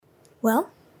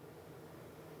Well,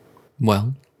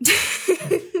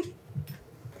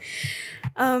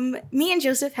 me and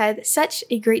Joseph had such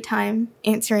a great time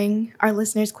answering our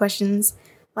listeners' questions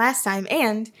last time,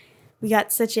 and we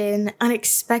got such an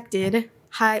unexpected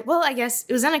high. Well, I guess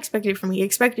it was unexpected for me,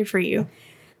 expected for you.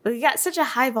 But we got such a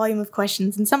high volume of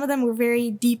questions, and some of them were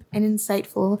very deep and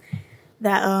insightful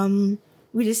that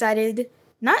we decided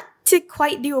not to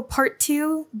quite do a part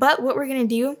 2, but what we're gonna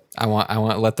do. I want to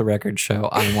let the record show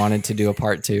I wanted to do a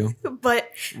part 2. But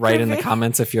write in the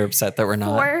comments if you're upset that we're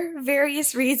not. For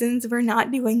various reasons, we're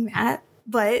not doing that.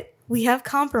 But we have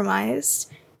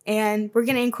compromised, and we're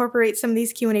gonna incorporate some of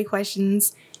these Q&A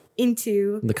questions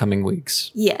into the coming weeks.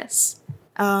 Yes.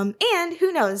 And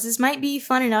who knows, this might be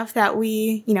fun enough that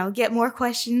we, get more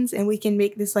questions and we can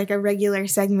make this like a regular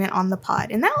segment on the pod.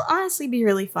 And that will honestly be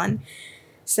really fun.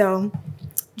 So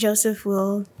Joseph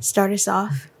will start us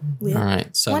off with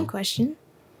one question.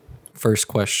 First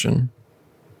question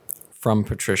from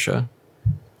Patricia.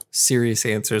 Serious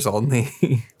answers only.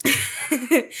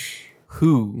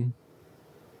 Who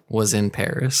was in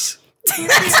Paris?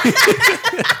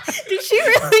 Did she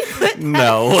really put that?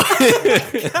 No.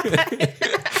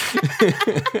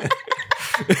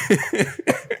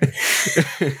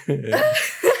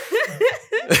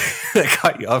 That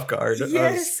caught you off guard.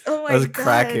 Yes. I was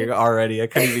cracking already. I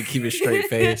couldn't even keep a straight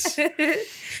face.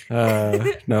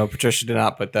 No, Patricia did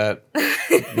not put that.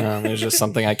 No, there's just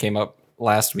something I came up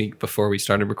last week before we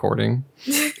started recording,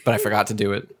 but I forgot to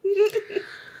do it.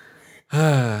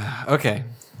 Okay.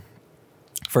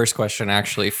 First question,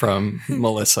 actually, from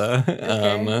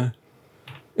Melissa.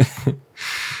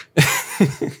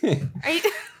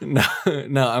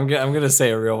 No, I'm gonna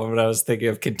say a real one, but I was thinking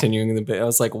of continuing the bit. I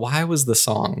was like, why was the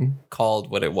song called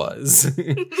what it was?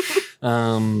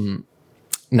 No.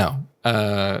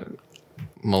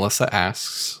 Melissa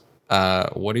asks,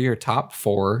 what are your top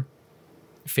 4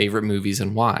 favorite movies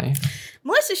and why?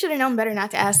 Melissa should have known better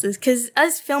not to ask this, because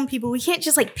us film people, we can't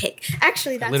just pick.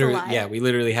 Actually, that's a lie. Yeah, we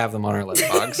literally have them on our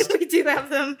Letterboxd. We do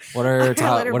have them. What are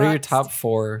your top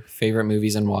 4 favorite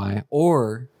movies and why?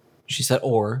 Or she said,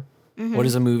 what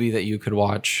is a movie that you could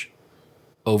watch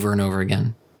over and over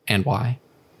again and why?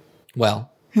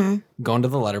 Well, go into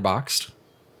the Letterboxd,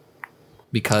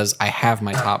 because I have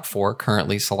my top 4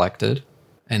 currently selected,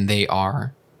 and they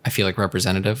are, I feel like,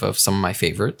 representative of some of my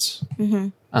favorites.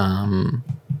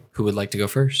 Who would like to go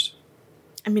first?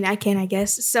 I mean, I can, I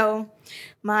guess. So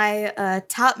my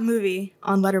top movie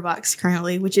on Letterboxd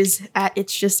currently, which is at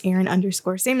It's Just Arin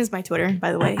 _, same as my Twitter,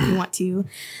 by the way, if you want to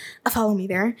follow me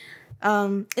there,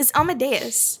 is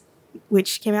Amadeus,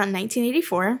 which came out in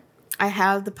 1984. I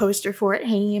have the poster for it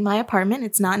hanging in my apartment.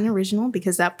 It's not an original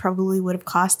because that probably would have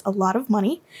cost a lot of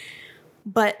money.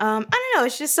 But I don't know.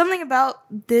 It's just something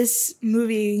about this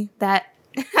movie that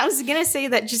I was going to say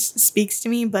that just speaks to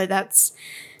me, but that's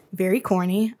very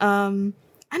corny. I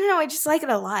don't know. I just like it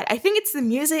a lot. I think it's the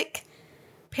music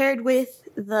paired with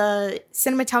the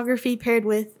cinematography, paired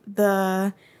with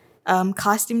the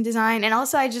costume design. And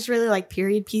also I just really like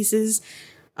period pieces.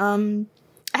 I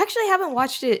actually haven't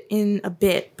watched it in a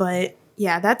bit, but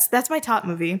yeah, that's my top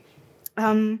movie.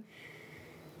 The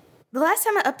last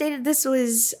time I updated this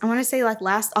was, I want to say, like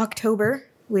last October,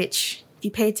 which if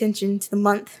you pay attention to the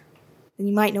month, then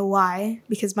you might know why,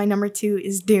 because my number 2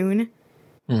 is Dune.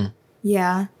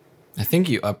 Yeah. I think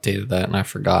you updated that and I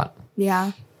forgot.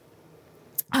 Yeah.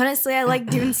 Honestly, I like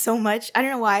Dune so much. I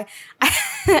don't know why.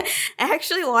 I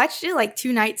actually watched it like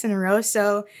 2 nights in a row.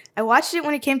 So I watched it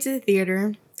when it came to the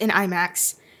theater in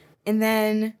IMAX. And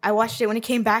then I watched it when it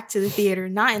came back to the theater,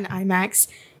 not in IMAX.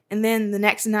 And then the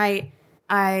next night,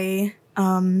 I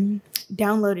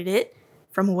downloaded it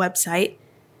from a website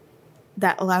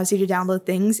that allows you to download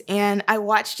things. And I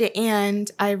watched it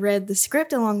and I read the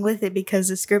script along with it because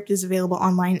the script is available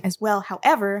online as well.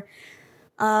 However,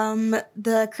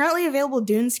 the currently available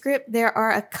Dune script, there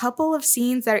are a couple of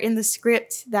scenes that are in the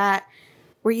script that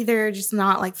were either just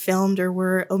not like filmed or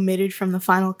were omitted from the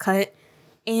final cut.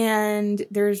 And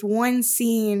there's one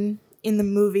scene in the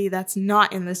movie that's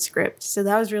not in the script. So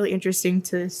that was really interesting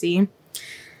to see.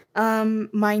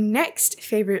 My next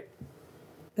favorite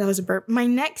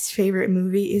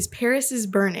movie is Paris is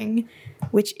Burning,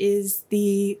 which is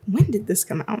when did this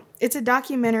come out? It's a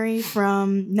documentary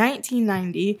from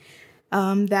 1990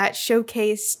 that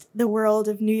showcased the world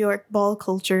of New York ball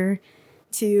culture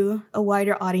to a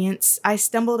wider audience. I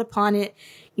stumbled upon it,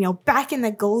 back in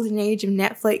the golden age of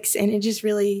Netflix, and it just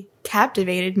really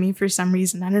captivated me for some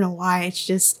reason. I don't know why. It's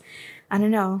just, I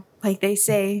don't know. Like they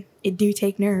say, it do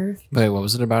take nerve. Wait, what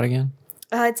was it about again?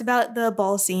 It's about the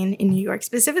ball scene in New York,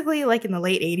 specifically like in the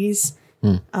late 80s.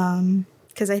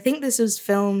 because I think this was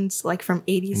filmed like from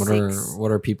 86.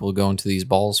 What are people going to these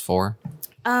balls for?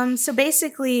 So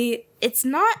basically, it's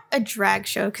not a drag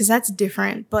show because that's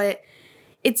different, but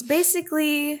it's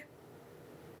basically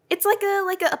it's like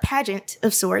a pageant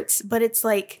of sorts, but it's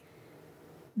like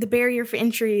the barrier for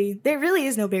entry. There really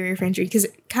is no barrier for entry because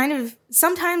kind of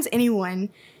sometimes anyone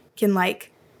can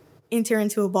like enter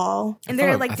into a ball, and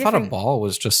they're like different. I thought a ball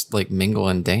was just like mingle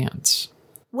and dance.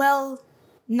 Well,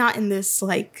 not in this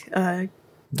like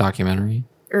documentary,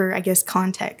 or I guess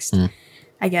context.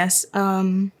 I guess.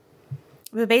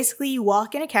 But basically, you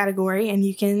walk in a category and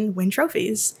you can win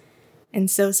trophies.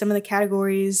 And so some of the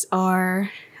categories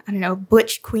are, I don't know,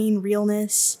 butch queen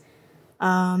realness,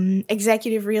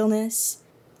 executive realness,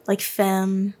 like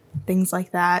femme, things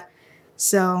like that.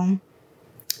 So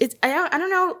it's I don't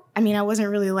know. I mean, I wasn't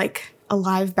really like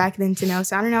alive back then to know.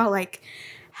 So I don't know like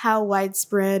how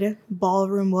widespread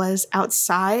ballroom was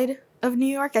outside of New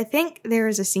York. I think there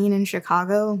was a scene in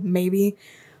Chicago, maybe,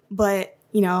 but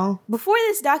you know, before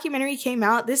this documentary came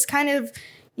out, this kind of,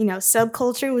 you know,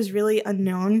 subculture was really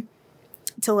unknown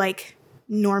to like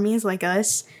normies like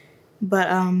us. But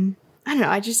I don't know.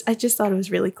 I just thought it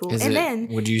was really cool. Then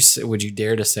would you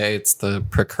dare to say it's the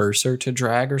precursor to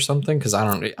drag or something? Because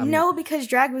no, because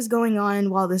drag was going on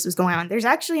while this was going on. There's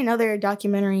actually another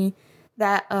documentary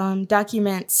that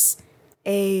documents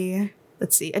a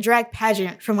drag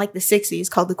pageant from like the 60s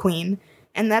called The Queen,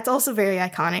 and that's also very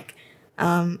iconic.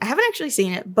 I haven't actually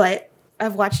seen it, but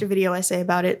I've watched a video essay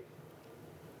about it.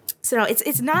 So no,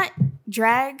 it's not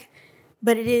drag,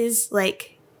 but it is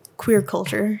like queer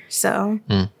culture. So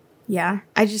yeah,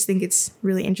 I just think it's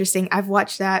really interesting. I've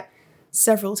watched that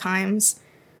several times.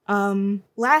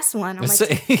 Last one, I'm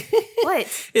like,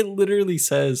 what? It literally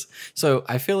says. So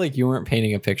I feel like you weren't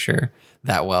painting a picture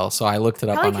that well, so I looked it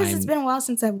up. Probably because it's been a while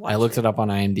since I've watched it. I looked it up on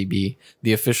IMDb.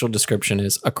 The official description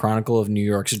is a chronicle of New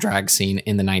York's drag scene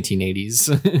in the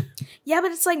 1980s. Yeah,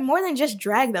 but it's like more than just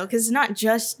drag though, because it's not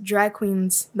just drag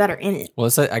queens that are in it.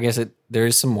 Well, I guess there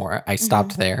is some more. I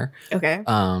stopped there. Okay.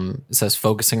 It says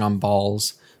focusing on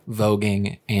balls,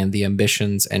 voguing, and the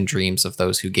ambitions and dreams of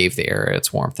those who gave the era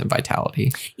its warmth and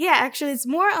vitality. Yeah, actually, it's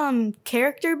more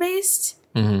character based.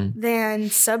 Than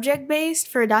subject based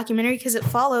for a documentary because it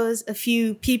follows a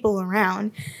few people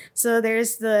around. So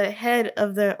there's the head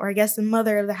of the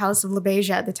mother of the House of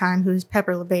LaBeija at the time, who's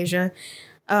Pepper LaBeija.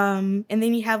 And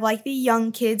then you have like the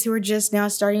young kids who are just now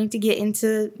starting to get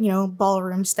into, you know,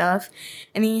 ballroom stuff.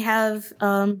 And then you have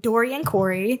Dory and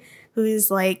Corey, who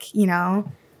is like, you know,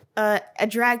 a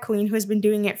drag queen who has been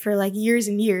doing it for like years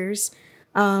and years.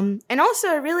 And also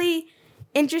a really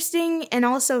interesting and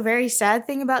also very sad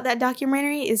thing about that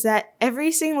documentary is that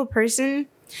every single person,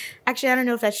 actually, I don't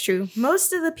know if that's true.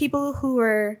 Most of the people who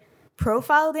were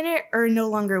profiled in it are no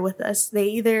longer with us.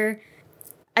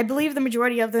 I believe the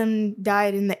majority of them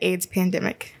died in the AIDS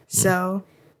pandemic. So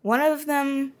one of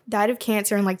them died of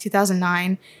cancer in like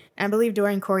 2009. And I believe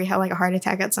Dory and Corey had like a heart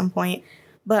attack at some point.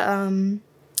 But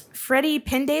Freddie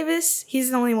Pendavis, he's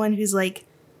the only one who's like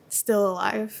still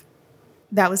alive.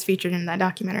 That was featured in that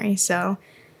documentary. So,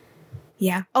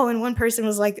 yeah. Oh, and one person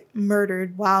was like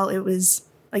murdered while it was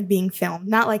like being filmed.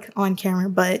 Not like on camera,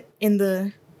 but in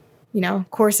the, you know,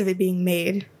 course of it being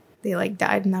made, they like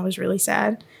died, and that was really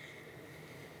sad.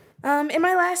 And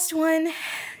my last one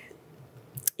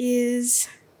is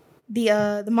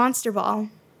the Monster Ball,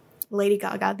 Lady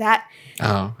Gaga. That.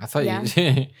 Oh, I thought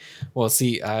you. Well,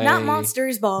 see, not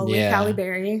Monsters Ball with Halle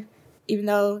Berry. Even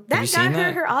though that got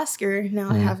her Oscar. No,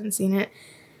 I haven't seen it.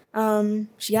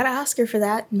 She got an Oscar for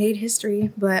that, made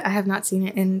history, but I have not seen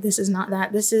it, and this is not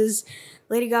that. This is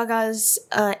Lady Gaga's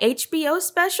HBO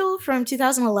special from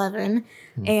 2011,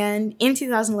 and in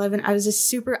 2011, I was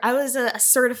a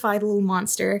certified little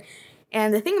monster,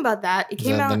 and the thing about that, it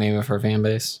came out... Is that the name of her fan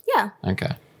base? Yeah.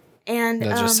 Okay. And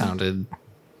that just sounded...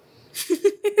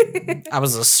 I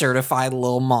was a certified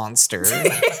little monster.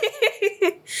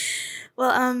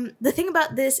 Well, the thing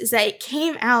about this is that it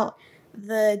came out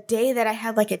the day that I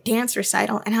had like a dance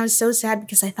recital, and I was so sad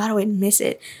because I thought I would miss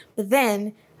it. But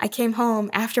then I came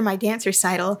home after my dance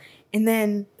recital, and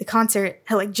then the concert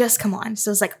had like just come on.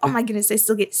 So I was like, oh my goodness, I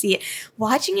still get to see it.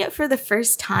 Watching it for the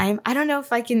first time, I don't know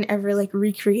if I can ever like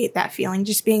recreate that feeling,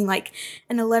 just being like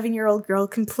an 11-year-old girl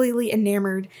completely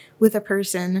enamored with a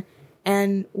person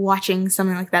and watching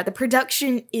something like that. The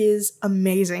production is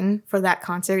amazing for that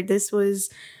concert. This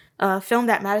was filmed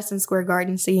at Madison Square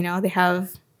Garden, so you know they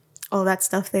have all that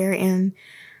stuff there, and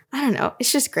I don't know,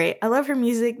 it's just great. I love her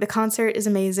music. The concert is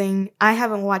amazing. I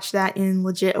haven't watched that in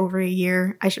legit over a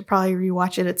year. I should probably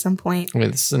rewatch it at some point.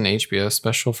 Wait, this is an HBO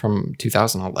special from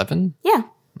 2011? Yeah.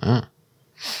 Oh.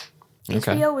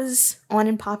 Okay. HBO was on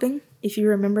and popping. if you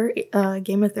remember,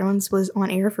 Game of Thrones was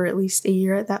on air for at least a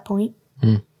year at that point.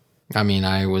 I mean,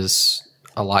 I was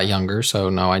a lot younger, so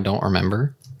no, I don't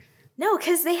remember. No,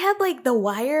 because they had like The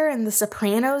Wire and The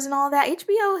Sopranos and all that.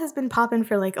 HBO has been popping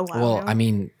for like a while. Well, now. I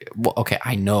mean, okay,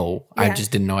 I know. Yeah. I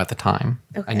just didn't know at the time.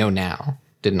 Okay. I know now.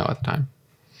 Didn't know at the time.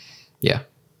 Yeah.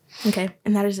 Okay,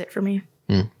 and that is it for me.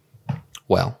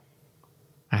 Well,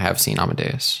 I have seen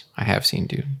Amadeus. I have seen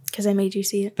Dune. Because I made you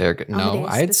see it. They're good. No,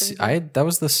 that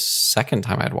was the second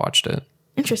time I'd watched it.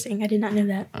 Interesting. I did not know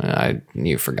that.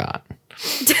 You forgot.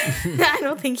 I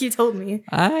don't think you told me.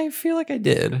 I feel like I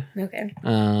did. Okay.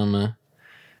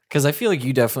 Because I feel like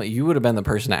you would have been the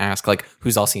person to ask, like,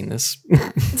 who's all seen this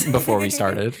before we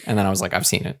started? And then I was like, I've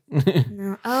seen it.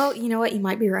 No. Oh, you know what? You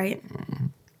might be right.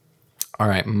 All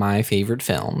right. My favorite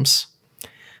films.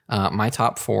 My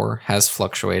top 4 has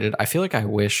fluctuated. I feel like I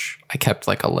wish I kept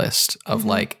like a list of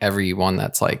like every one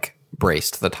that's like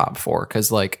braced the top 4.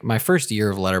 Because like my first year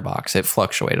of Letterboxd, it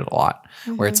fluctuated a lot.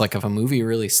 Where it's like if a movie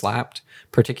really slapped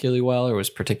particularly well or was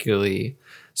particularly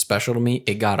special to me,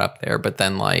 it got up there. But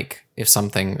then like if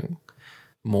something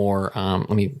more, let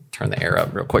me turn the air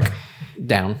up real quick,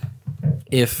 down.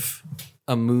 If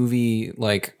a movie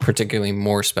like particularly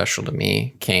more special to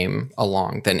me came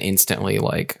along, then instantly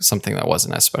like something that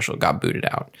wasn't as special got booted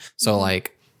out. So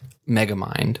like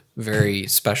Megamind, very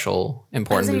special,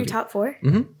 important movie. That was in your top 4?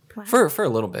 Wow. For a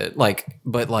little bit, like,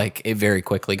 but like it very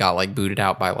quickly got like booted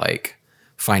out by like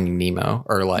Finding Nemo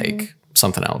or like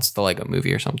something else, the Lego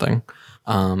Movie or something.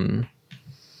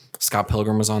 Scott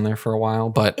Pilgrim was on there for a while,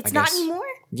 but it's not anymore.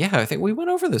 Yeah, I think we went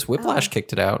over this. Whiplash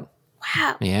kicked it out.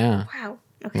 Wow. Yeah. Wow.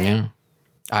 Okay. Yeah.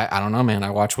 I don't know, man. I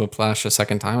watched Whiplash a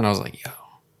second time and I was like, yo,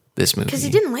 this movie. Because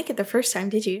you didn't like it the first time,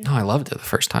 did you? No, I loved it the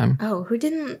first time. Oh, who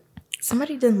didn't?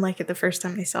 Somebody didn't like it the first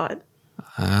time they saw it.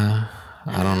 I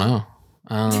don't know.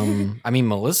 I mean,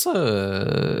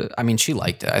 Melissa, she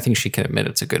liked it. I think she can admit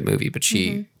it's a good movie, but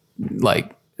she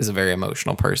like is a very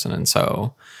emotional person. And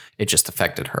so it just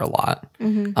affected her a lot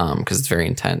because it's very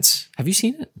intense. Have you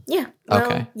seen it? Yeah. Well,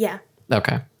 okay. Yeah.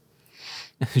 Okay.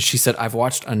 She said, I've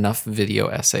watched enough video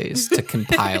essays to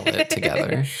compile it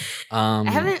together. I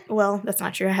haven't. Well, that's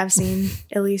not true. I have seen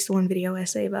at least one video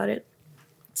essay about it.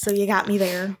 So you got me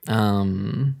there.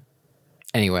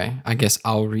 Anyway, I guess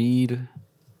I'll read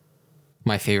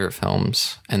my favorite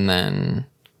films and then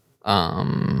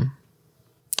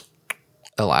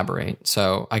elaborate.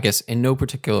 So I guess in no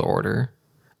particular order,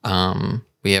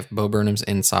 we have Bo Burnham's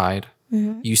Inside,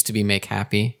 used to be Make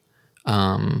Happy.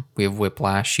 We have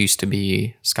Whiplash, used to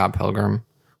be Scott Pilgrim.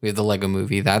 We have the Lego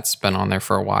Movie, that's been on there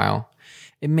for a while.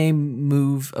 It may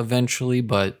move eventually,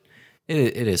 but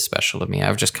it is special to me.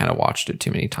 I've just kind of watched it too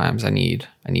many times. I need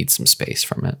some space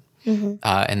from it.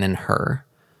 And then Her.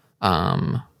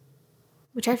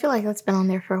 Which I feel like that's been on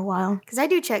there for a while. Because I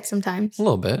do check sometimes. A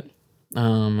little bit.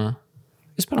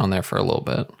 It's been on there for a little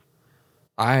bit.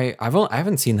 I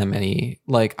haven't seen that many.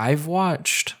 Like I've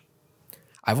watched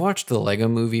the Lego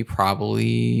Movie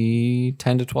probably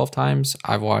 10 to 12 times.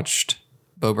 I've watched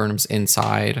Bo Burnham's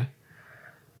Inside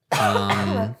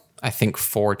I think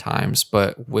 4 times,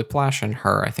 but Whiplash and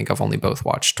Her I think I've only both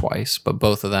watched twice, but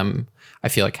both of them I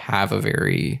feel like have a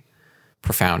very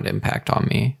profound impact on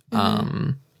me.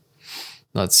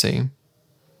 Let's see.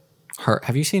 Her,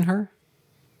 have you seen Her?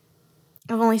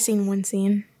 I've only seen one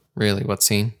scene. Really? What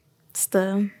scene? It's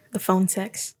the phone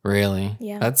sex. Really?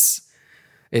 Yeah.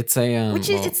 It's a which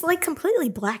is it's like completely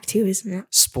black too, isn't it?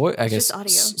 I guess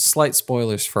slight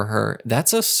spoilers for Her.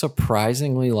 That's a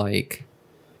surprisingly like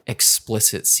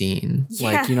explicit scene. Yeah.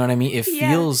 Like, you know what I mean? It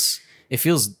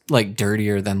feels like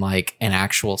dirtier than like an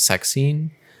actual sex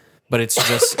scene, but it's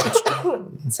just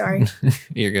sorry.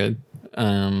 You're good.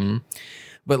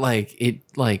 But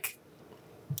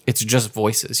it's just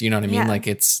voices, you know what I mean? Yeah. Like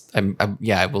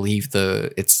I believe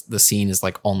the scene is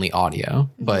like only audio,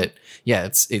 but yeah,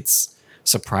 it's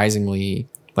surprisingly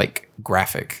like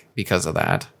graphic because of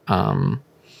that. Yeah.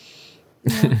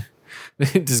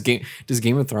 Does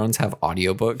Game of Thrones have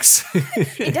audiobooks?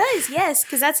 It does, yes,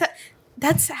 because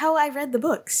that's how I read the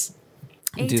books.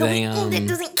 And Do they? That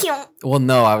doesn't count. Well,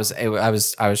 no, I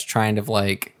was trying to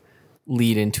like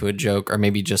lead into a joke, or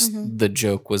maybe just the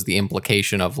joke was the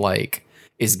implication of like,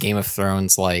 is Game of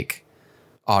Thrones like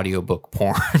audiobook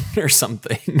porn or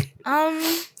something?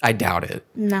 I doubt it.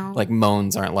 No. Like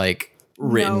moans aren't like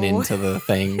written into the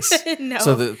things. No.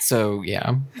 So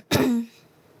yeah.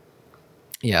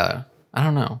 Yeah. I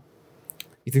don't know.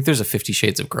 You think there's a 50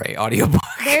 Shades of Grey audiobook?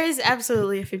 There is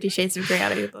absolutely a 50 Shades of Grey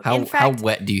audiobook. How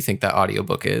wet do you think that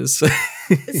audiobook is? What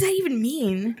does that even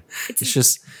mean? It's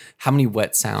just, how many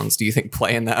wet sounds do you think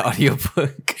play in that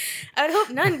audiobook? I would hope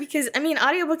none, because, I mean,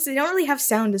 audiobooks, they don't really have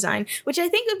sound design, which I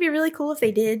think would be really cool if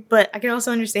they did, but I can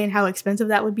also understand how expensive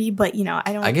that would be, but, you know,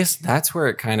 I guess that's where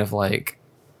it kind of, like,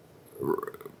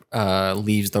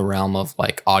 leaves the realm of,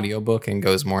 like, audiobook and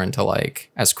goes more into,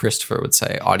 like, as Christopher would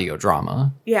say, audio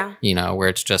drama. Yeah. You know, where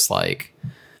it's just, like,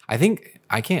 I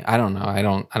don't know. I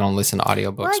don't listen to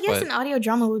audiobooks. Well, I guess an audio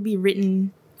drama would be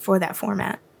written for that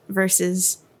format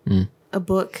versus a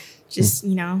book. Just,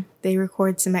 you know, they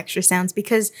record some extra sounds,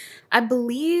 because I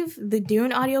believe the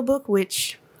Dune audiobook,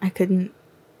 which it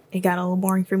got a little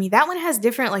boring for me. That one has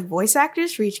different, like, voice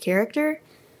actors for each character.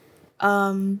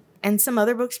 And some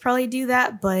other books probably do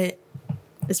that, but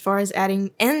as far as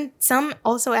adding, and some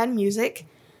also add music.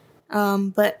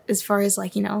 But as far as,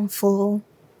 like, you know, full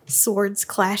swords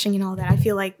clashing and all that, I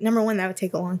feel like, number one, that would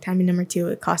take a long time, and number two,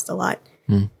 it cost a lot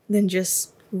than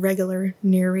just regular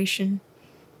narration.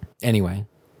 Anyway,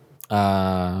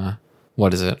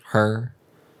 what is it? Her,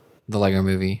 the Lego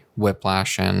Movie,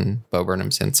 Whiplash, and Bo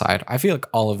Burnham's Inside. I feel like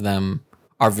all of them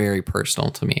are very personal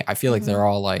to me. I feel like they're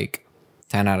all, like,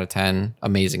 10 out of 10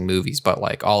 amazing movies, but,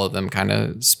 like, all of them kind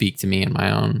of speak to me in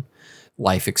my own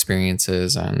life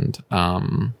experiences, and I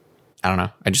don't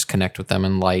know, I just connect with them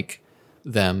and like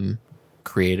them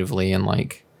creatively and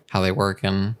like how they work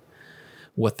and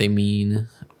what they mean.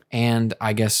 And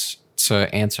I guess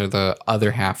to answer the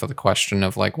other half of the question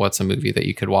of like what's a movie that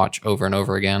you could watch over and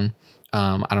over again,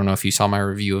 I don't know if you saw my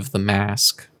review of The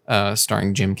Mask,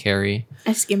 starring Jim Carrey.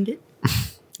 I skimmed it.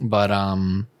 But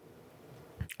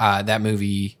that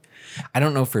movie, I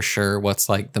don't know for sure what's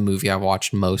like the movie I've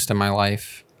watched most in my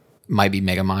life. Might be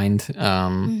Megamind.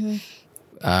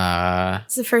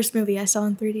 It's the first movie I saw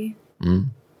in 3D.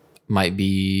 Might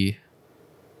be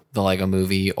the Lego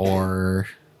Movie, or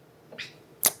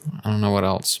I don't know what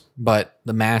else. But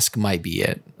The Mask might be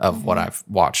it of what I've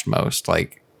watched most.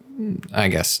 Like, I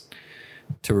guess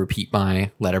to repeat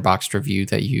my Letterboxd review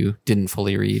that you didn't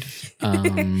fully read.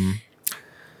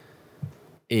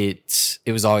 It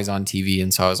was always on TV,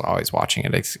 and so I was always watching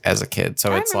it as a kid.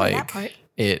 So it's like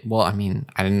well, I mean,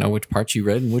 I didn't know which parts you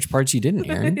read and which parts you didn't,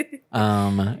 Aaron.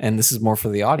 And this is more for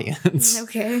the audience.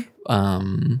 Okay.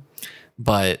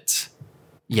 But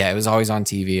yeah, it was always on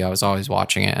TV. I was always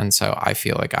watching it, and so I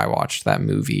feel like I watched that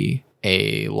movie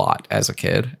a lot as a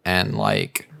kid. And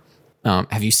like,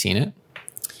 have you seen it?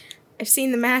 I've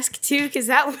seen The Mask too, because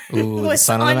that one Ooh, was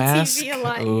on TV a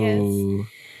lot. Ooh.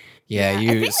 Yes.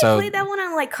 Yeah, I think I played that one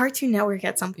on like Cartoon Network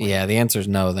at some point. Yeah, the answer is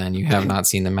no. Then you have not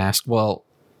seen The Mask. Well,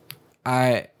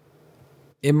 there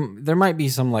might be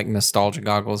some like nostalgia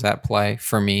goggles at play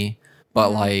for me,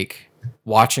 but like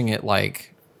watching it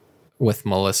like with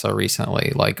Melissa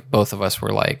recently, like both of us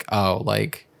were like, oh,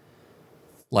 like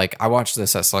I watched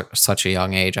this at such a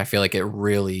young age. I feel like it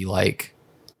really like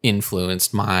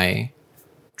influenced my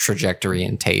trajectory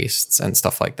and tastes and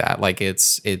stuff like that. Like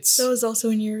it's so it was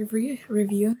also in your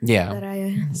review. Yeah,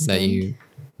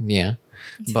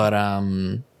 but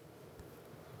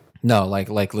no,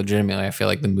 like legitimately, I feel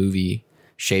like the movie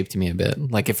shaped me a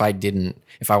bit. Like if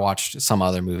I watched some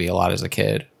other movie a lot as a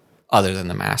kid other than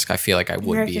The Mask, I feel like I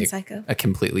would be a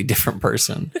completely different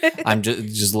person. I'm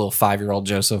just a little 5-year-old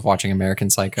Joseph watching American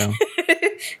Psycho.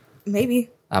 Maybe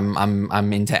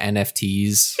I'm into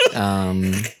NFTs.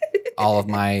 All of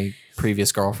my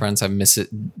previous girlfriends have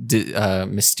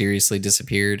mysteriously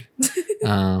disappeared.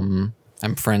 I'm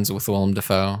friends with Willem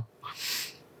Dafoe.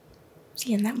 Is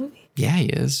he in that movie? Yeah, he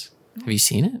is. Have you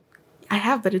seen it? I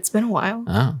have, but it's been a while.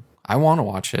 Oh, I want to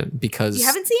watch it because... You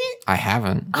haven't seen it? I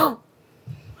haven't. Oh,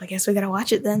 I guess we gotta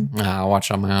watch it then. I'll watch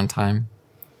it on my own time.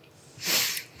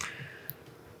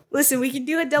 Listen, we can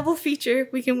do a double feature.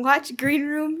 We can watch Green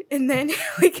Room, and then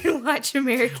we can watch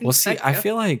American Psycho. See, I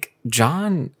feel like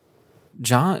John's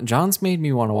made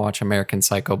me want to watch American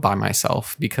Psycho by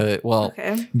myself because,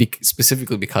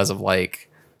 specifically because of like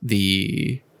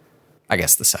the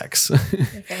sex.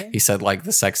 Okay. He said like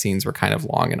the sex scenes were kind of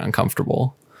long and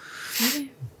uncomfortable.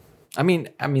 Okay. I mean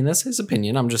that's his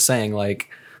opinion. I'm just saying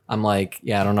I'm like,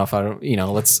 yeah, I don't know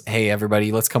if hey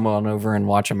everybody, let's come on over and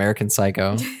watch American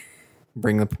Psycho.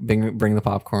 Bring the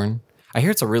popcorn. I hear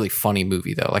it's a really funny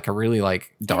movie though, like a really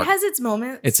like dark. It has its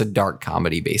moments. It's a dark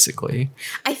comedy basically.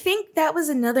 I think that was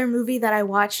another movie that I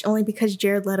watched only because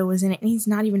Jared Leto was in it, and he's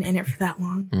not even in it for that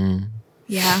long.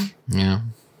 Yeah. Yeah.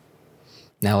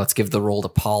 Now let's give the role to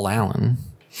Paul Allen.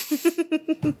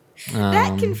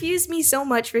 That confused me so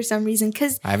much for some reason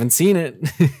because I haven't seen it.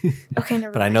 Okay,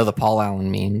 never But mind. I know the Paul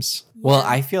Allen memes. Yeah. Well,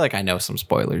 I feel like I know some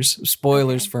spoilers.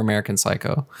 Spoilers for American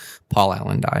Psycho. Paul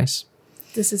Allen dies.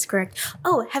 This is correct.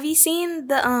 Oh, have you seen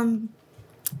the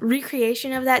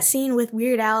recreation of that scene with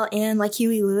Weird Al and like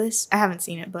Huey Lewis? I haven't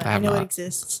seen it, but I know it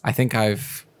exists. I think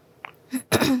I've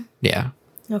yeah.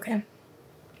 Okay.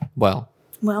 Well,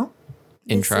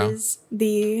 intro. This is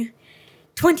the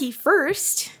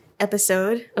 21st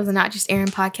episode of the Not Just Arin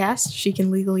podcast. She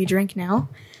can legally drink now,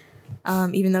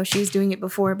 even though she was doing it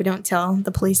before, but don't tell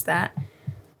the police that.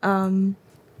 I am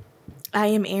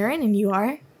Arin, and you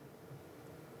are?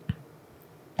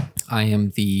 I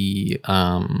am the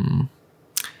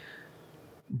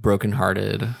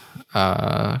brokenhearted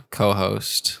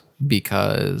co-host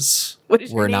because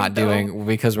we're not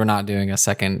doing a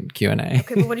second Q&A.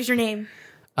 Okay, but what is your name?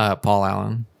 Paul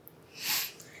Allen.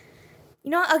 You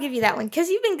know what? I'll give you that one because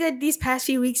you've been good these past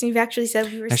few weeks, and you've actually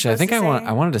said we were. Actually, I think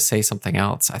I wanted to say something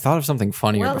else. I thought of something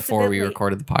funnier before we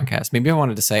recorded the podcast. Maybe I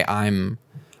wanted to say I'm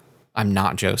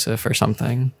not Joseph or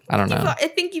something. I don't know. I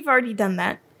think you've already done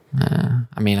that.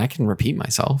 I mean, I can repeat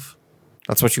myself.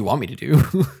 That's what you want me to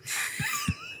do.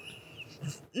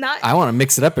 I want to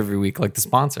mix it up every week like the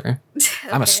sponsor.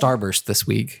 Okay. I'm a Starburst this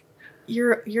week.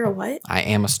 You're a what? I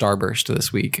am a Starburst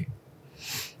this week.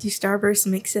 Do Starburst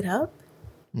mix it up?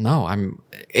 No, I'm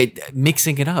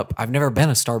mixing it up. I've never been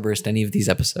a Starburst any of these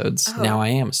episodes. Oh. Now I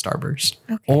am a Starburst.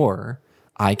 Okay. Or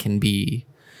I can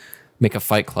make a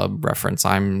Fight Club reference.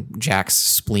 I'm Jack's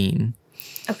spleen.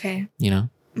 Okay. You know?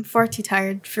 I'm far too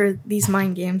tired for these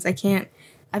mind games. I can't.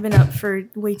 I've been up for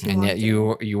way too long. And yet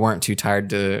you weren't too tired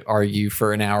to argue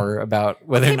for an hour about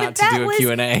whether or not to do a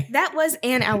Q&A. That was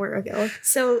an hour ago.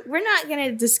 So we're not going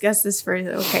to discuss this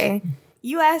further, okay?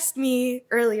 You asked me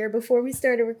earlier before we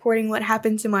started recording what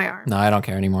happened to my arm. No, I don't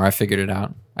care anymore. I figured it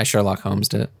out. I Sherlock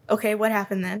Holmes'd it. Okay, what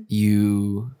happened then?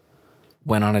 You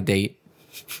went on a date.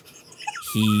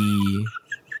 He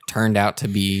turned out to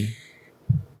be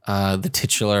the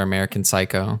titular American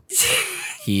Psycho.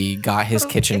 He got his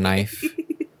kitchen knife.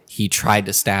 He tried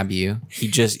to stab you. He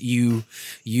just you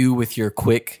with your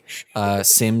quick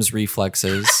Sims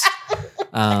reflexes.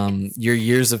 Your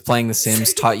years of playing The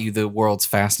Sims taught you the world's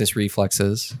fastest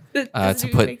reflexes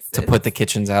to put the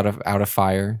kitchens out of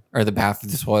fire, or the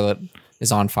the toilet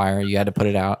is on fire. You had to put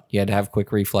it out. You had to have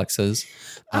quick reflexes,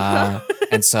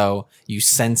 and so you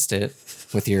sensed it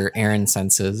with your Arin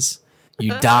senses.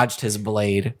 You dodged his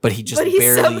blade, but he barely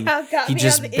got me on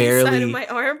the inside of my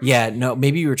arm. Yeah, no,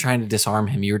 maybe you were trying to disarm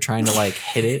him. You were trying to like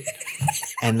hit it,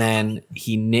 and then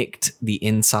he nicked the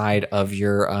inside of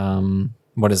your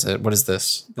what is it? What is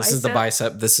this? This bicep? Is the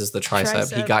bicep. This is the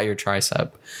tricep. He got your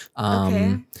tricep.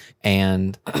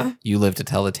 And you live to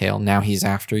tell the tale. Now he's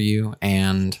after you,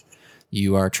 and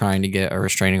you are trying to get a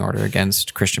restraining order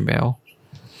against Christian Bale.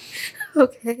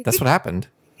 Okay. That's what happened.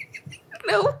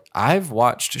 No. I've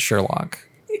watched Sherlock.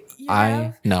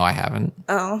 No, I haven't.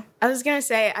 Oh, I was going to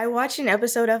say, I watched an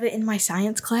episode of it in my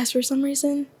science class for some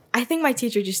reason. I think my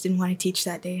teacher just didn't want to teach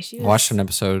that day. Watched an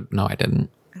episode. No, I didn't.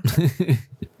 Okay.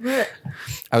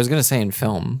 I was going to say in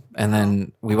film, and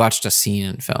then we watched a scene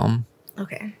in film.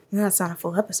 Okay. And that's not a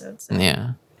full episode. So.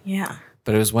 Yeah. Yeah.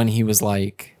 But it was when he was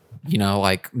like,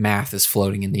 like math is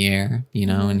floating in the air,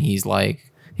 and he's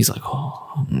like,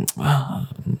 oh.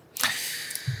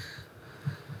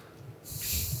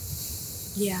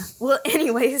 Yeah. Well,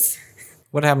 anyways.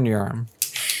 What happened to your arm?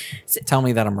 Tell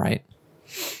me that I'm right.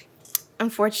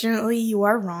 Unfortunately, you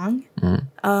are wrong.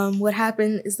 What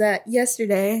happened is that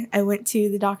yesterday I went to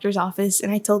the doctor's office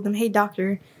and I told them, hey,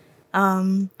 doctor,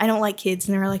 I don't like kids.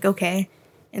 And they were like, okay.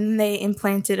 And then they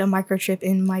implanted a microchip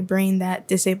in my brain that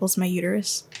disables my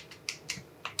uterus.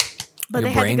 But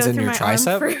your brain's in your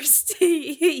tricep? First.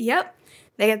 Yep.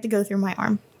 They had to go through my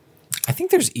arm. I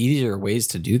think there's easier ways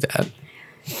to do that.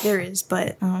 There is,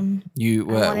 but I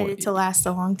wanted it to last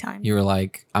a long time. You were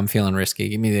like, I'm feeling risky.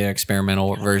 Give me the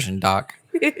experimental version, doc.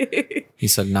 He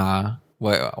said, nah.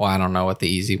 Well, I don't know what the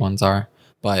easy ones are,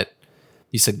 but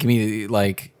you said, give me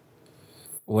I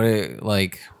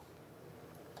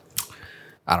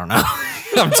don't know.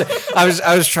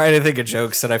 I was trying to think of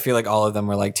jokes, and I feel like all of them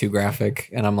were like too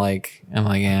graphic, and I'm like,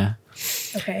 yeah.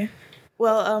 Okay.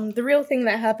 Well, the real thing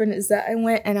that happened is that I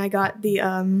went and I got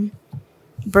the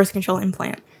birth control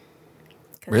implant.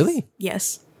 Really?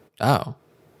 Yes. Oh.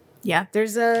 Yeah.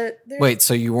 Wait,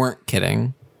 so you weren't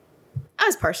kidding? I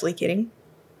was partially kidding.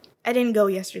 I didn't go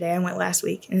yesterday. I went last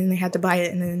week, and then they had to buy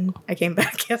it, and then I came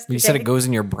back yesterday. You said it goes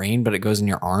in your brain, but it goes in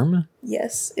your arm?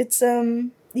 Yes. It's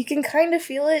you can kind of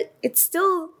feel it. It's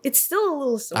still a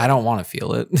little sore. I don't want to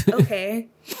feel it. Okay,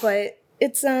 but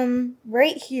it's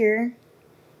right here,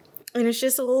 and it's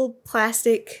just a little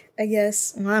plastic, I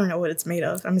guess. Well, I don't know what it's made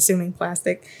of. I'm assuming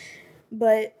plastic,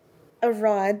 but a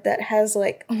rod that has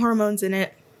like hormones in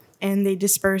it, and they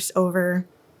disperse over,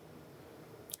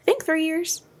 I think, 3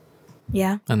 years.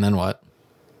 Yeah. And then what?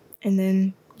 And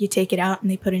then you take it out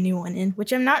and they put a new one in,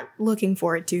 which I'm not looking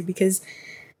forward to because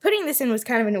putting this in was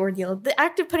kind of an ordeal. The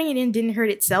act of putting it in didn't hurt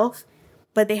itself,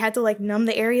 but they had to like numb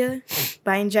the area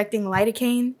by injecting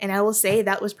lidocaine. And I will say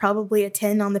that was probably a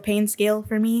 10 on the pain scale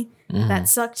for me. Mm-hmm. That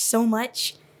sucked so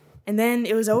much. And then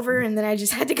it was over, and then I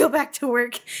just had to go back to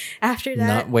work after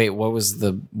that.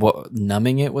 What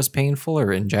numbing it was painful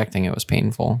or injecting it was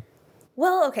painful?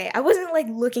 Well, okay, I wasn't like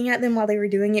looking at them while they were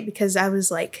doing it because I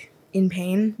was like in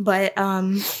pain, but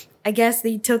I guess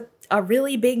they took a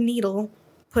really big needle,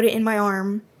 put it in my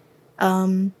arm,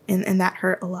 and that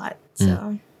hurt a lot.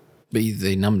 So, but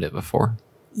they numbed it before.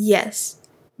 Yes,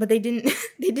 but they didn't.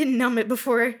 They didn't numb it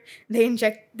before they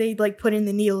like put in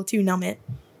the needle to numb it.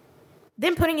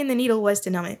 Them putting in the needle was to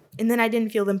numb it, and then I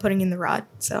didn't feel them putting in the rod.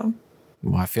 So,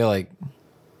 well, I feel like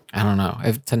I don't know.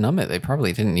 If to numb it, they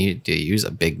probably didn't need to use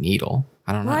a big needle.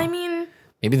 I don't know. Well, I mean,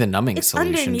 maybe the numbing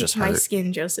solution just hurt. It's underneath my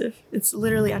skin, Joseph. It's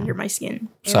literally under my skin.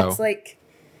 And so it's like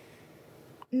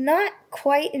not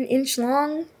quite an inch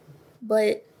long,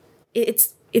 but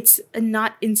it's a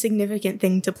not insignificant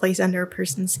thing to place under a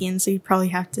person's skin. So you probably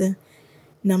have to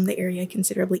numb the area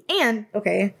considerably. And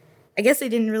okay, I guess they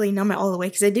didn't really numb it all the way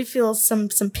because I did feel some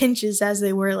pinches as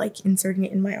they were like inserting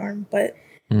it in my arm, but.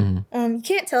 You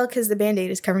can't tell because the Band-Aid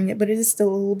is covering it, but it is still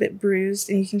a little bit bruised,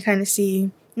 and you can kind of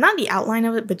see not the outline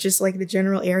of it, but just like the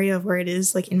general area of where it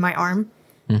is, like in my arm.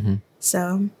 Mm-hmm.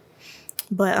 So,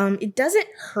 but it doesn't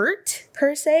hurt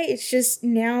per se. It's just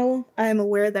now I'm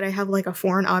aware that I have like a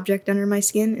foreign object under my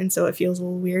skin, and so it feels a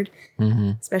little weird,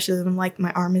 especially when like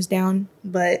my arm is down.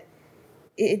 But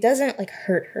it doesn't like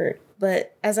hurt.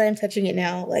 But as I am touching it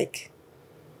now, like.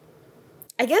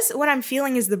 I guess what I'm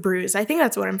feeling is the bruise. I think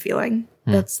that's what I'm feeling.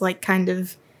 That's like kind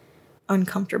of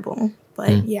uncomfortable.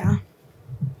 But yeah.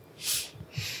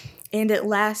 And it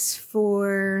lasts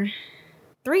for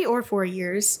 3 or 4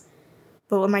 years.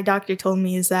 But what my doctor told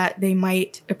me is that they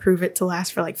might approve it to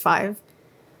last for like 5.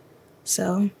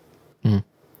 So,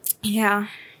 yeah.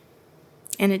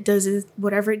 And it does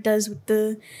whatever it does with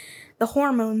the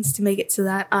hormones to make it so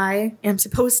that I am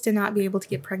supposed to not be able to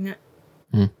get pregnant.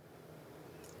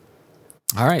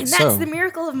 All right, and that's the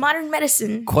miracle of modern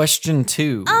medicine. Question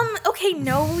 2. Okay,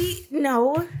 no.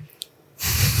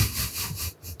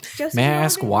 Joseph, may I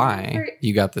ask why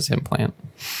you got this implant?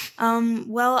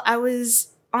 Well, I was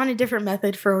on a different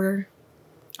method for,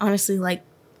 honestly, like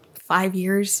 5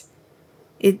 years.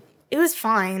 It was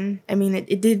fine. I mean,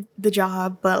 it did the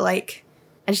job, but like,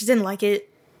 I just didn't like it.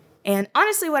 And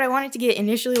honestly, what I wanted to get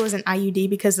initially was an IUD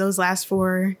because those last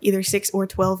for either 6 or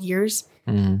 12 years.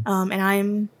 And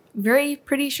I'm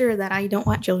pretty sure that I don't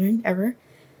want children ever.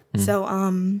 So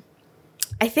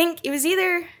I think it was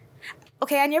either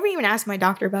I never even asked my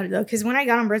doctor about it though, because when I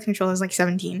got on birth control I was like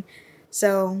 17,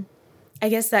 so I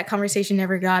guess that conversation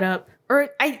never got up. Or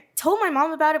I told my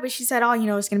mom about it, but she said,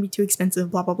 it's gonna be too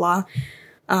expensive, blah blah blah.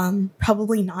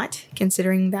 Probably not,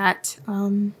 considering that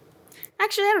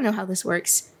actually I don't know how this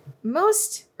works.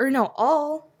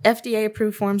 All FDA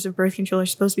approved forms of birth control are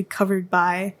supposed to be covered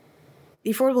by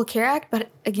the Affordable Care Act,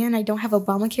 but again, I don't have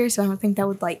Obamacare, so I don't think that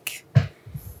would like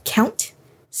count.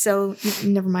 So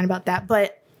never mind about that.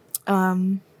 But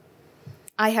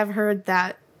I have heard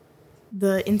that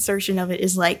the insertion of it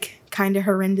is like kind of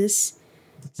horrendous.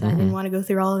 So I didn't want to go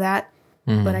through all of that.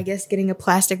 But I guess getting a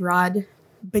plastic rod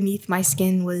beneath my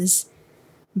skin was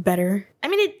better. I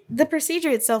mean, the procedure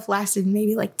itself lasted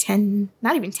maybe like 10,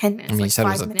 not even 10 minutes. I mean, like you said 5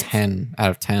 it was a minutes. 10 out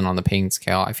of 10 on the pain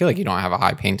scale. I feel like you don't have a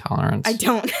high pain tolerance. I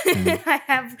don't. I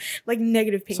have like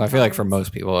negative pain tolerance. So I feel like for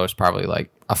most people, it was probably like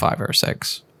a 5 or a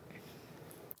 6.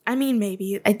 I mean,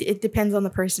 maybe. It depends on the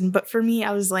person. But for me,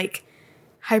 I was like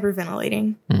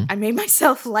hyperventilating. I made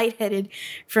myself lightheaded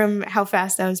from how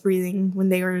fast I was breathing when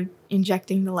they were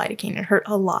injecting the lidocaine. It hurt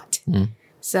a lot.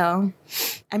 So,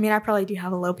 I mean, I probably do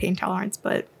have a low pain tolerance,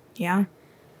 but yeah.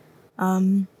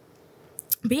 But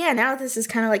yeah, now this is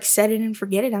kind of like set it and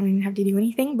forget it. I don't even have to do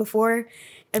anything. Before,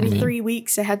 every 3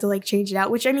 weeks, I had to like change it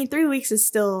out, which I mean, 3 weeks is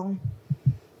still,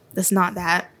 that's not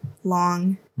that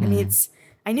long. I mean,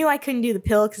 I knew I couldn't do the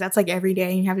pill because that's like every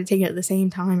day and you have to take it at the same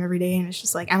time every day. And it's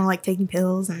just like, I don't like taking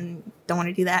pills and don't want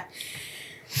to do that.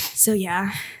 So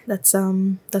yeah, that's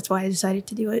why I decided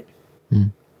to do it.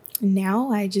 And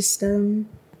now I just am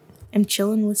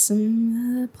chilling with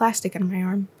some plastic on my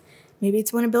arm. Maybe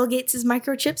it's one of Bill Gates'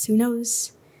 microchips. Who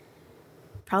knows?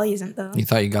 Probably isn't, though. You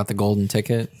thought you got the golden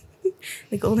ticket?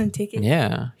 The golden ticket.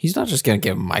 Yeah. He's not just going to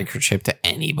give a microchip to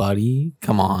anybody.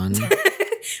 Come on.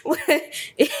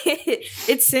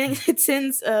 it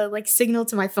sends like signal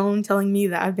to my phone telling me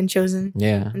that I've been chosen.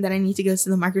 Yeah. And that I need to go to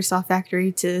the Microsoft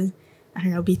factory to, I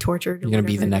don't know, be tortured. You're going to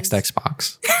be the next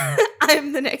Xbox.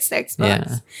 I'm the next Xbox.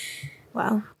 Yeah.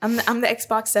 Wow. I'm the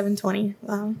Xbox 720.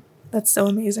 Wow. That's so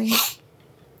amazing.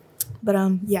 But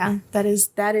yeah, that is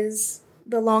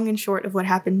the long and short of what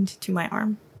happened to my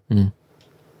arm. Mm.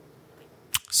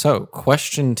 So,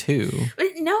 question 2.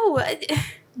 No. I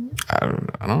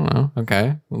don't know.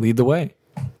 Okay. Lead the way.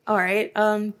 All right.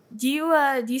 Do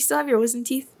you still have your wisdom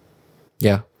teeth?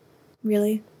 Yeah.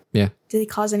 Really? Yeah. Do they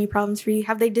cause any problems for you?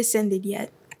 Have they descended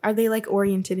yet? Are they like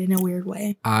oriented in a weird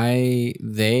way? I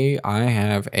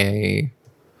have a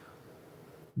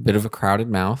bit of a crowded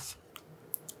mouth.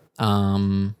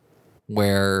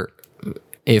 Where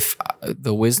if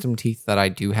the wisdom teeth that I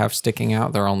do have sticking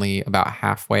out, they're only about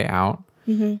halfway out.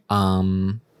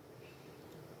 Mm-hmm.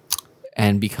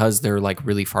 And because they're like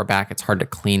really far back, it's hard to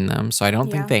clean them. So I don't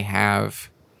think they have.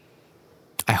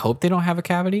 I hope they don't have a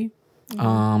cavity.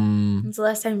 Mm-hmm. When's the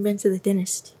last time you've been to the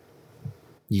dentist?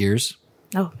 Years.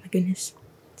 Oh my goodness.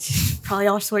 Probably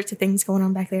all sorts of things going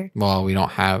on back there. Well, we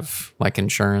don't have like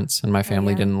insurance, and my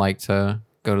family didn't like to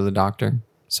go to the doctor.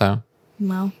 So.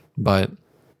 Well. But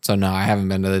so no, I haven't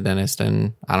been to the dentist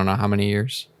in I don't know how many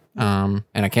years. And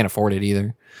I can't afford it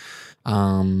either.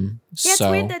 It's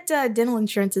weird that dental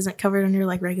insurance isn't covered under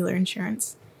like regular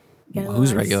insurance.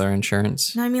 Who's regular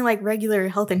insurance? No, I mean like regular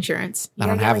health insurance. I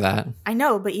don't have that. I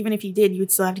know, but even if you did, you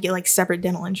would still have to get like separate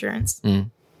dental insurance.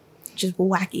 Which is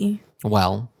wacky.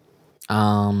 Well, yeah,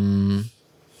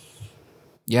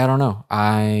 I don't know.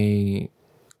 I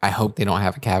hope they don't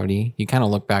have a cavity. You kind of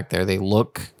look back there. They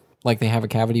look like they have a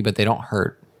cavity, but they don't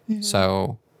hurt. Mm-hmm.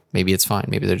 So maybe it's fine.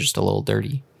 Maybe they're just a little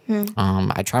dirty.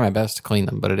 I try my best to clean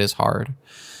them, but it is hard.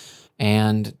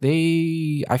 And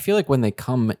I feel like when they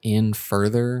come in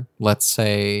further, let's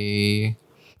say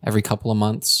every couple of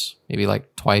months, maybe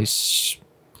like twice,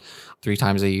 3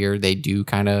 times a year, they do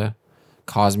kind of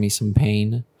cause me some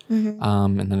pain. Mm-hmm.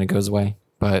 And then it goes away.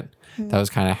 But that was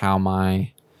kind of how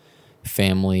my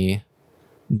family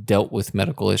dealt with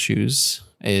medical issues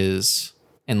is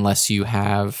unless you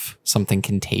have something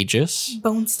contagious.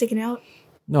 Bones sticking out?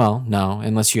 Well, no,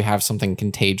 unless you have something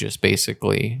contagious,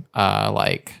 basically,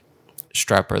 like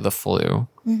strep or the flu,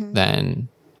 then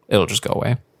it'll just go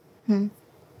away.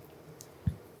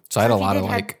 So I had a lot of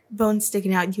like bones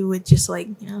sticking out. You would just like,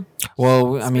 you know.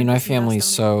 Well, I mean, my family's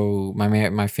so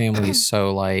my family's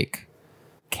so like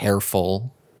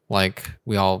careful. Like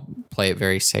we all play it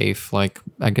very safe. Like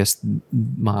I guess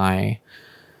my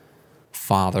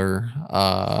father,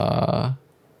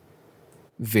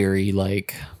 very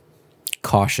like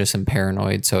cautious and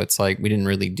paranoid. So it's like we didn't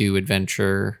really do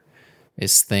adventurous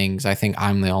things. I think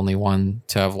I'm the only one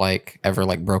to have like ever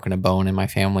like broken a bone in my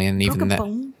family, and even that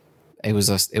bone? It was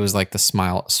like the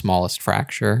smallest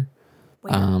fracture.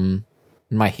 Wait. In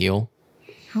my heel.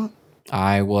 Huh.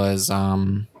 I was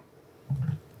at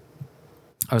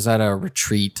a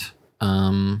retreat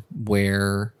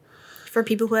where for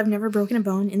people who have never broken a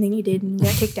bone and then you did and you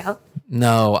got kicked out.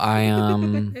 No,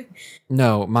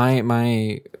 no,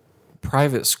 my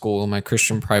private school, my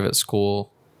Christian private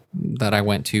school that I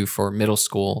went to for middle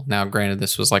school. Now, granted,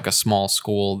 this was like a small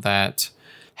school that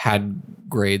had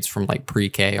grades from like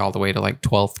pre-K all the way to like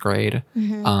 12th grade,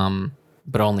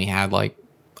 but only had like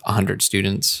 100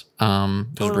 students. It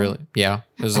was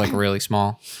it was like really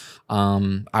small.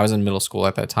 I was in middle school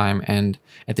at that time, and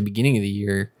at the beginning of the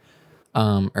year,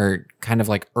 or kind of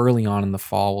like early on in the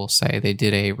fall, we'll say, they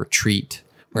did a retreat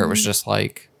where it was just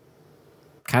like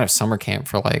kind of summer camp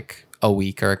for like a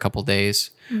week or a couple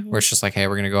days, where it's just like, hey,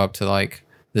 we're going to go up to like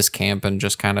this camp and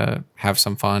just kind of have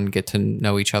some fun, get to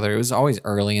know each other. It was always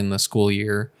early in the school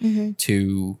year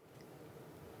to,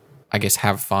 I guess,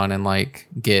 have fun and like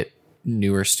get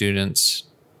newer students,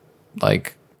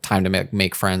 like time to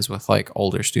make friends with like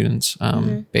older students,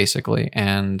 basically.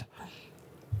 And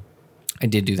I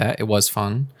did do that. It was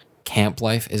fun. Camp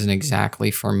life isn't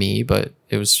exactly for me, but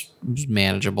it was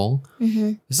manageable.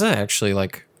 This is actually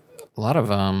like a lot of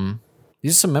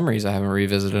these are some memories I haven't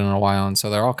revisited in a while, and so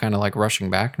they're all kind of like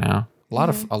rushing back now. A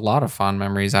lot of fond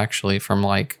memories actually from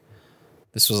like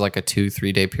this was like a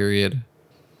 2-3 day period.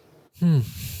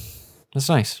 That's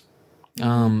nice.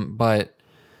 But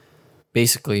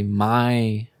basically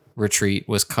my retreat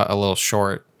was cut a little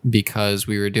short because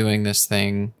we were doing this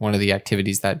thing. One of the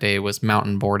activities that day was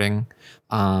mountain boarding.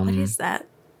 What is that?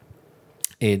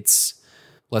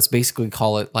 Let's basically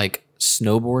call it like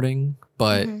snowboarding,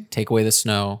 but take away the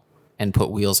snow and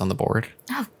put wheels on the board.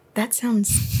 Oh, That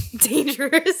sounds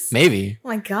dangerous. Maybe. Oh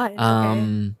my God.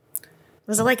 Okay.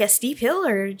 Was it like a steep hill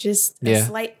or just a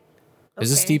slight? Okay. It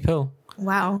was a steep hill.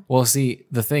 Wow. Well, see,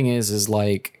 the thing is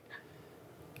like,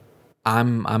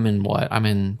 I'm in what? I'm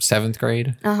in 7th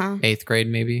grade, 8th grade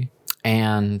maybe,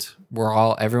 and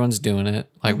everyone's doing it.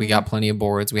 Like we got plenty of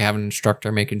boards. We have an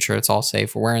instructor making sure it's all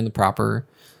safe. We're wearing the proper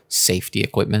safety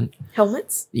equipment.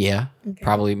 Helmets? Yeah,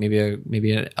 probably maybe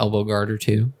an elbow guard or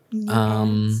two.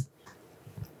 Yes.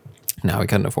 No, we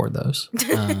couldn't afford those.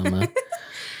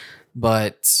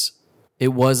 But it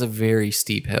was a very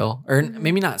steep hill, or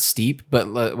maybe not steep,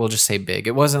 but we'll just say big.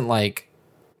 It wasn't like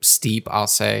steep. I'll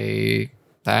say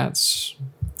it's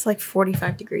like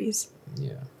 45 degrees.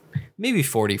 Yeah. Maybe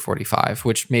 40, 45,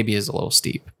 which maybe is a little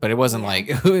steep, but it wasn't like,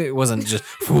 it wasn't just,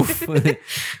 woof.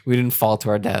 We didn't fall to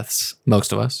our deaths.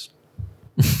 Most of us.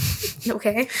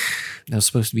 Okay. That was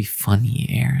supposed to be funny,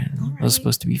 Aaron. Right. That was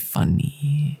supposed to be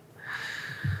funny.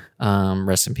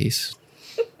 Rest in peace.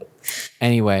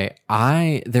 Anyway,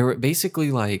 there were basically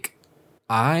like,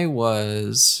 I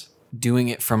was doing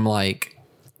it from like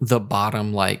the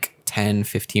bottom, like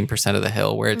 10-15% of the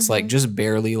hill, where it's like just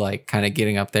barely like kind of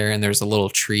getting up there, and there's a little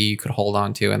tree you could hold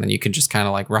on to, and then you could just kind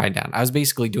of like ride down. I was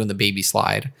basically doing the baby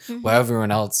slide, while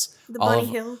everyone else,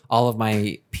 all of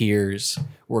my peers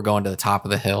were going to the top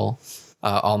of the hill.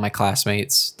 All my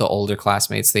classmates, the older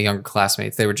classmates, the younger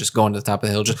classmates, they were just going to the top of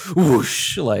the hill, just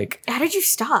whoosh. Like, how did you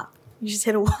stop? You just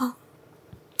hit a wall.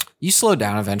 You slowed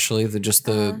down eventually.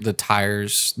 The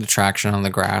tires, the traction on the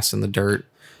grass and the dirt.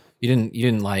 You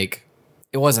didn't like.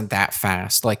 It wasn't that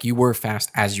fast. Like, you were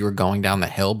fast as you were going down the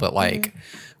hill, but like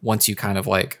once you kind of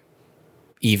like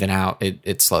even out,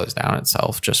 it slows down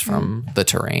itself just from the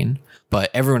terrain.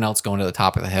 But everyone else going to the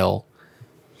top of the hill,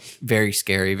 very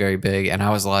scary, very big. And I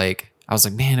was like,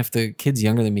 man, if the kids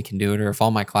younger than me can do it, or if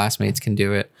all my classmates can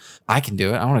do it, I can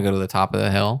do it. I want to go to the top of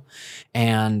the hill.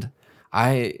 And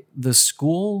the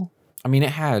school, I mean, it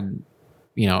had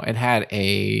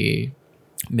a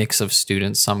mix of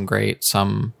students, some great,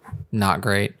 some not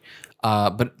great.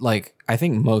 But like, I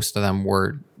think most of them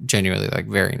were genuinely like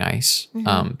very nice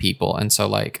people. And so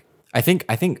like, I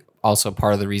think also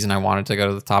part of the reason I wanted to go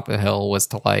to the top of the hill was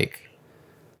to like,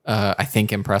 I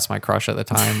think impress my crush at the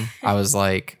time. I was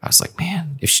like,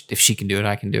 man, if she can do it,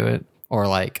 I can do it. Or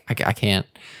like, I can't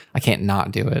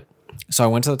not do it. So I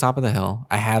went to the top of the hill.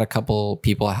 I had a couple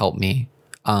people help me,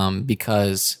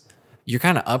 because you're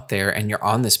kind of up there and you're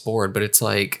on this board, but it's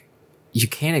like, you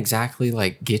can't exactly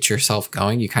like get yourself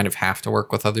going. You kind of have to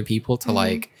work with other people to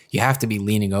like, you have to be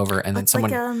leaning over, and then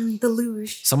someone, like the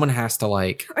luge. Someone has to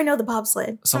like, or no, the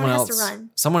bobsled. Someone has to run.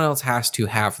 Someone else has to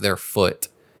have their foot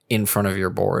in front of your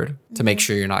board to make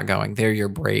sure you're not going. They're your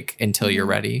brake until you're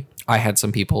ready. I had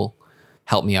some people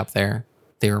help me up there.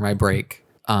 They were my brake.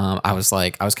 I was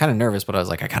kind of nervous, but I was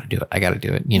like, I got to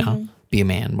do it, you know, be a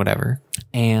man, whatever.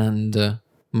 And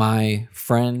my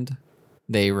friend,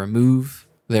 they remove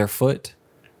their foot.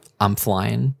 I'm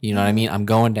flying, you know what I mean? I'm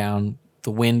going down,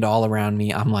 the wind all around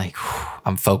me. I'm like,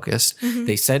 I'm focused.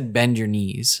 They said, bend your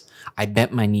knees. I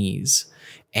bent my knees,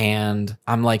 and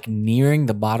I'm like nearing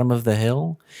the bottom of the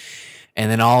hill.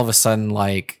 And then all of a sudden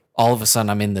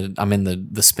I'm in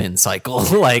the spin cycle.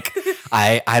 Like,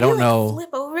 I don't know. Flip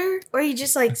over, or you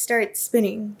just like start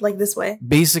spinning like this way.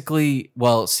 Basically,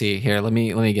 well, see here. Let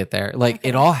me get there. Like,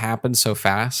 it all happened so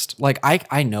fast. Like,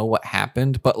 I know what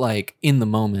happened, but like in the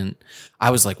moment, I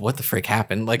was like, what the frick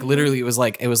happened? Like, literally, it was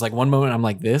like one moment I'm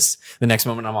like this, the next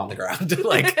moment I'm on the ground.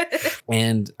 Like,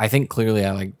 and I think clearly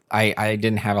I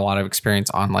didn't have a lot of experience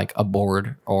on like a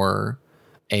board or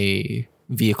a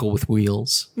vehicle with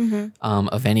wheels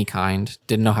of any kind.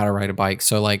 Didn't know how to ride a bike.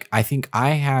 So like, I think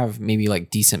I have maybe like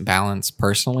decent balance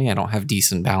personally. I don't have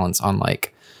decent balance on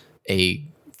like a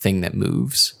thing that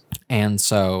moves. And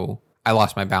so I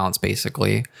lost my balance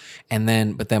basically.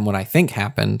 But then what I think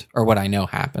happened, or what I know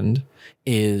happened,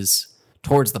 is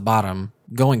towards the bottom,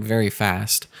 going very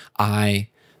fast, I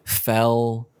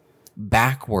fell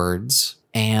backwards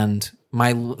and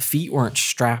my feet weren't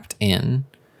strapped in.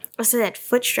 So that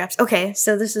foot straps. Okay,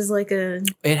 so this is like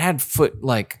it had foot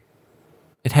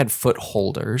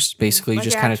holders. Basically, like you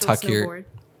just kind of tuck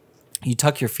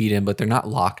your feet in, but they're not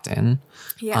locked in.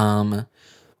 Yeah.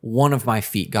 One of my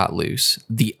feet got loose,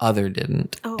 the other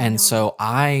didn't. So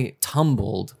I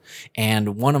tumbled,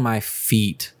 and one of my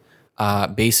feet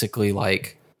basically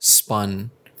like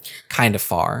spun kind of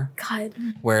far. God.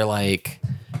 Where like,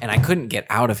 and I couldn't get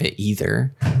out of it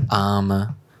either.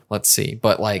 Let's see.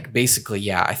 But like, basically,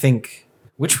 yeah, I think,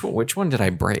 which one did I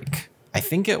break? I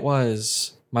think it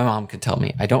was, my mom could tell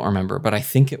me. I don't remember, but I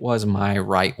think it was my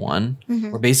right one,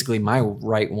 where basically my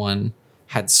right one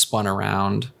had spun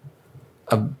around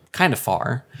kind of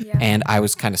far, and I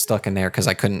was kind of stuck in there because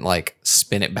I couldn't like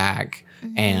spin it back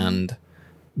and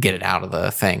get it out of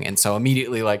the thing. And so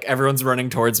immediately like everyone's running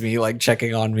towards me, like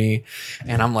checking on me,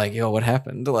 and I'm like, yo, what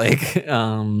happened? Like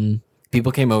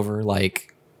people came over,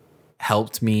 like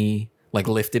helped me, like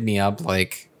lifted me up,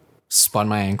 like spun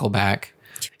my ankle back.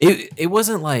 It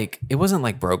wasn't like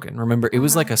broken. Remember, it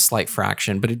was like a slight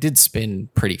fraction, but it did spin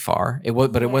pretty far. It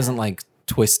wasn't like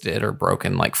twisted or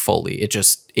broken like fully.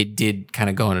 It did kind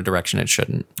of go in a direction it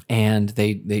shouldn't. And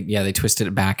they twisted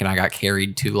it back, and I got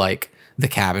carried to like the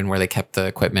cabin where they kept the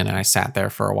equipment, and I sat there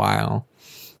for a while.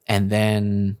 And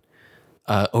then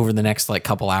over the next like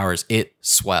couple hours, it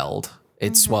swelled.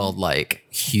 It swelled like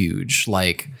huge.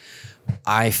 Like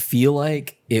I feel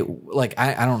like it, like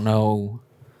I don't know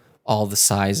all the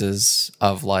sizes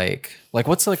of like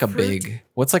what's like a big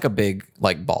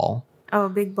like ball? Oh, a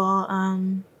big ball.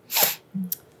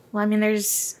 Well, I mean,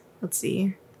 there's, let's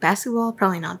see, basketball,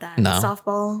 probably not that. No.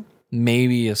 Softball.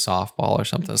 Maybe a softball or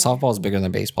something. Okay. Softball is bigger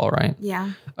than baseball, right?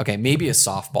 Yeah. Okay, maybe a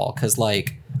softball, because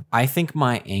like I think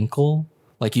my ankle,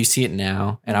 like you see it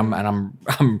now, and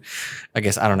I'm I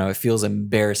guess, I don't know, it feels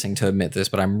embarrassing to admit this,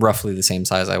 but I'm roughly the same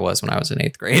size I was when I was in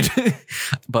 8th grade.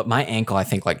 But my ankle, I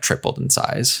think, like tripled in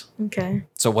size. Okay.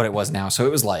 So what it was now, so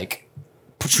it was like,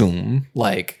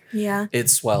 like it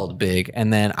swelled big,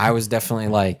 and then I was definitely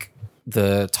like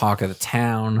the talk of the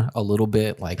town a little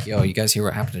bit, like, yo, you guys hear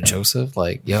what happened to Joseph?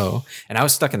 Like, yo. And I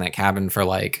was stuck in that cabin for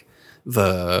like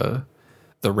the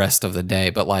rest of the day,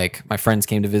 but like my friends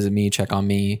came to visit me, check on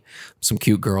me, some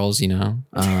cute girls, you know.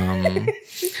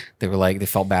 They were like, they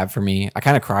felt bad for me. I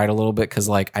kind of cried a little bit because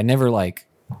like I never like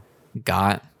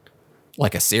got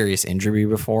like a serious injury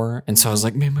before, and so I was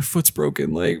like, man, my foot's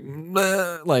broken,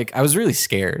 like I was really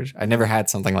scared. I never had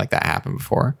something like that happen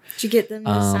before. Did you get them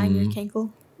to sign your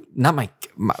ankle? Not my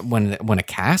when a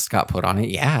cast got put on it.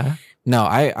 Yeah. No,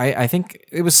 I think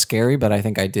it was scary, but I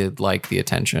think I did like the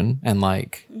attention, and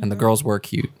like and the girls were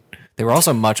cute. They were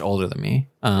also much older than me.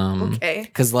 Okay.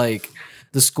 Because like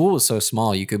the school was so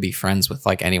small, you could be friends with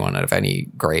like anyone out of any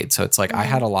grade. So it's like I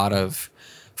had a lot of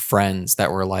friends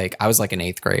that were like, I was like in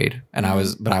 8th grade, and I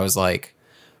was like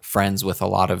friends with a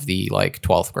lot of the like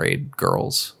 12th grade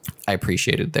girls. I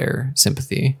appreciated their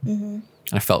sympathy. And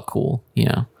I felt cool, you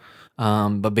know.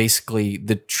 But basically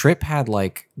the trip had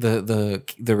like the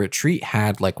retreat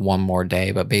had like one more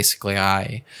day, but basically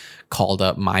I called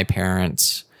up my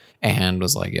parents and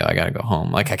was like, yo, I gotta go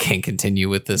home. Like I can't continue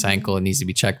with this ankle. It needs to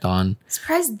be checked on.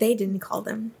 Surprised they didn't call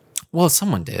them. Well,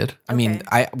 someone did. I mean,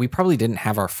 we probably didn't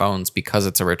have our phones because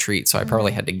it's a retreat, so I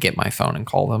probably had to get my phone and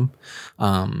call them.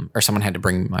 Or someone had to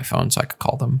bring me my phone so I could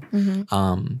call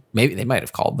them. Maybe they might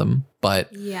have called them,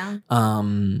 but yeah.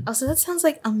 Also, that sounds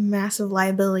like a massive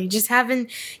liability. Just having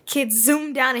kids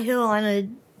zoom down a hill on a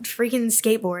freaking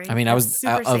skateboard. I mean, I was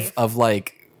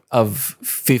of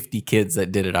 50 kids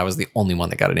that did it, I was the only one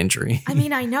that got an injury. I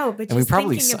mean, I know, but just we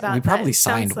probably signed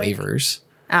signed waivers.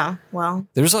 Oh, well.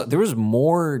 There was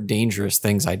more dangerous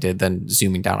things I did than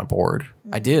zooming down a board.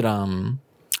 I did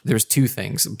there's two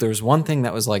things. There's one thing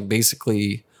that was like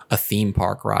basically a theme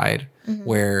park ride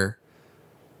where,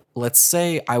 let's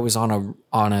say I was on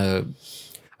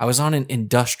an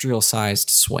industrial sized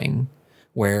swing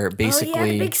where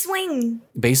basically big swing.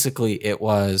 Basically it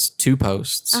was 2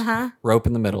 posts, rope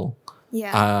in the middle.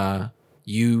 Yeah.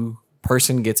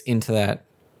 Person gets into that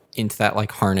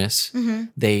like harness.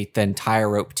 They then tie a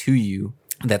rope to you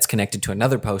that's connected to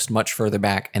another post much further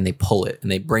back, and they pull it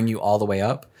and they bring you all the way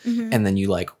up, and then you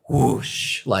like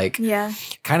whoosh, like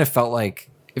kind of felt like,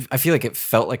 I feel like it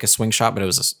felt like a swing shot, but it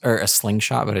was a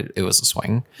slingshot, but it was a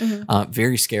swing.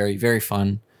 Very scary, very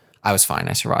fun. I was fine.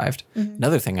 I survived.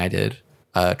 Another thing I did,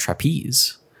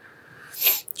 trapeze.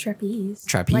 Trapeze.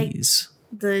 Like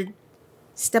the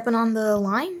stepping on the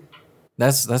line?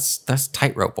 That's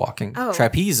tightrope walking. Oh.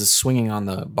 Trapeze is swinging on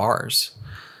the bars,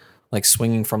 like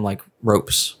swinging from like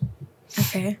ropes.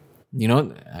 Okay. You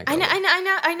know?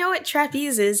 I know what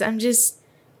trapeze is. I'm just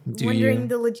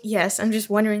wondering I'm just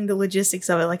wondering the logistics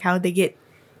of it, like how they get,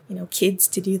 kids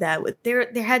to do that. With there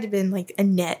had to have been like a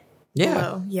net. Yeah.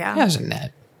 Below. Yeah. Yeah, there's a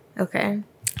net. Okay.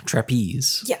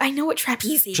 Trapeze. Yeah, I know what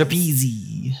trapeze is. Trapeze.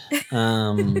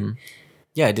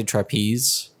 Yeah, I did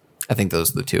trapeze. I think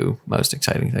those are the 2 most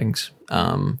exciting things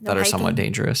that are somewhat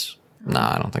dangerous.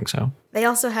 Nah, I don't think so. They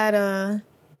also had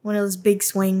one of those big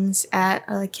swings at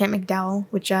Camp McDowell,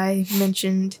 which I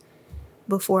mentioned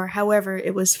before. However,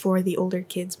 it was for the older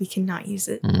kids. We cannot use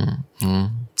it.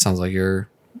 Sounds like your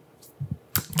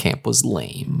camp was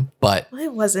lame, but... Well,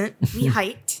 it wasn't. We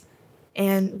hiked.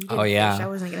 And we did Oh, yeah. fish. I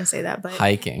wasn't going to say that, but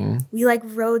hiking. we like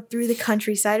rode through the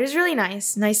countryside. It was really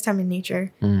nice time in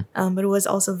nature. But it was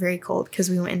also very cold because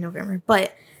we went in November.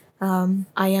 But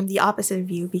I am the opposite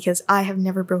of you because I have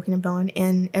never broken a bone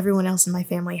and everyone else in my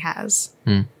family has.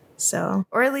 So,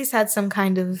 or at least had some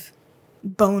kind of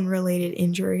bone related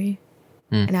injury.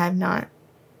 And I have not.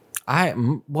 I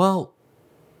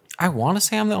want to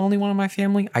say I'm the only one in my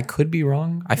family. I could be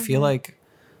wrong. I feel like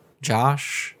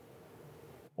Josh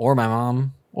or my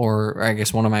mom or I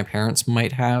guess one of my parents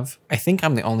might have. I think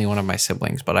I'm the only one of my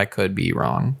siblings, but I could be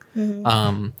wrong.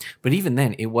 But even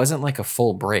then, it wasn't like a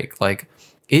full break. Like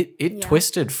it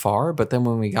twisted far, but then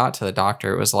when we got to the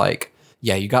doctor, it was like,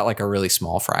 yeah, you got like a really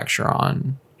small fracture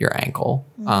on your ankle.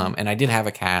 And I did have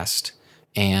a cast,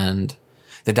 and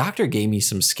the doctor gave me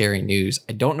some scary news.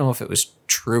 I don't know if it was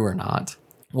true or not.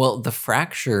 Well, the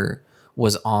fracture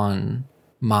was on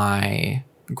my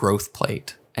growth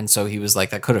plate. And so he was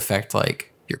like, that could affect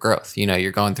like your growth. You know,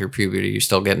 you're going through puberty, you're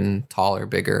still getting taller,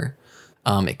 bigger.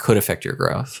 It could affect your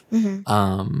growth.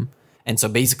 And so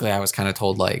basically I was kind of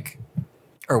told like,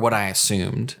 or what I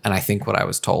assumed, and I think what I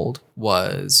was told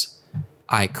was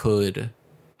I could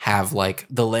have like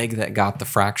the leg that got the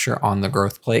fracture on the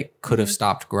growth plate could have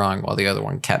stopped growing while the other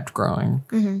one kept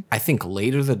growing. I think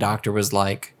later the doctor was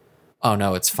like, oh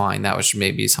no, it's fine. That was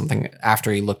maybe something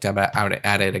after he looked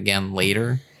at it again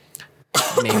later.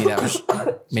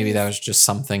 Maybe that was just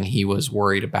something he was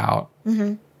worried about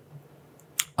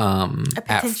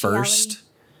at first,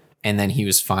 and then he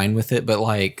was fine with it. But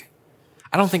like,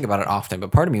 I don't think about it often,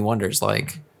 but part of me wonders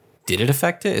like, did it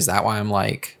affect it? Is that why I'm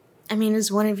like, I mean,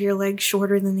 is one of your legs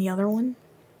shorter than the other one?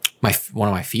 One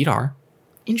of my feet are.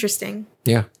 Interesting.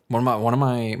 Yeah. One of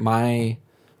my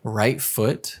right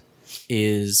foot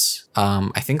is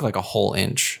I think like a whole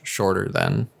inch shorter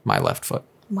than my left foot.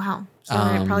 Wow. So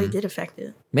then it probably did affect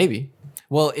it. Maybe.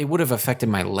 Well, it would have affected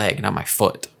my leg, not my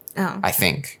foot. Oh. I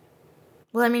think.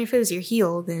 Well, I mean, if it was your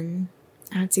heel, then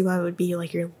I don't see why it would be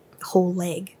like your whole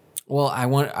leg. Well, I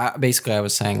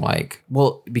was saying like,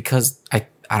 well, because I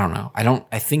don't know.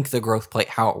 I think the growth plate,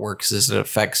 how it works is it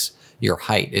affects your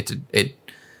height.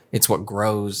 It's what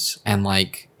grows and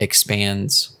like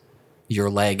expands your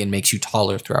leg and makes you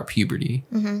taller throughout puberty.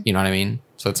 You know what I mean?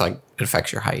 So it's like it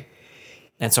affects your height.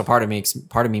 And so part of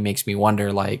me makes me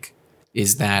wonder like,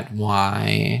 is that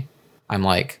why I'm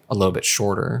like a little bit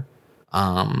shorter?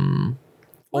 Well,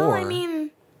 I mean,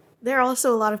 there are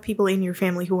also a lot of people in your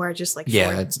family who are just like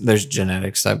short. There's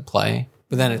genetics at play.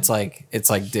 But then it's like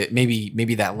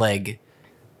maybe that leg,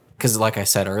 because like I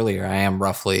said earlier, I am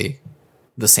roughly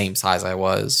the same size I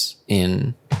was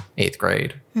in 8th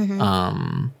grade.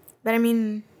 But I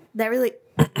mean, that really,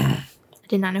 I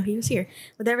did not know he was here.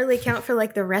 Would that really count for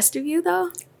like the rest of you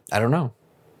though? I don't know.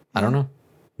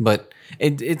 But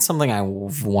it's something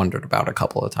I've wondered about a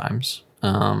couple of times.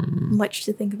 Much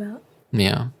to think about.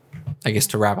 Yeah. I guess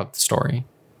to wrap up the story,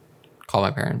 call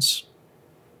my parents.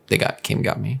 They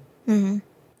got me.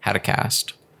 Had a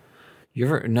cast.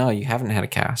 No, you haven't had a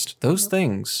cast. Those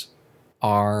things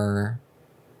are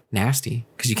nasty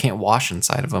because you can't wash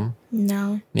inside of them.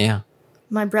 No. Yeah.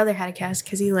 My brother had a cast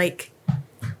because he like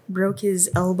broke his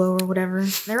elbow or whatever.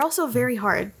 They're also very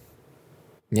hard.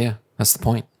 Yeah, that's the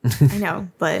point. I know,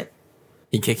 but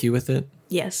he kick you with it?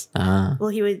 Yes. Well,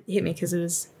 he would hit me because it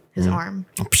was his arm.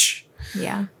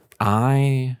 Yeah.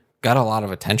 I got a lot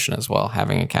of attention as well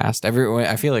having a cast.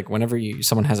 I feel like whenever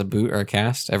someone has a boot or a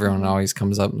cast, everyone always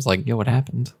comes up and is like, "Yo, what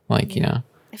happened?" Like, you know.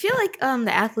 I feel like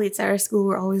the athletes at our school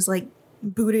were always like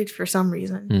booted for some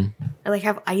reason. Or like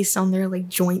have ice on their like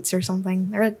joints or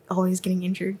something. They're like, always getting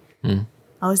injured.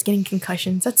 Always getting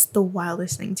concussions. That's the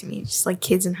wildest thing to me. Just like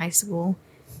kids in high school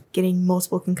getting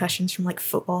multiple concussions from like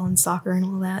football and soccer and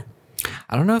all that.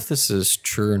 I don't know if this is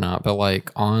true or not, but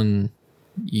like on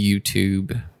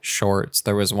YouTube shorts,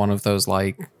 there was one of those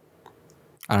like,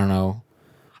 I don't know.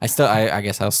 I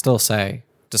guess I'll still say,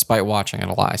 despite watching it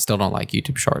a lot, I still don't like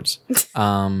YouTube shorts.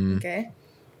 Okay.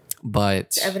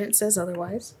 But the evidence says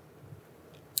otherwise.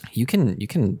 You can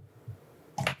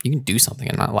do something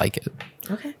and not like it.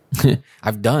 Okay.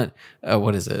 I've done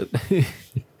what is it?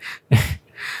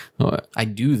 I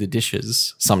do the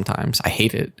dishes sometimes. I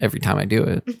hate it every time I do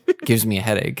it. It gives me a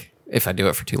headache if I do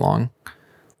it for too long.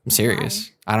 I'm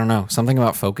serious. Why? I don't know. Something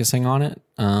about focusing on it.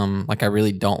 Like I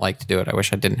really don't like to do it. I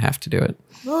wish I didn't have to do it.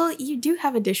 Well, you do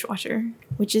have a dishwasher,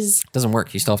 which is... Doesn't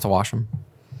work. You still have to wash them.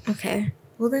 Okay.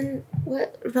 Well then,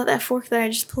 what about that fork that I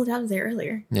just pulled out of there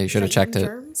earlier? Yeah, you should have checked it.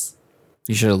 Germs?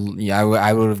 You should have... Yeah,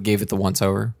 I would have gave it the once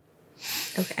over.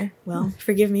 Okay. Well,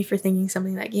 forgive me for thinking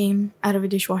something that came out of a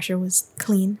dishwasher was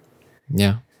clean.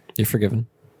 Yeah, you're forgiven.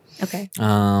 Okay.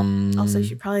 Also, you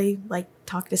should probably like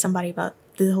talk to somebody about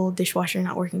the whole dishwasher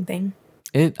not working thing.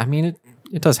 It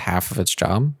does half of its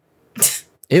job.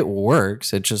 It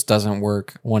works. It just doesn't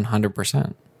work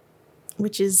 100%.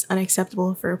 Which is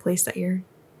unacceptable for a place that you're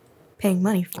paying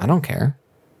money for. I don't care.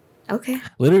 Okay.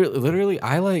 Literally,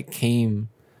 I like came.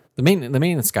 The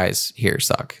maintenance guys here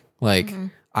suck. Like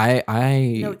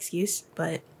I no excuse,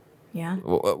 but yeah.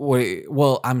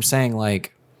 Well, I'm saying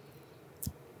like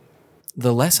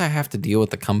the less I have to deal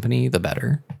with the company, the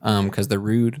better. Because they're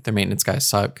rude. Their maintenance guys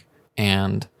suck,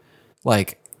 and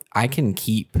like I can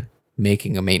keep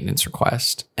making a maintenance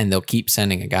request, and they'll keep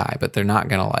sending a guy, but they're not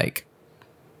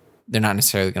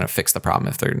necessarily gonna fix the problem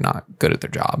if they're not good at their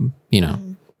job. You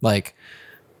know, like.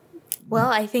 Well,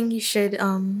 I think you should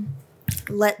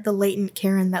let the latent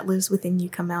Karen that lives within you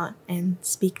come out and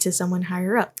speak to someone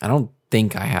higher up. I don't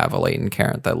think I have a latent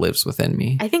Karen that lives within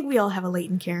me. I think we all have a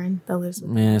latent Karen that lives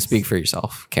within us. Speak for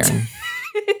yourself, Karen.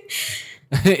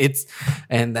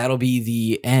 And that'll be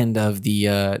the end of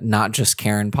the Not Just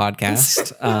Karen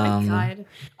podcast. Oh my God.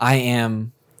 I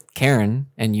am Karen,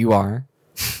 and you are.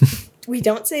 We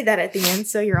don't say that at the end,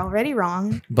 so you're already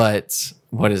wrong. But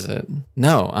what is it?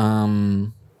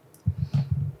 No.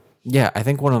 Yeah, I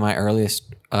think one of my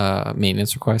earliest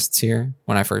maintenance requests here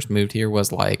when I first moved here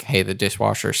was like, hey, the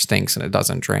dishwasher stinks and it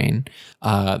doesn't drain.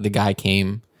 The guy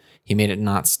came, he made it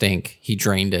not stink, he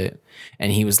drained it,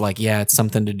 and he was like, yeah, it's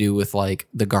something to do with like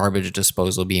the garbage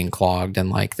disposal being clogged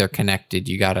and like they're connected.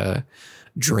 You gotta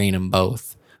drain them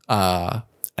both. I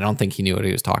don't think he knew what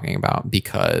he was talking about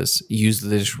because use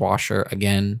the dishwasher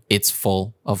again. It's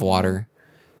full of water.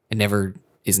 It never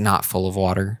is not full of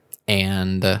water,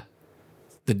 and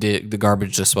the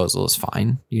garbage disposal is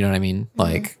fine. You know what I mean?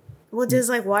 Like, well, does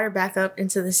like water back up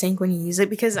into the sink when you use it?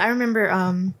 Because I remember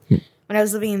when I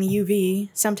was living in the UV,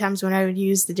 sometimes when I would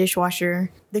use the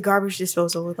dishwasher, the garbage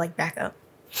disposal would like back up.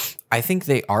 I think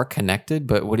they are connected,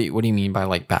 but what do you mean by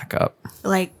like back up?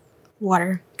 Like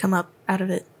water come up out of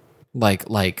it.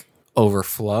 Like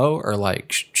overflow or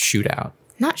like shoot out?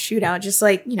 Not shoot out, just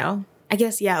like, I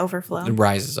guess, yeah, overflow. It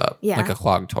rises up. Yeah. Like a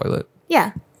clogged toilet.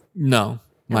 Yeah. No,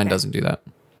 mine doesn't do that.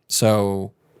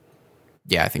 So,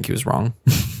 yeah, I think he was wrong.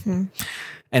 And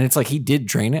it's like he did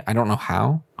drain it. I don't know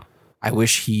how. I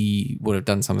wish he would have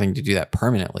done something to do that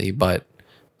permanently, but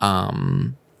I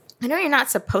know you're not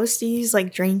supposed to use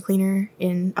like drain cleaner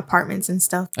in apartments and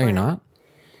stuff. Oh, you're not?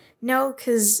 No,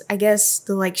 because I guess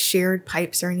the like shared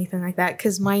pipes or anything like that.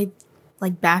 Because my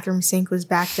like bathroom sink was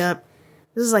backed up.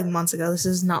 This is like months ago. This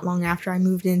is not long after I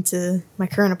moved into my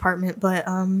current apartment. But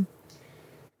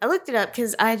I looked it up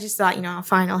because I just thought,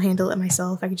 fine, I'll handle it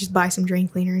myself. I could just buy some drain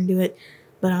cleaner and do it.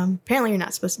 But apparently you're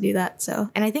not supposed to do that. So,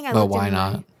 and I think I. Well, why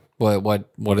not?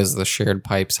 What does the shared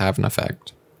pipes have an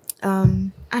effect? I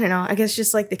don't know. I guess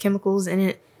just like the chemicals in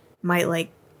it might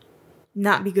like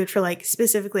not be good for like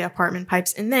specifically apartment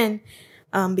pipes. And then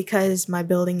because my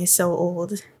building is so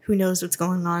old, who knows what's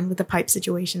going on with the pipe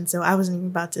situation. So I wasn't even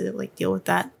about to like deal with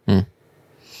that.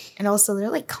 And also they're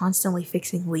like constantly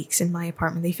fixing leaks in my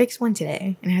apartment. They fixed one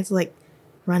today and I had to like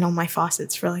run on my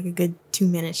faucets for like a good 2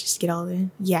 minutes just to get all the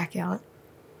yak out.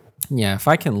 Yeah, if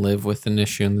I can live with an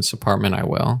issue in this apartment, I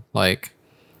will. Like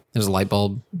there's a light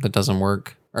bulb that doesn't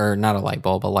work, or not a light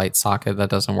bulb, a light socket that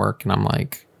doesn't work. And I'm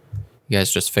like, you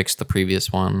guys just fixed the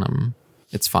previous one.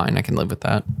 It's fine. I can live with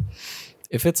that.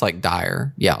 If it's like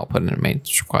dire, yeah, I'll put in a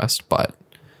maintenance request, but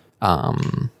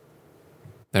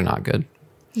they're not good.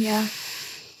 Yeah.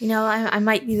 I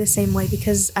might be the same way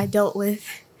because I dealt with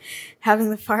having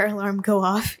the fire alarm go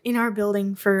off in our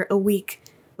building for a week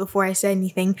before I said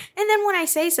anything. And then when I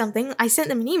say something, I sent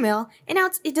them an email and now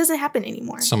it doesn't happen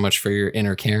anymore. So much for your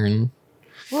inner Karen.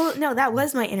 Well, no, that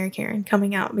was my inner Karen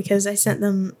coming out because I sent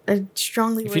them a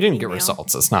strongly If you didn't email. get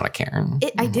results, it's not a Karen.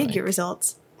 I did get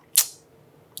results.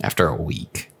 After a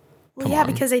week. Well, yeah,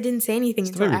 because I didn't say anything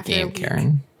until after a week.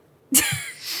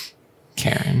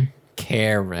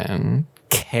 Karen.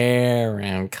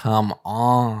 Karen, come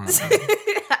on.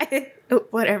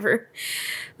 Whatever.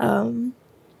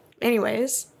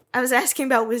 Anyways, I was asking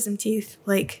about wisdom teeth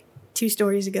like 2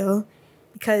 stories ago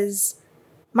because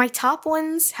my top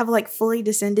ones have like fully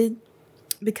descended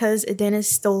because a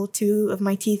dentist stole 2 of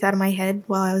my teeth out of my head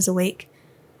while I was awake.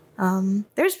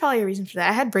 There's probably a reason for that.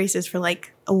 I had braces for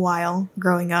like a while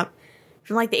growing up.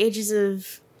 From like the ages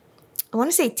of, I want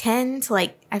to say 10 to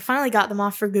like, I finally got them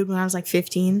off for good when I was like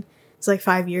 15. It's like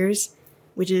 5 years,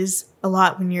 which is a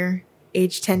lot when you're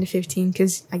age 10 to 15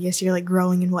 because I guess you're like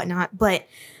growing and whatnot. But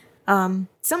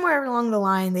somewhere along the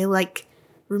line, they like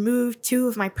removed 2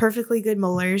 of my perfectly good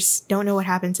molars. Don't know what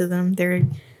happened to them. They're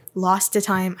lost to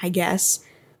time, I guess.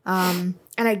 And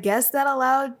And I guess that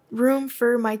allowed room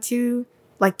for my two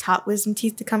like top wisdom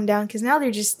teeth to come down because now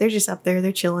they're just up there.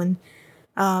 They're chilling.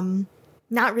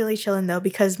 Not really chilling though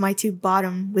because my two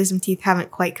bottom wisdom teeth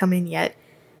haven't quite come in yet.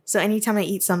 So anytime I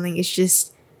eat something, it's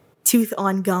just tooth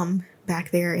on gum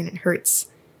back there and it hurts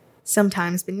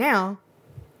sometimes. But now,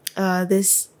 what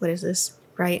is this?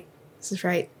 Right? This is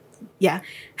right. Yeah.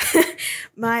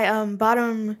 My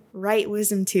bottom right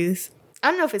wisdom tooth, I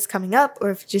don't know if it's coming up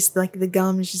or if just like the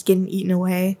gum is just getting eaten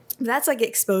away. That's like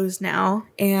exposed now.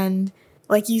 And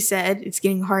like you said, it's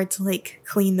getting hard to like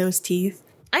clean those teeth.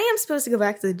 I am supposed to go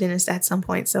back to the dentist at some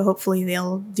point, so hopefully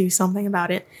they'll do something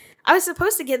about it. I was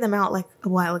supposed to get them out like a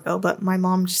while ago, but my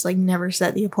mom just like never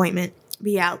set the appointment.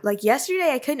 But yeah, like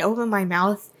yesterday I couldn't open my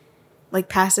mouth like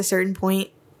past a certain point.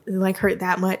 It like hurt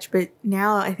that much, but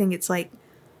now I think it's like,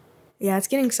 yeah, it's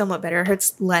getting somewhat better. It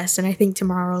hurts less, and I think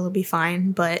tomorrow it'll be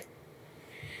fine, but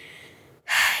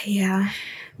yeah,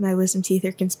 my wisdom teeth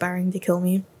are conspiring to kill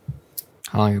me.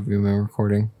 How long have you been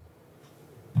recording?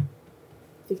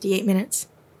 58 minutes.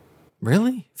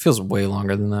 Really? Feels way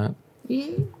longer than that.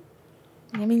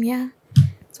 I mean, yeah.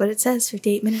 That's what it says,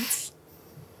 58 minutes.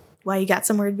 Why, you got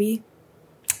somewhere to be?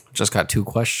 Just got 2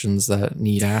 questions that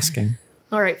need asking.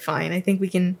 All right, fine. I think we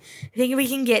can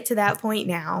get to that point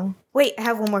now. Wait, I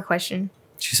have one more question.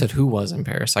 She said, who was in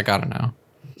Paris? I gotta know.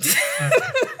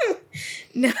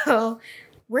 No.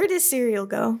 Where does cereal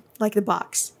go? Like the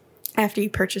box, after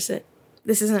you purchase it?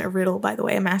 This isn't a riddle, by the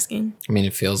way, I'm asking. I mean,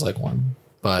 it feels like one.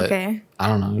 But okay. I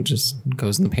don't know. It just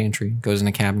goes in the pantry, goes in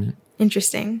a cabinet.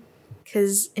 Interesting.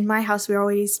 Because in my house, we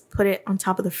always put it on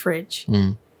top of the fridge.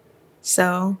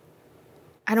 So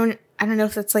I don't know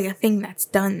if that's like a thing that's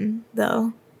done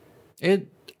though.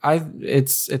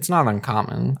 It's not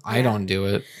uncommon. Yeah. I don't do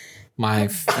it. My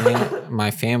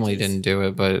family didn't do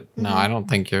it, but no, I don't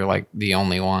think you're like the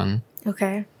only one.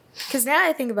 Okay. Because now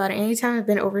I think about it, anytime I've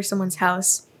been over someone's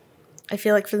house, I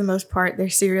feel like for the most part, their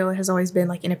cereal has always been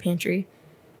like in a pantry.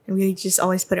 And we just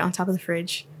always put it on top of the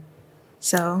fridge.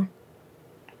 So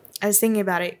I was thinking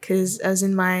about it because I was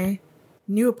in my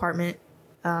new apartment,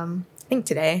 I think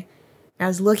today. And I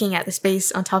was looking at the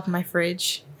space on top of my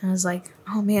fridge. And I was like,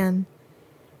 oh man,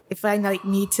 if I like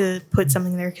need to put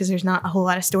something there because there's not a whole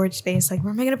lot of storage space, like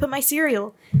where am I going to put my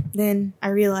cereal? Then I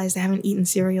realized I haven't eaten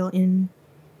cereal in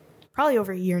probably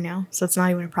over a year now. So it's not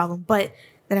even a problem. But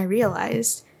then I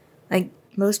realized like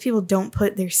most people don't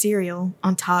put their cereal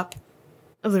on top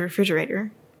of the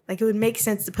refrigerator. Like it would make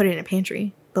sense to put it in a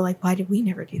pantry, but like why did we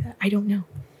never do that? I don't know.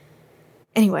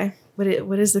 Anyway, what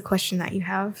is the question that you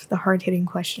have? The hard-hitting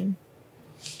question.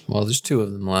 Well, there's 2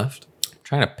 of them left. I'm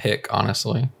trying to pick,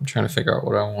 honestly. I'm trying to figure out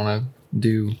what I want to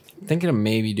do. I'm thinking of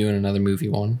maybe doing another movie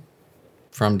one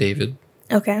from David.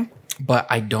 Okay. But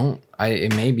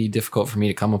it may be difficult for me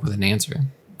to come up with an answer.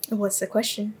 What's the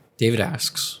question? David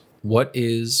asks, what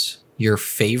is your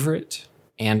favorite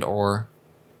and or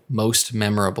most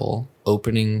memorable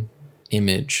opening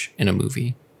image in a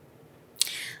movie?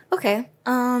 Okay.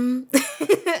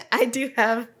 I do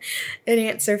have an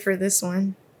answer for this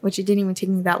one, which it didn't even take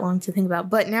me that long to think about.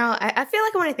 But now I feel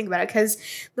like I want to think about it because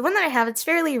the one that I have, it's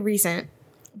fairly recent,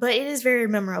 but it is very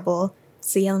memorable.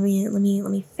 So yeah, let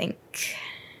me think.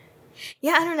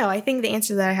 Yeah, I don't know. I think the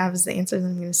answer that I have is the answer that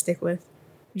I'm going to stick with.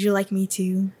 Would you like me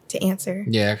to answer?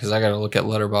 Yeah, because I got to look at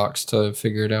Letterboxd to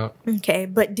figure it out. Okay,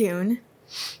 but Dune.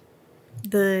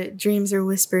 The dreams are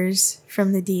whispers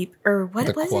from the deep. Or what was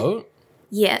it? The quote?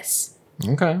 Yes.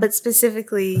 Okay. But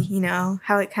specifically, you know,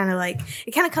 how it kind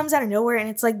of comes out of nowhere and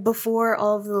it's like before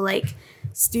all of the like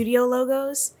studio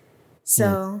logos.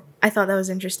 So I thought that was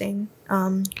interesting.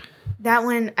 That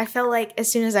one, I felt like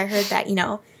as soon as I heard that, you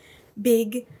know,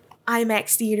 big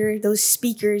IMAX theater, those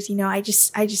speakers, you know, I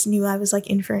just knew I was like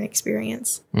in for an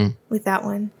experience with that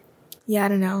one. Yeah, I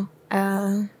don't know.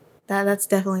 That's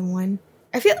definitely one.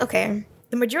 I feel okay.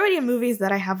 The majority of movies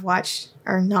that I have watched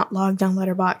are not logged on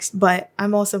Letterboxd, but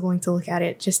I'm also going to look at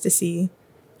it just to see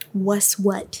what's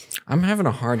what. I'm having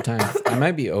a hard time. I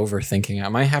might be overthinking. I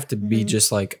might have to be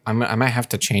just like I might have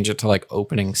to change it to like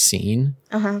opening scene,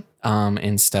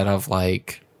 instead of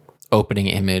like opening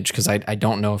image because I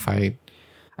don't know if I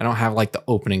don't have like the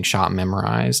opening shot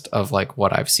memorized of like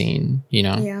what I've seen. You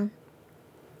know? Yeah.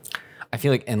 I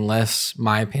feel like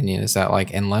my opinion is that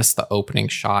like unless the opening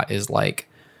shot is like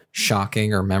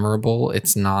shocking or memorable,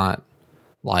 it's not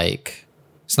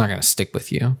gonna stick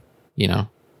with you, you know?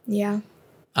 Yeah.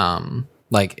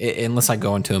 Unless I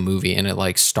go into a movie and it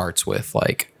like starts with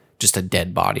like just a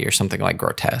dead body or something like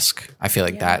grotesque. I feel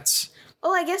like that's.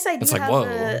 Well, I guess I do have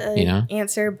an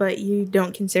answer, but you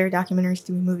don't consider documentaries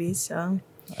to be movies, so.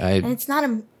 And it's not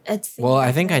a. It's. Well,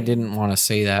 I think I didn't want to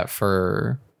say that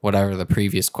for whatever the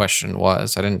previous question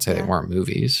was. I didn't say they weren't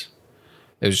movies.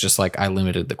 It was just like I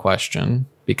limited the question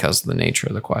because of the nature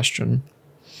of the question.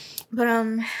 But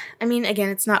I mean, again,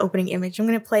 it's not opening image. I'm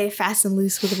gonna play fast and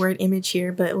loose with the word image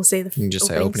here, but we'll say the you can just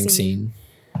say opening scene.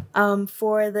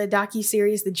 For the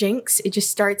docuseries The Jinx, it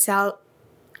just starts out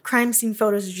crime scene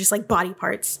photos are just like body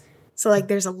parts. So like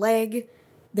there's a leg,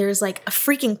 there's like a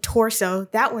freaking torso.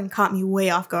 That one caught me way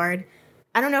off guard.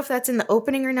 I don't know if that's in the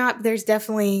opening or not, but there's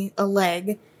definitely a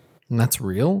leg. And that's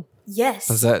real? Yes.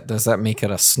 Does that make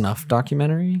it a snuff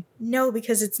documentary? No,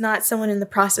 because it's not someone in the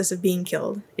process of being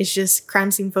killed. It's just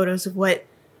crime scene photos of what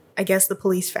I guess the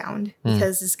police found.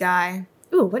 Because this guy,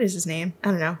 what is his name? I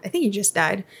don't know. I think he just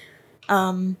died.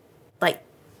 Like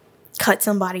cut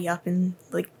somebody up and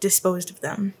like disposed of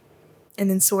them. And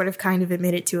then sort of kind of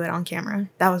admitted to it on camera.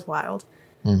 That was wild.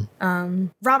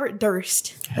 Robert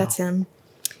Durst. That's him.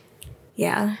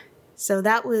 Yeah. So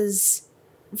that was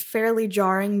fairly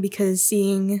jarring because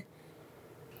seeing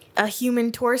a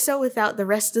human torso without the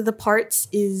rest of the parts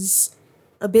is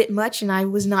a bit much, and I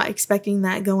was not expecting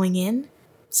that going in.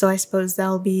 So I suppose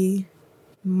that'll be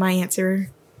my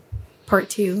answer, part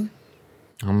 2.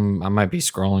 I might be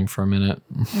scrolling for a minute.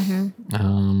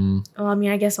 Well, I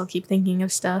mean, I guess I'll keep thinking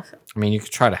of stuff. I mean, you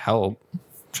could try to help.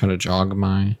 Try to jog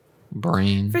my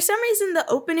brain. For some reason, the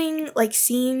opening like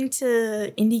scene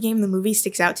to Indie Game the movie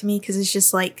sticks out to me because it's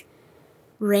just like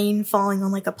rain falling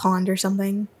on like a pond or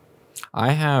something.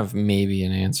 I have maybe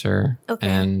an answer. Okay.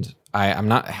 And I'm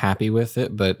not happy with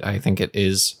it, but I think it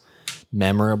is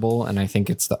memorable, and I think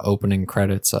it's the opening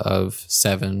credits of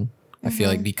 7. I feel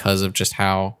like because of just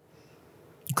how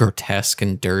grotesque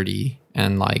and dirty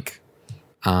and like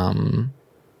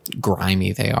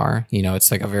grimy they are. You know,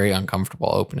 it's like a very uncomfortable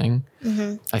opening.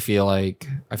 I feel like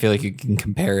you can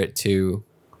compare it to,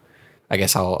 I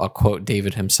guess I'll quote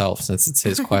David himself since it's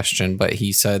his question, but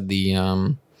he said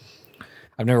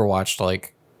I've never watched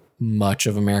like much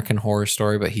of American Horror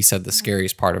Story, but he said the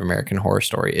scariest part of American Horror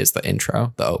Story is the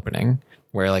intro, the opening,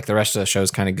 where like the rest of the show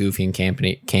is kind of goofy and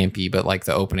campy, but like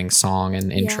the opening song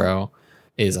and intro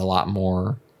is a lot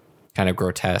more kind of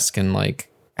grotesque and like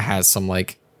has some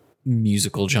like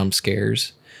musical jump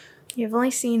scares. You've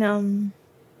only seen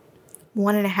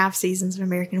 1.5 seasons of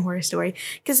American Horror Story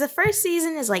because the first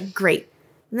season is like great,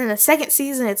 and then the second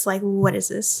season it's like, what is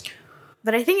this?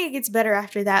 But I think it gets better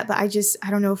after that. But I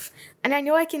don't know if, and I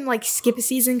know I can like skip a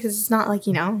season because it's not like,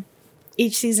 you know,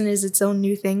 each season is its own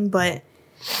new thing. But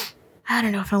I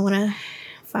don't know if I want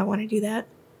to do that.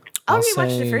 I'll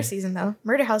rewatch the first season though.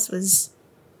 Murder House was.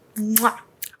 Mwah.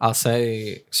 I'll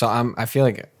say so. I feel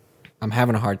like I'm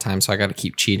having a hard time, so I got to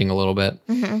keep cheating a little bit.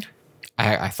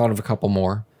 I thought of a couple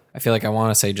more. I feel like I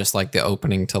want to say just like the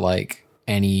opening to like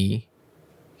any,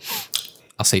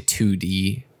 I'll say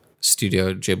 2D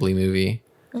Studio Ghibli movie,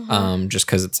 just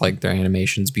because it's like their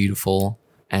animation's beautiful.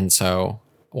 And so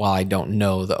while I don't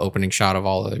know the opening shot of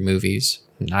all of their movies,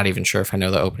 I'm not even sure if I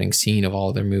know the opening scene of all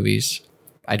of their movies,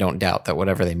 I don't doubt that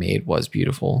whatever they made was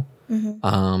beautiful.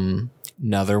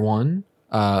 Another one,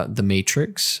 The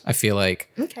Matrix. I feel like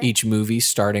each movie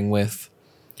starting with,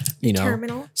 you know,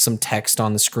 Terminal. Some text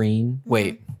on the screen.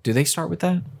 Wait, do they start with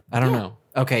that? I don't know.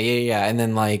 Okay, yeah. And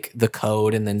then like the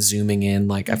code and then zooming in.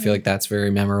 Like I feel like that's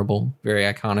very memorable, very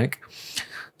iconic.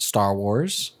 Star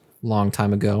Wars, long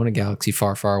time ago in a galaxy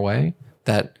far, far away.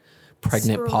 That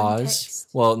pregnant pause. Text.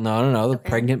 Well, no. The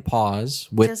pregnant pause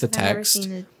with the text. I've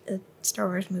never seen a Star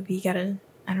Wars movie. You gotta,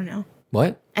 I don't know.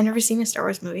 What? I've never seen a Star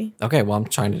Wars movie. Okay, well I'm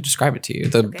trying to describe it to you.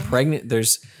 The pregnant,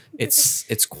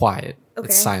 it's quiet. Okay.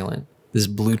 It's silent. This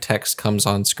blue text comes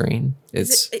on screen.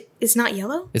 It's not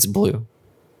yellow? It's blue.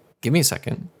 Give me a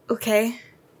second. Okay.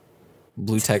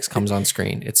 Blue text comes on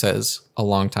screen. It says, a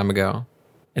long time ago,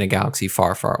 in a galaxy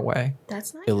far, far away.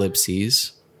 That's not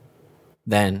ellipses.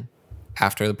 Then,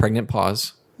 after the pregnant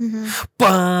pause,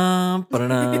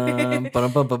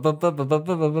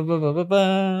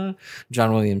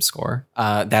 John Williams score.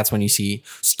 That's when you see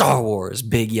Star Wars,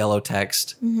 big yellow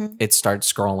text. It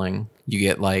starts scrolling. You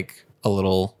get like a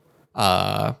little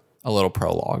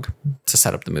prologue to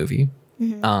set up the movie.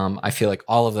 I feel like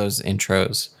all of those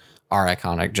intros are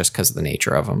iconic just because of the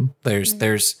nature of them.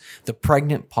 There's the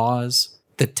pregnant pause,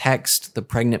 the text, the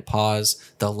pregnant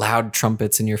pause, the loud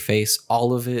trumpets in your face.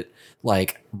 All of it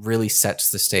like really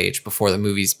sets the stage before the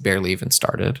movie's barely even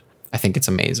started. I think it's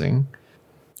amazing.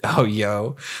 Oh,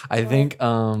 yo, I think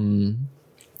I'm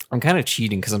kind of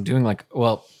cheating because I'm doing like,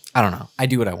 well, I don't know. I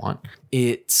do what I want.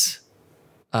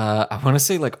 I want to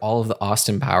say like all of the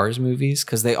Austin Powers movies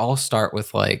because they all start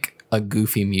with like a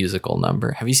goofy musical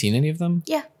number. Have you seen any of them?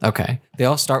 Yeah. Okay. They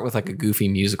all start with like a goofy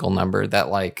musical number that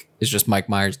like is just Mike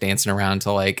Myers dancing around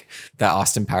to like that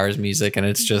Austin Powers music, and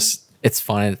it's just it's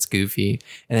fun and it's goofy.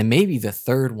 And then maybe the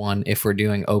third one, if we're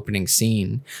doing opening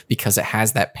scene, because it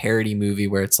has that parody movie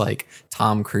where it's like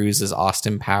Tom Cruise is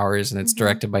Austin Powers and it's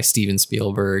directed by Steven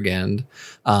Spielberg, and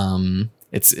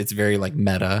it's very like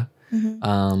meta.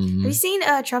 Have you seen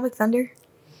Tropic Thunder?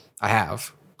 I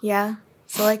have. Yeah.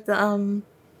 So like the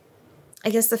I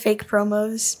guess the fake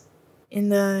promos in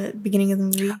the beginning of the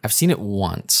movie. I've seen it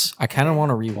once. I kind of want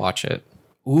to rewatch it.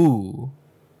 Ooh.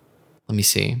 Let me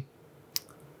see.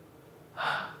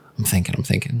 I'm thinking.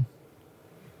 Okay.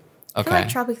 I feel like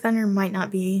Tropic Thunder might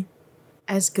not be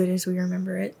as good as we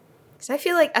remember it. Because I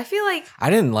feel like I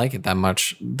didn't like it that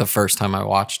much the first time I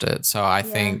watched it, so I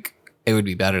think it would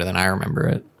be better than I remember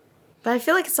it. But I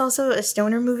feel like it's also a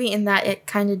stoner movie in that it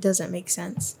kind of doesn't make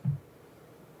sense.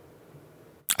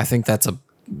 I think that's a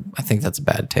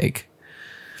bad take.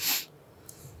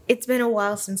 It's been a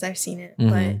while since I've seen it,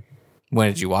 but when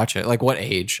did you watch it? Like what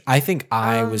age? I think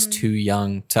I was too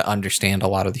young to understand a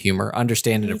lot of the humor, and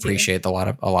appreciate a lot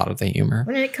of the humor.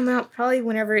 When did it come out? Probably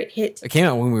whenever it hit. It came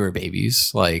out when we were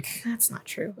babies. Like that's not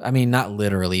true. I mean, not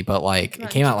literally, but like it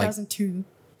came out 2002.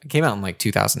 It came out in like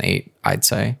 2008, I'd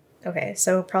say. Okay,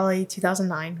 so probably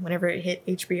 2009, whenever it hit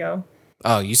HBO.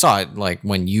 Oh, you saw it like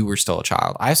when you were still a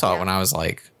child. I saw it when I was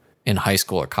like in high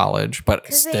school or college,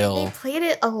 but still. They played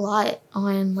it a lot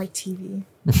on like TV.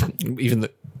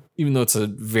 even though it's a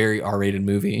very R-rated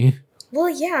movie. Well,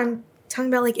 yeah, I'm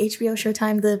talking about like HBO,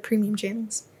 Showtime, the premium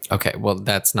channels. Okay, well,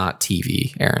 that's not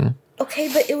TV, Arin.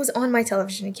 Okay, but it was on my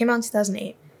television. It came out in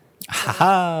 2008.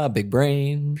 Haha, big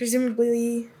brain.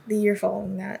 Presumably the year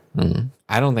following that.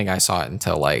 I don't think I saw it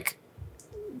until like,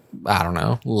 I don't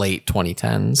know, late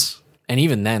 2010s. And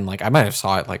even then, like I might have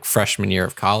saw it like freshman year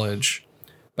of college,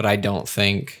 but I don't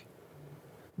think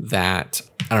that,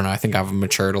 I don't know, I think I've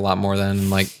matured a lot more then and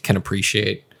like can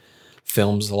appreciate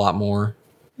films a lot more.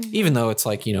 Even though it's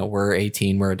like, you know, we're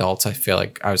 18, we're adults, I feel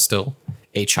like I was still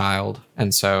a child.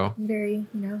 And so. Very,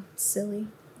 silly.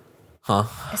 Huh?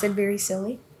 I said very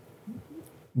silly.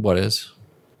 What is?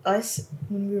 Us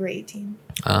when we were 18.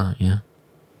 Yeah.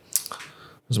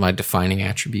 It was my defining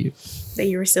attribute. That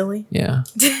you were silly? Yeah.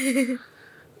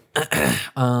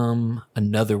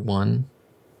 Another one,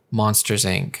 Monsters,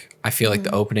 Inc. I feel like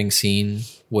the opening scene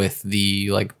with the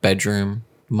like bedroom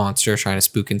monster trying to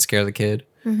spook and scare the kid.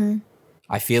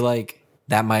 I feel like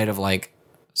that might have like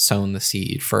sown the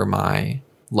seed for my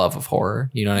love of horror.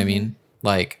 You know what I mean?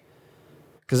 Like,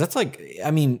 because that's like,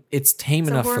 I mean, it's tame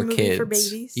enough for kids. For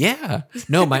babies. Yeah.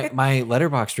 No, my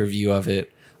Letterboxd review of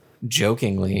it,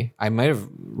 jokingly, I might have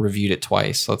reviewed it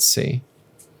twice. Let's see.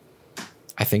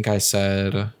 I think I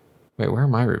said, wait, where are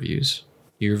my reviews?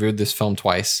 You reviewed this film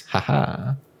twice.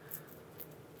 Haha.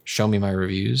 Show me my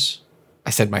reviews. I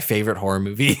said my favorite horror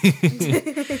movie.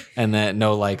 And then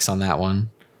no likes on that one.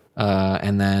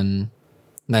 And then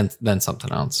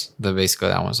something else. Basically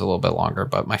that one's a little bit longer,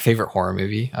 but my favorite horror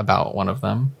movie about one of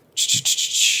them.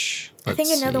 I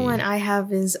think another one I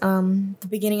have is the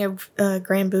beginning of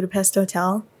Grand Budapest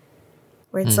Hotel,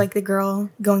 where it's like the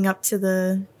girl going up to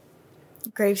the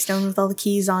gravestone with all the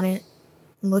keys on it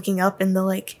and looking up and the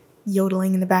like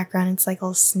yodeling in the background. It's like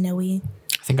all snowy.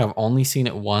 I think I've only seen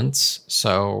it once,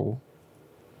 so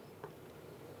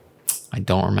I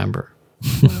don't remember.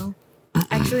 Well,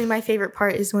 actually, my favorite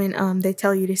part is when they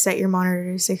tell you to set your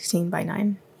monitor to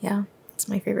 16:9. Yeah, it's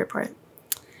my favorite part.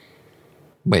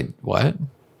 Wait, what?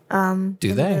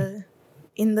 Do they?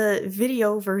 In the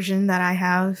video version that I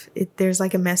have, there's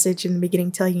like a message in the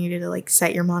beginning telling you to like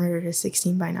set your monitor to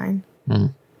 16:9.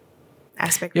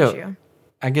 Aspect ratio.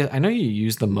 I guess I know you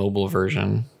use the mobile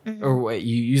version, or wait,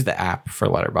 you use the app for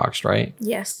Letterboxd, right?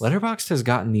 Yes. Letterboxd has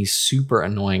gotten these super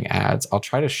annoying ads. I'll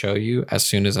try to show you as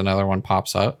soon as another one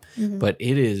pops up, but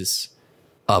it is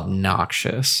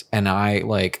obnoxious, and I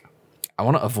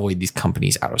want to avoid these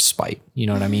companies out of spite. You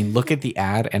know what I mean? Look at the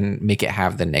ad and make it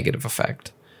have the negative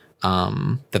effect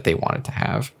that they want it to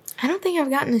have. I don't think I've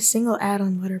gotten a single ad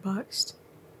on Letterboxd.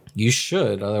 You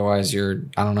should, otherwise I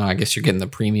don't know, I guess you're getting the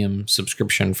premium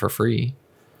subscription for free.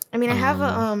 I mean, I have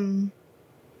an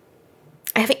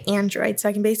Android, so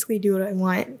I can basically do what I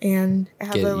want, and I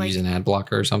have use an ad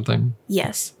blocker or something.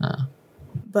 Yes.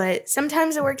 But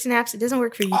sometimes it works in apps. It doesn't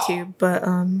work for YouTube. But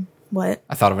what?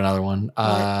 I thought of another one.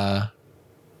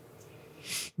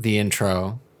 The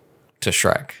intro to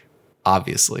Shrek,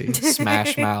 obviously,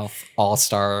 Smash Mouth All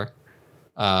Star.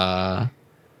 I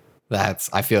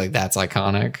feel like that's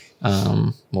iconic.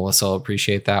 Melissa will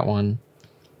appreciate that one.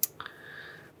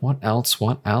 What else?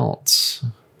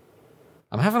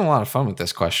 I'm having a lot of fun with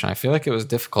this question. I feel like it was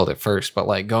difficult at first, but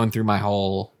like going through my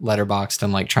whole Letterboxd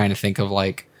and like trying to think of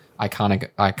like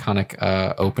iconic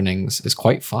openings is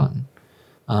quite fun.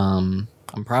 I'm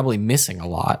probably missing a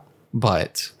lot,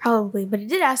 but it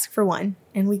did ask for one,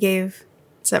 and we gave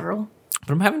several.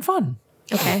 But I'm having fun.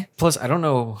 Okay. Plus, I don't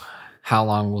know how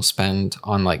long we'll spend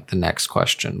on like the next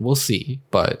question. We'll see,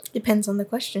 but depends on the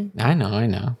question. I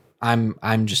know. I'm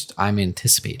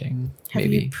anticipating. Have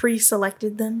maybe you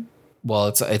pre-selected them? Well,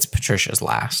 it's Patricia's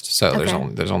last, so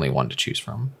there's only one to choose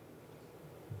from.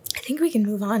 I think we can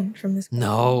move on from this.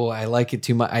 No, I like it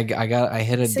too much. I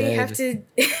hit a dead. So you have to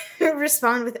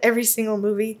respond with every single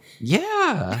movie.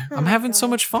 Yeah, I'm having so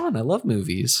much fun. I love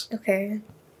movies. Okay.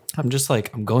 I'm just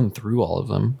like I'm going through all of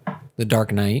them. The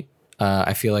Dark Knight.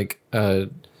 I feel like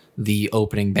the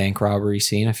opening bank robbery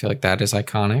scene. I feel like that is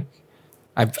iconic.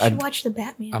 I should watch the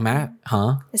Batman.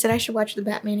 I said I should watch the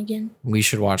Batman again. We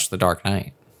should watch The Dark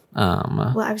Knight.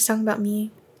 Well, I was talking about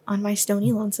me on my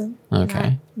stony lonesome.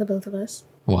 Okay. The both of us.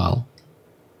 Well,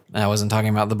 I wasn't talking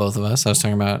about the both of us. I was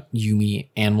talking about you,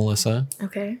 me, and Melissa.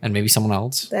 Okay. And maybe someone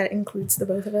else. That includes the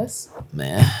both of us.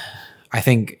 Meh. I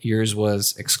think yours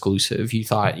was exclusive.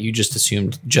 You just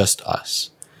assumed just us.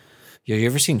 Have you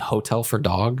ever seen Hotel for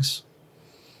Dogs?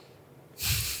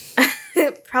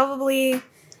 Probably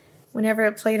whenever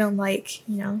it played on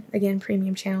again,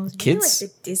 premium channels. Kids,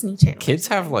 like the Disney Channel. Kids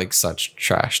have like such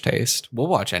trash taste. We'll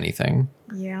watch anything.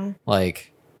 Yeah.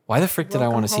 Like, why the frick did I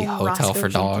want to see Hotel for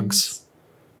Dogs?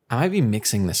 I might be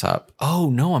mixing this up. Oh,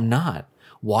 no, I'm not.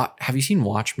 Have you seen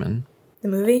Watchmen? The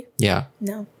movie? Yeah.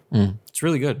 No. It's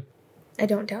really good. I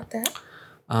don't doubt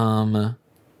that.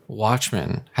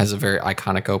 Watchmen has a very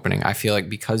iconic opening. I feel like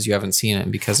because you haven't seen it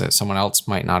and because someone else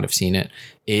might not have seen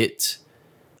it,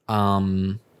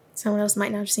 someone else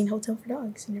might not have seen Hotel for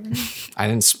Dogs. You never know. I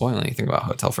didn't spoil anything about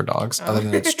Hotel for Dogs other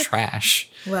than it's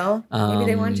trash. Well, maybe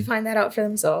they wanted to find that out for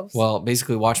themselves. Well,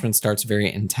 basically, Watchmen starts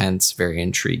very intense, very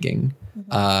intriguing.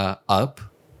 Up,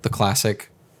 the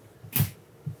classic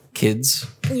kids.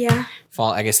 Yeah.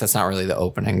 Fall. I guess that's not really the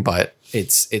opening, but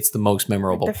it's the most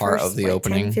memorable part of the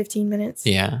opening. 10, 15 minutes.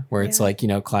 Yeah, where it's like,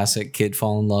 classic kid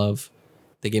fall in love.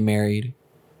 They get married.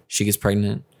 She gets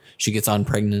pregnant. She gets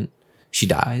unpregnant. She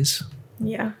dies.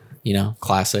 Yeah.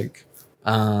 Classic.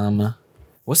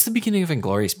 What's the beginning of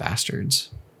Inglourious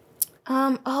Bastards?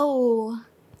 Oh,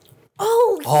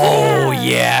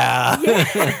 yeah.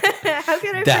 How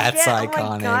could I That's forget? iconic. Oh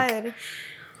my God.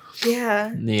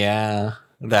 Yeah. Yeah.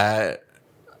 That,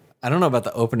 I don't know about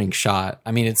the opening shot.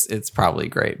 I mean, it's probably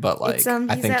great, but like,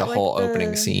 I think the whole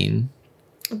opening scene.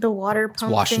 The water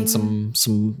pump washing thing.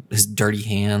 some his dirty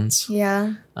hands.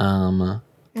 Yeah.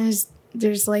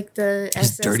 There's like the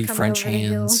his SS dirty French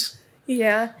hands.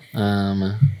 Yeah.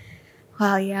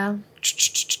 Wow. Yeah.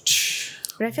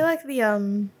 But I feel like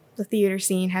the theater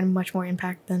scene had much more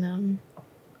impact than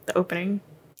the opening,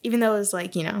 even though it was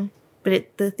like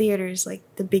but the theater is like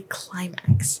the big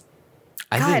climax.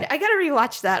 I gotta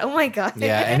rewatch that. Oh my God.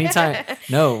 Yeah. Anytime.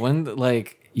 No, when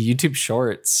like YouTube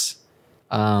Shorts.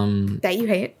 That you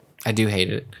hate. I do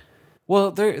hate it.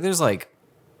 Well, there's like,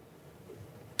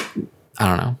 I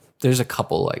don't know. There's a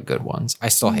couple like good ones. I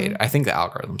still hate it. I think the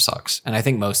algorithm sucks, and I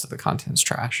think most of the content's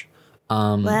trash.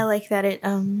 Well, I like that it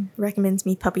recommends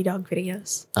me puppy dog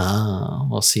videos. Oh,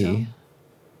 we'll see.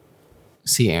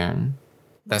 See, Arin,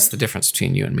 that's the difference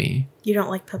between you and me. You don't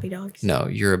like puppy dogs. No,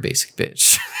 you're a basic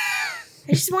bitch.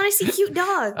 I just want to see cute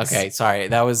dogs. Okay, sorry.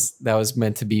 That was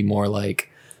meant to be more like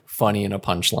funny in a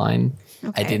punchline.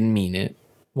 Okay. I didn't mean it.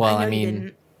 Well, I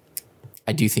mean,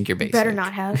 I do think you're basic. Better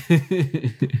not have.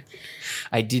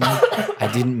 I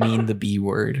didn't mean the B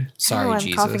word. Sorry,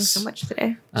 Jesus. I'm coughing so much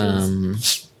today.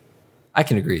 Jeez. I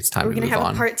can agree. It's time to move on. We're gonna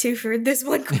have a part 2 for this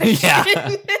one question.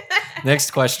 Yeah. Next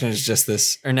question is just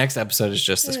this, or next episode is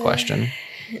just this question.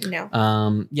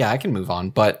 No. Yeah, I can move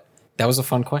on, but that was a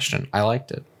fun question. I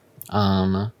liked it.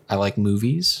 I like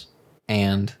movies,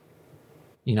 and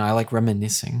I like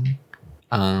reminiscing.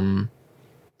 The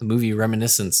movie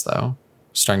Reminiscence, though,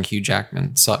 starring Hugh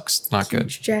Jackman, sucks. It's not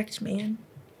good. Hugh Jacked, man.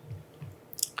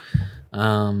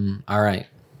 All right.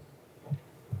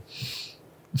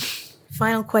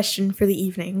 Final question for the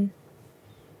evening.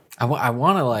 I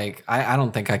want to like, I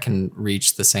don't think I can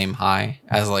reach the same high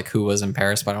as like Who Was in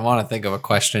Paris, but I want to think of a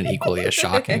question equally as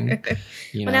shocking.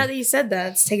 Well, now that you said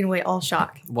that, it's taken away all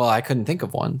shock. Well, I couldn't think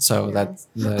of one, so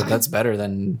that's better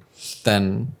than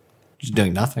just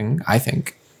doing nothing, I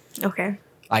think. Okay.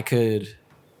 I could.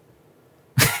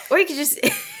 Or you could just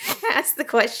ask the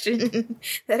question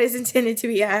that is intended to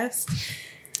be asked.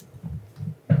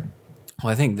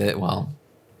 Well, I think that,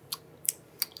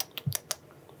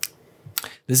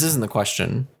 this isn't the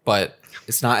question, but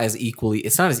It's not as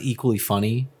equally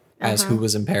funny as Who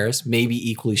Was in Paris.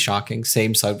 Maybe equally shocking.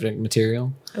 Same subject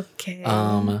material. Okay.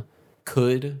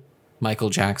 Could Michael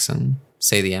Jackson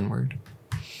say the N-word?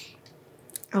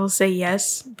 I'll say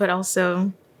yes, but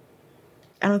also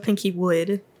I don't think he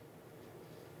would.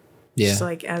 Yeah. Just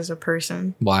like as a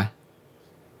person. Why?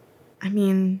 I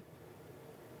mean,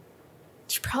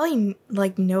 there's probably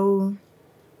like no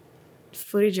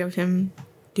footage of him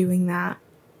doing that.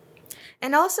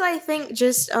 And also I think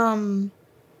just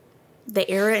the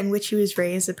era in which he was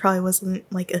raised, it probably wasn't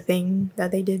like a thing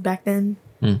that they did back then.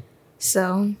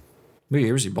 So what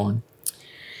year was he born?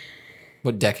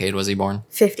 What decade was he born?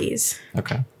 50s.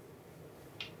 Okay.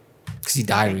 Because he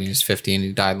died when he was 50 and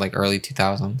he died like early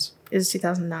 2000s. It was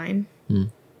 2009.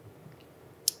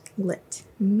 Let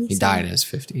me He see. died in his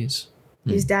 50s.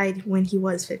 He was died when he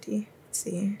was 50. Let's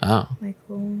see. Oh.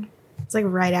 Michael. It's like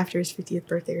right after his 50th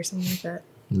birthday or something like that.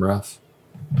 Rough.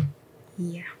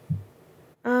 Yeah.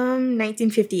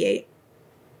 1958.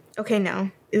 Okay, no.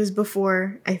 It was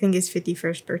before, I think, his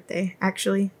 51st birthday.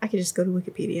 Actually, I could just go to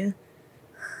Wikipedia.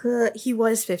 He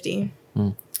was 50.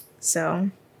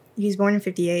 So, he was born in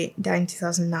 58, died in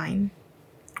 2009.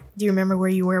 Do you remember where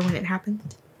you were when it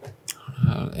happened?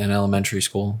 In elementary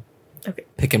school. Okay.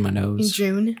 Picking my In nose.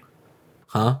 June?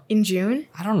 Huh? In June?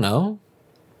 I don't know.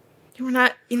 You were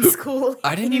not in school.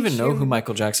 I didn't even know who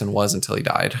Michael Jackson was until he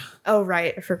died. Oh,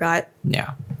 right. I forgot.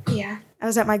 Yeah. Yeah. I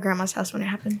was at my grandma's house when it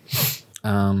happened.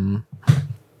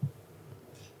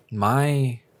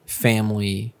 My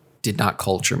family did not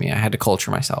culture me. I had to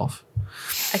culture myself.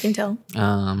 I can tell.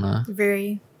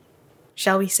 Very,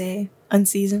 shall we say,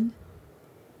 unseasoned.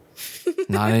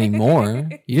 Not anymore.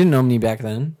 You didn't know me back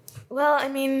then. Well, I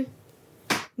mean,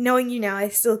 knowing you now, I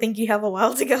still think you have a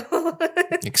while to go.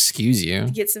 Excuse you.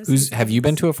 Get some Have you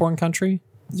been to a foreign country?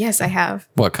 Yes, I have.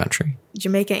 What country?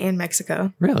 Jamaica and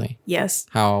Mexico. Really? Yes.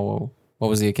 What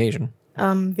was the occasion?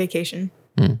 Vacation.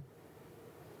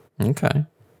 Okay.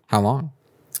 How long?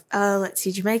 Let's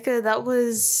see. Jamaica, that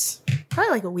was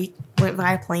probably like a week. Went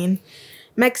via plane.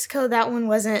 Mexico, that one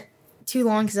wasn't too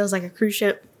long because it was like a cruise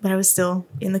ship, but I was still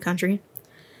in the country.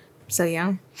 So,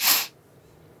 yeah.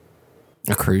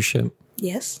 A cruise ship?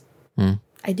 Yes.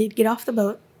 I did get off the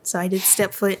boat, so I did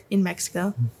step foot in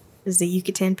Mexico. It was the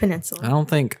Yucatan Peninsula. I don't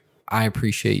think I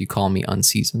appreciate you calling me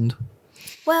unseasoned.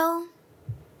 Well,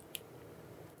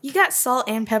 you got salt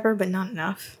and pepper, but not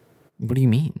enough. What do you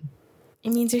mean?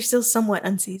 It means you're still somewhat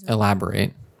unseasoned.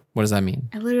 Elaborate. What does that mean?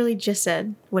 I literally just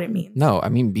said what it means. No, I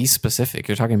mean be specific.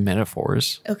 You're talking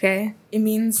metaphors. Okay. It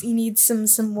means you need some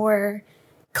more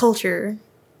culture.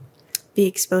 Be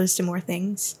exposed to more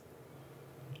things.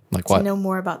 Like what? To know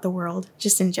more about the world,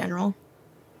 just in general.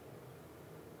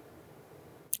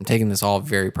 I'm taking this all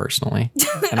very personally.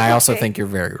 And I also think you're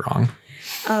very wrong.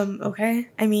 Okay.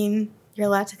 I mean, you're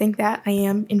allowed to think that. I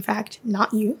am, in fact,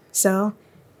 not you. So,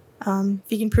 if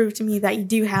you can prove to me that you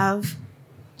do have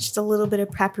just a little bit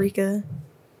of paprika,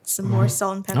 some more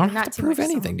salt and pepper, I don't have not to too prove much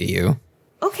anything salt. to you.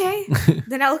 Okay.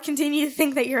 Then I'll continue to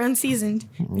think that you're unseasoned.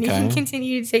 And you can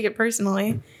continue to take it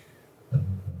personally.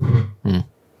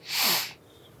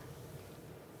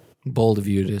 Bold of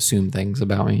you to assume things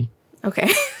about me.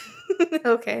 Okay.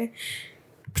 Okay.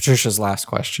 Patricia's last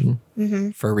question.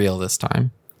 For real this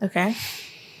time. Okay.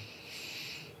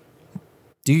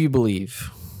 Do you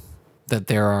believe that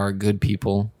there are good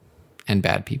people and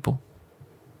bad people?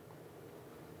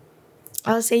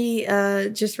 I'll say,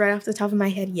 just right off the top of my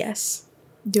head, yes.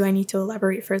 Do I need to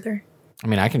elaborate further? I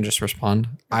mean, I can just respond.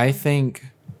 I think...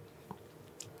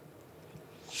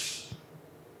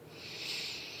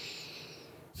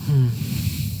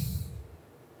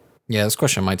 Yeah, this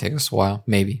question might take us a while.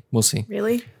 Maybe. We'll see.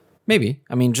 Really? Maybe.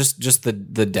 I mean, just the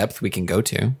depth we can go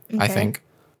to, I think.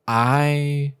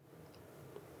 I'll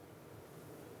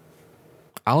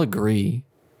agree.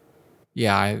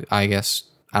 Yeah, I guess,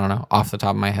 I don't know. Off the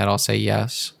top of my head, I'll say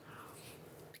yes.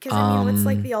 Because, I mean, what's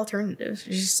like the alternative?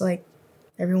 It's just like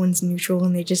everyone's neutral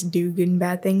and they just do good and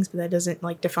bad things, but that doesn't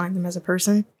like define them as a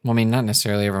person. Well, I mean, not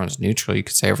necessarily everyone's neutral. You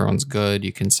could say everyone's good.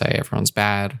 You can say everyone's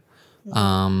bad.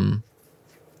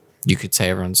 You could say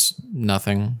everyone's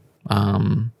nothing.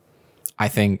 I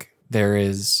think there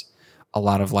is a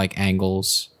lot of like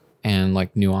angles and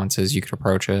like nuances you could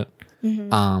approach it.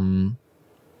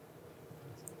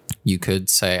 You could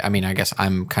say, I mean, I guess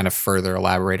I'm kind of further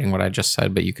elaborating what I just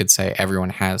said, but you could say everyone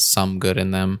has some good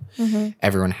in them.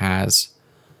 Everyone has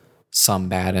some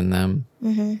bad in them.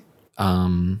 You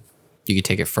could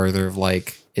take it further of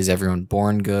like, is everyone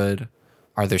born good?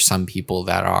 Are there some people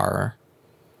that are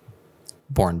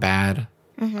born bad?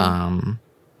 You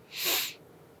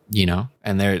know,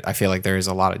 and there, I feel like there is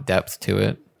a lot of depth to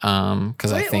it.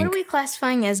 Because I think what are we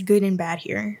classifying as good and bad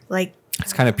here? Like,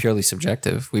 it's kind of purely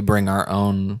subjective. We bring our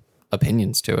own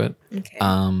opinions to it. okay.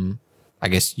 I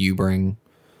guess you bring.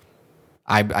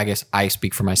 I guess I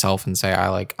speak for myself and say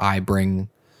I bring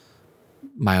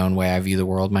my own way I view the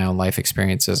world, my own life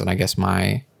experiences, and I guess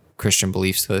my Christian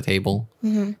beliefs to the table.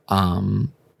 Mm-hmm.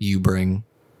 You bring.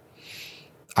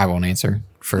 I won't answer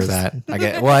for that.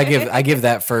 I give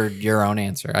that for your own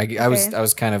answer. I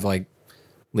was kind of like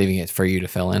leaving it for you to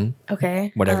fill in.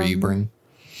 Okay. Whatever you bring.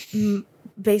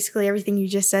 Basically everything you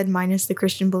just said minus the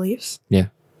Christian beliefs. Yeah.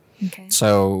 Okay.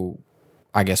 So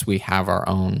I guess we have our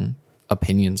own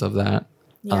opinions of that.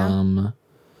 Yeah.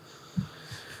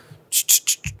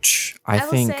 I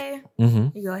think will say,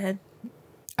 you go ahead.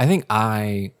 I think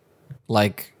I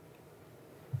like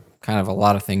kind of a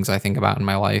lot of things I think about in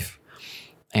my life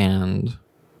and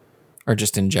or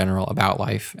just in general about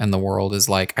life and the world is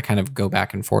like I kind of go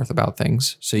back and forth about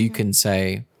things. So you can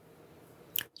say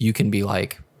you can be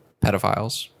like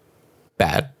pedophiles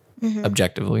bad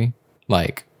objectively.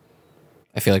 Like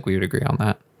I feel like we would agree on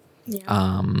that.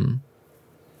 Yeah.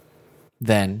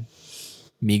 Then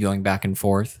me going back and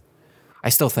forth, I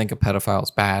still think a pedophile is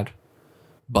bad,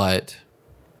 but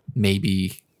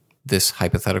maybe this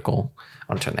hypothetical.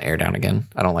 I want to turn the air down again.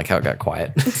 I don't like how it got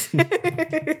quiet.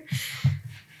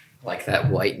 Like that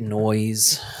white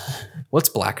noise. What's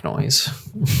black noise?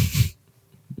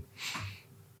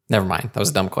 Never mind. That was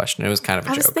a dumb question. It was kind of a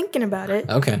joke. I was thinking about it.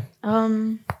 Okay.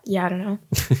 Yeah, I don't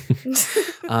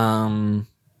know.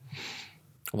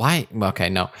 Why? Okay,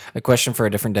 no. A question for a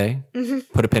different day.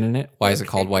 Put a pin in it. Why is it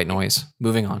called white noise?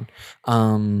 Moving on.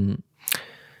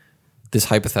 This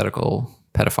hypothetical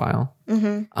pedophile.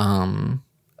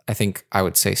 I think I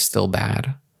would say still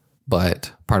bad,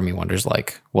 but part of me wonders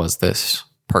like, was this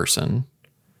person,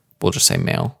 we'll just say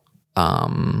male,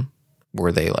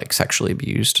 were they like sexually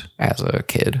abused as a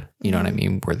kid? You know what I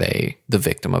mean? Were they the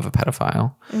victim of a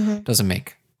pedophile? Doesn't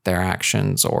make their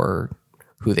actions or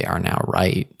who they are now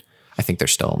right. I think they're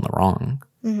still in the wrong,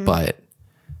 but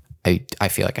I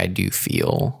feel like I do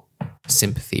feel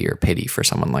sympathy or pity for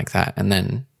someone like that. And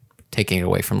then taking it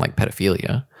away from like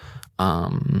pedophilia,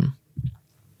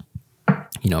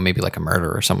 maybe like a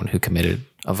murderer or someone who committed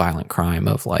a violent crime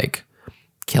of like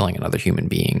killing another human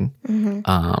being.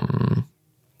 I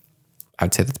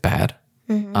would say that's bad.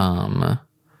 I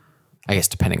guess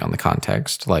depending on the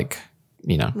context, like,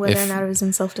 whether or not it was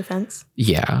in self-defense.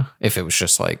 Yeah. If it was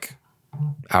just like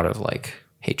out of like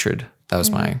hatred, that was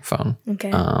my phone.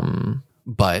 Okay.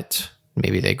 But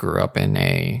maybe they grew up in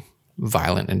a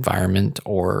violent environment,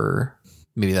 or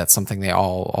maybe that's something they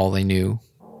all they knew.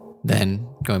 Then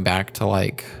going back to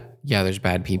like, yeah, there's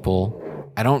bad people.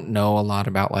 I don't know a lot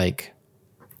about like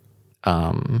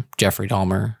Jeffrey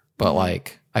Dahmer, but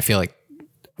like I feel like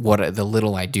what the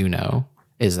little I do know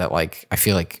is that like I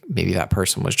feel like maybe that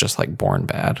person was just like born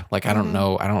bad. Like I don't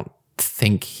know. I don't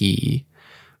think he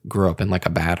grew up in like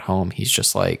a bad home. He's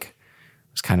just like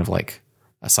was kind of like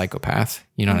a psychopath.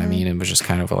 You know what I mean? And was just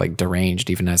kind of like deranged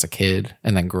even as a kid,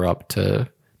 and then grew up to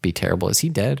be terrible. Is he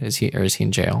dead? Is he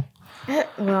in jail?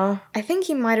 Well, I think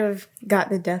he might have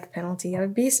got the death penalty. I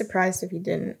would be surprised if he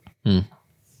didn't.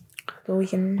 But we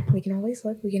can always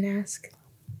look. We can ask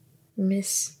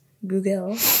Miss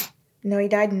Google. No, he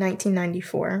died in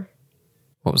 1994.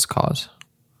 What was the cause?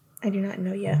 I do not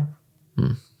know yet.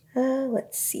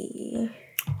 Let's see.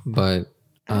 But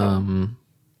it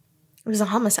was a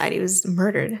homicide. He was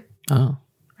murdered. Oh,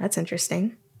 that's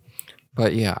interesting.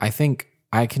 But yeah, I think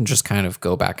I can just kind of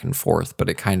go back and forth, but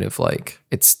it kind of like,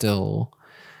 it still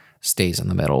stays in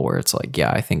the middle where it's like,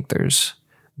 yeah, I think there's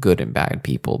good and bad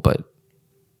people, but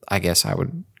I guess I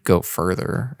would go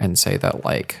further and say that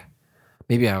like,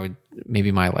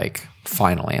 maybe my like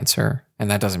final answer,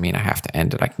 and that doesn't mean I have to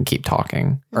end it. I can keep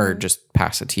talking or just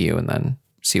pass it to you and then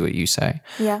see what you say.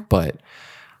 Yeah. But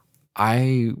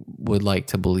I would like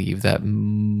to believe that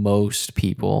most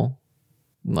people,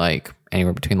 like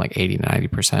anywhere between like 80 to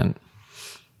 90%,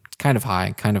 kind of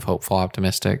high, kind of hopeful,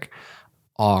 optimistic,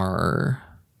 are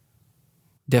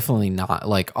definitely not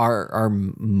like are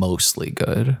mostly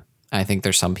good. I think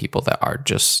there's some people that are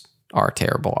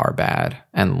terrible, are bad,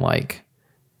 and like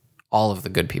all of the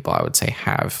good people I would say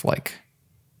have like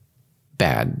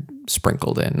bad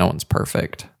sprinkled in. No one's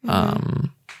perfect.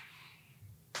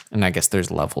 And I guess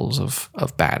there's levels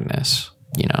of badness,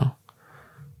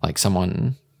 like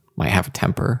someone might have a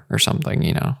temper or something,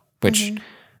 which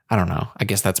I don't know. I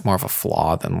guess that's more of a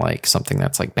flaw than like something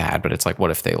that's like bad, but it's like,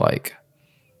 what if they like,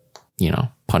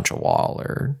 punch a wall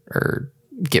or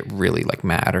get really like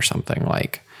mad or something?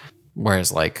 Like,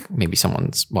 Whereas like maybe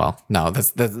someone's, well, no,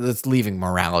 that's leaving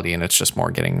morality and it's just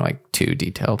more getting like too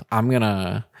detailed. I don't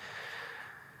know.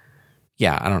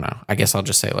 I guess I'll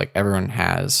just say like everyone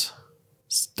has,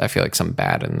 I feel like some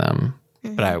bad in them,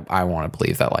 but I want to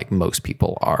believe that like most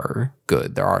people are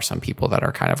good. There are some people that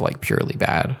are kind of like purely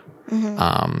bad.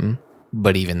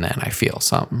 But even then I feel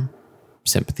some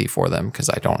sympathy for them because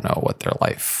I don't know what their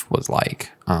life was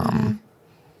like.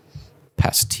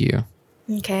 Pass it to you.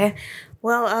 Okay.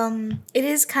 Well, it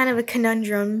is kind of a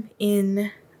conundrum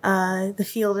in the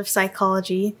field of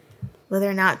psychology, whether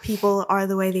or not people are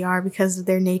the way they are because of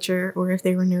their nature or if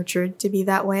they were nurtured to be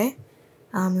that way.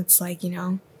 It's like,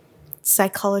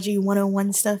 psychology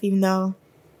 101 stuff, even though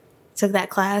I took that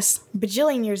class a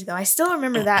bajillion years ago. I still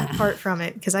remember that part from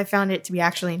it because I found it to be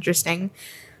actually interesting.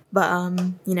 But,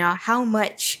 how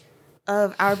much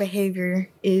of our behavior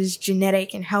is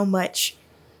genetic and how much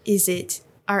is it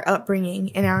our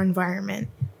upbringing and our environment?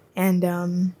 And,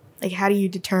 how do you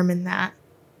determine that,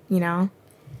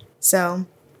 So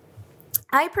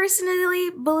I personally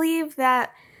believe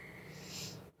that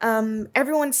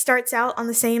everyone starts out on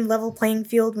the same level playing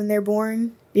field when they're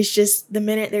born. It's just the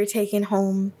minute they're taken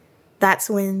home,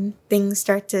 that's when things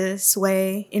start to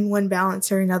sway in one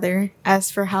balance or another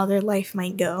as for how their life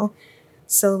might go.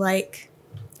 So, I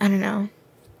don't know.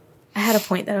 I had a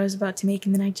point that I was about to make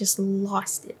and then I just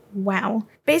lost it. Wow.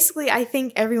 Basically, I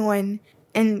think everyone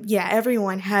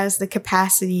has the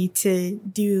capacity to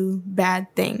do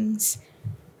bad things.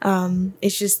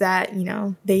 It's just that,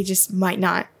 they just might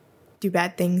not do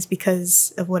bad things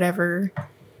because of whatever,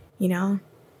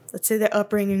 let's say their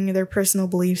upbringing or their personal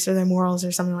beliefs or their morals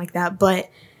or something like that. But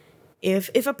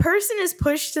if a person is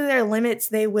pushed to their limits,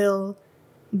 they will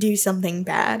do something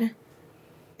bad.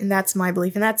 And that's my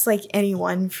belief. And that's like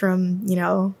anyone from,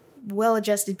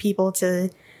 well-adjusted people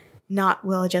to not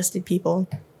well-adjusted people.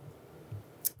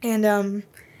 And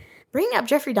bringing up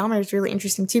Jeffrey Dahmer is really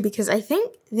interesting too, because I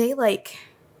think they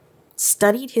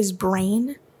studied his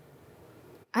brain.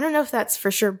 I don't know if that's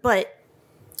for sure, but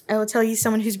I will tell you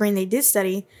someone whose brain they did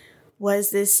study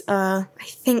was this, I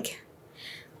think,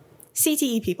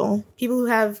 CTE people who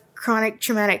have chronic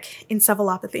traumatic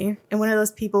encephalopathy. And one of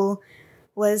those people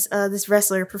was this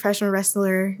professional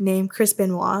wrestler named Chris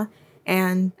Benoit.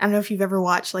 And I don't know if you've ever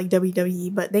watched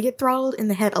WWE, but they get throttled in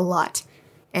the head a lot.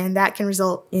 And that can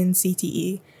result in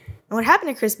CTE. And what happened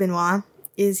to Chris Benoit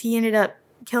is he ended up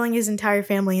killing his entire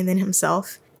family and then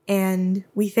himself. And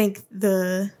we think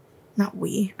I'm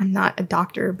not a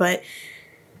doctor, but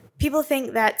people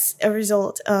think that's a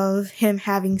result of him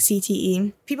having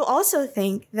CTE. People also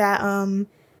think that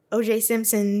O.J.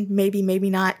 Simpson maybe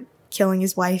not killing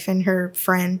his wife and her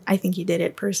friend. I think he did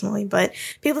it personally, but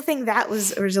people think that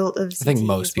was a result of CTE. I think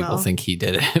most people think he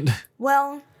did it.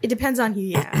 Well, it depends on who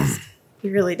you ask. He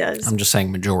really does. I'm just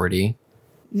saying majority.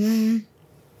 I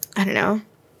don't know.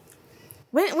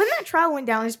 When that trial went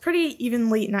down, it was pretty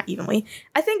not evenly.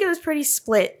 I think it was pretty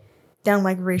split down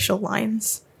racial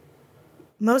lines.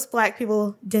 Most black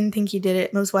people didn't think he did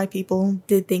it. Most white people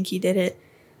did think he did it.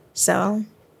 So,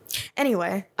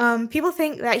 anyway, people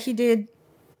think that he did.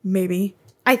 Maybe.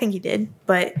 I think he did,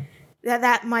 but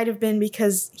that might have been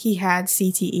because he had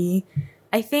CTE.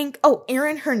 I think,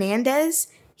 Aaron Hernandez,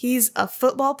 he's a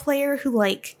football player who,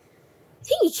 I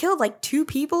think he killed, 2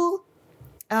 people.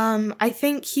 I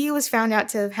think he was found out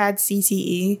to have had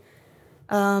CTE.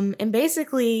 And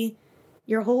basically,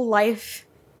 your whole life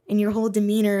and your whole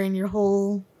demeanor and your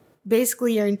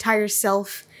entire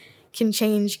self can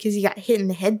change because you got hit in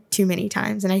the head too many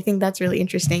times. And I think that's really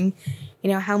interesting.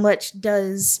 How much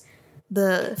does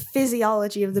the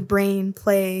physiology of the brain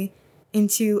play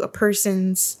into a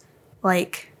person's,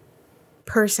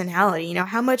 personality?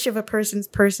 How much of a person's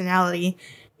personality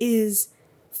is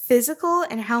physical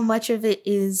and how much of it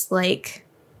is,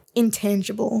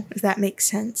 intangible, if that makes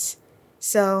sense.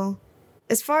 So,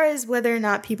 as far as whether or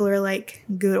not people are,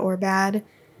 good or bad,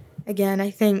 again,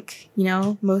 I think,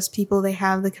 most people, they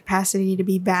have the capacity to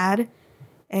be bad,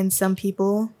 and some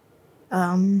people,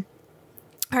 or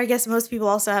I guess most people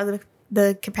also have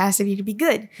the capacity to be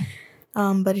good.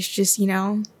 But it's just,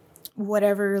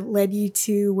 whatever led you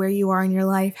to where you are in your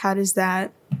life, how does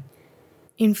that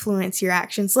influence your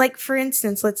actions? For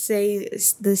instance, let's say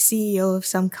the CEO of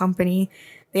some company,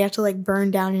 they have to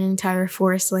burn down an entire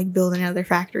forest to build another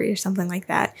factory or something like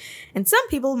that. And some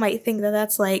people might think that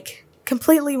that's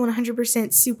completely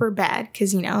 100% super bad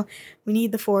because, we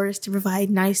need the forest to provide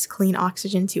nice, clean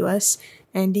oxygen to us.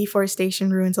 And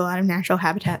deforestation ruins a lot of natural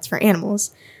habitats for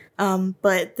animals.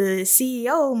 But the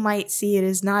CEO might see it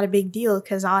as not a big deal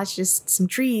because, it's just some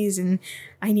trees and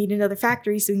I need another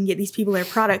factory so we can get these people their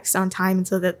products on time and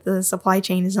so that the supply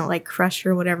chain isn't like crushed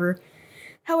or whatever.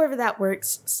 However that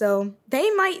works. So they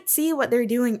might see what they're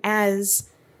doing as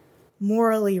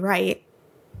morally right,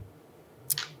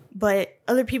 but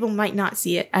other people might not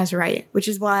see it as right, which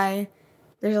is why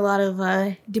there's a lot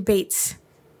of debates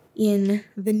in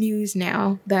the news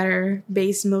now that are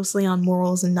based mostly on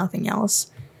morals and nothing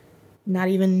else. Not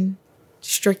even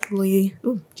strictly,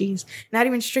 not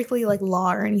even strictly like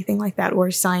law or anything like that, or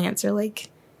science, or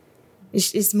like,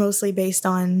 it's mostly based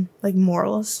on like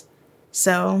morals.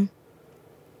 So,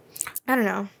 I don't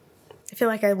know. I feel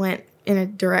like I went in a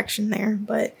direction there,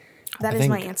 but that is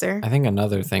my answer. I think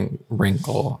another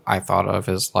wrinkle I thought of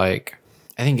is like,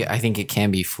 I think it can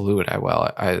be fluid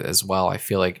as well. I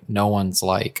feel like no one's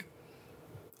like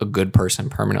a good person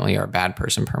permanently or a bad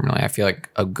person permanently. I feel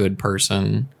like a good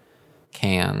person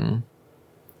can,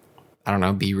 I don't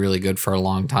know, be really good for a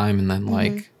long time and then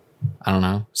like, I don't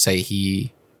know, say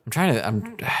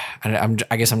I'm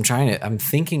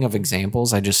thinking of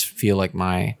examples. I just feel like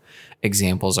my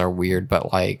examples are weird,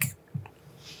 but like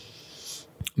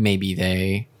maybe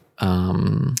they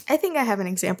I think I have an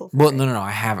example. No.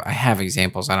 I have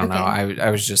examples. I don't know.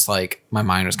 I was just like, my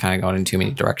mind was kind of going in too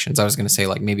many directions. I was going to say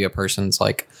like maybe a person's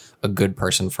like a good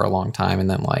person for a long time and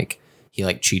then like he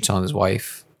like cheats on his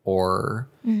wife, or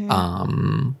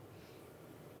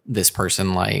this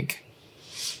person like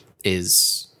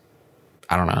is,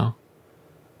 I don't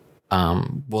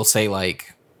know, we'll say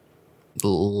like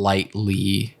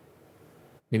lightly,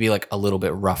 maybe like a little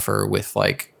bit rougher with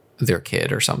like their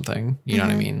kid or something, you know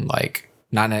what I mean? Like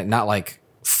not like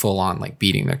full on like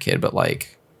beating their kid, but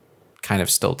like kind of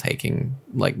still taking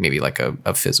like maybe like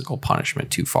a physical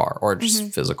punishment too far, or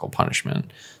just physical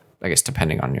punishment, I guess,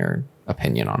 depending on your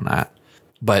opinion on that.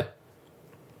 But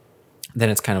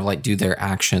then it's kind of like, do their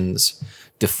actions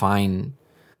define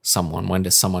someone? When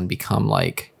does someone become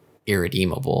like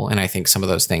irredeemable? And I think some of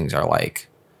those things are like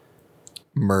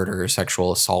murder,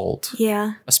 sexual assault,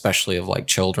 especially of like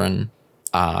children.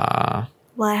 Well,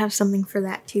 I have something for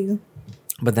that too.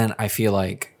 But then I feel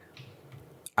like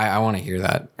I want to hear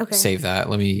that. Okay. Save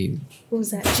that. Let me. What was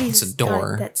that? Jesus, it's a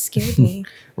door. God, that scared me.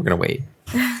 We're gonna wait.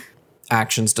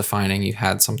 Actions defining. You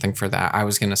had something for that. I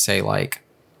was gonna say like,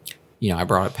 I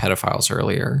brought up pedophiles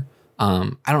earlier.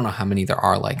 I don't know how many there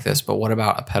are like this, but what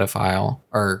about a pedophile?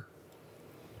 Or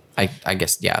I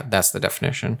guess, yeah, that's the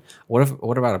definition.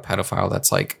 What about a pedophile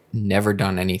that's like never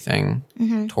done anything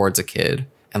towards a kid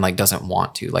and like doesn't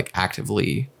want to, like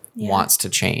actively wants to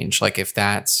change? Like if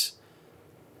that's,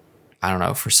 I don't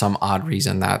know, for some odd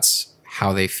reason, that's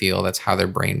how they feel, that's how their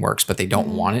brain works, but they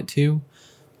don't want it to.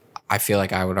 I feel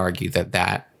like I would argue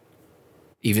that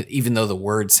even though the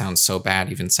word sounds so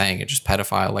bad, even saying it, just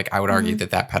pedophile, like I would argue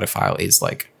that pedophile is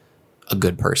like a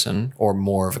good person, or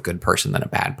more of a good person than a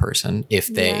bad person. If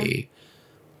they're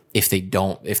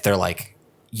like,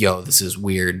 yo, this is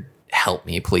weird, help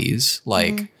me please.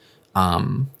 Like, like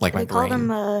my brain. They call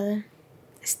them, I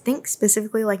think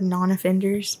specifically like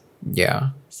non-offenders. Yeah.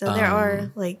 So there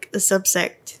are like a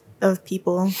subsect of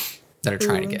people that are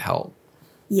trying to get help.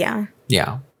 Yeah.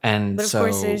 Yeah. But of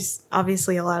course there's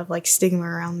obviously a lot of like stigma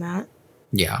around that.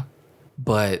 Yeah.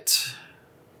 But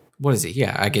what is it?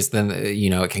 Yeah, I guess then,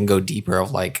 it can go deeper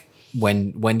of like,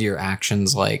 when do your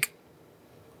actions, like,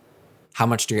 how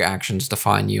much do your actions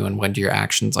define you, and when do your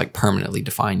actions like permanently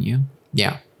define you?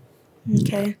 Yeah.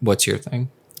 Okay. What's your thing?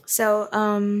 So,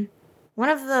 one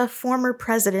of the former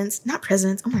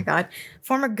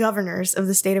former governors of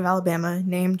the state of Alabama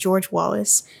named George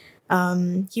Wallace.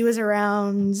 He was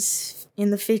around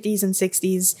in the 50s and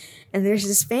 60s, and there's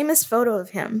this famous photo of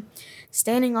him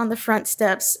standing on the front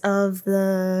steps of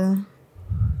the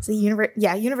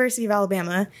University of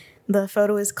Alabama. The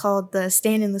photo is called the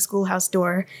Stand in the Schoolhouse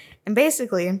Door, and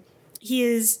basically he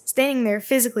is standing there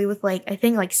physically with like, I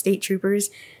think like state troopers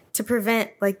to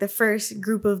prevent like the first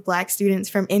group of black students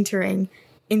from entering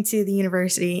into the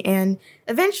university, and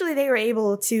eventually they were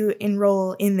able to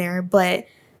enroll in there, but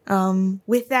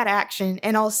with that action,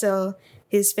 and also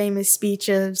his famous speech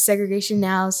of segregation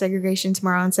now, segregation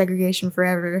tomorrow, and segregation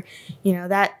forever,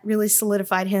 that really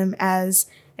solidified him as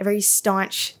a very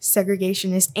staunch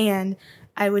segregationist. And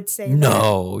I would say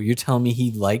no, you're telling me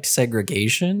he liked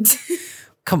segregation?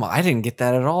 Come on, I didn't get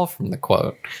that at all from the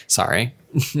quote. Sorry.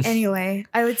 Anyway,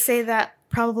 I would say that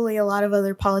probably a lot of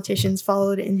other politicians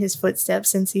followed in his footsteps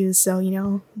since he was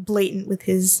so, blatant with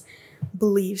his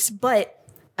beliefs. But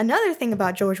another thing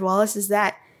about George Wallace is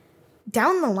that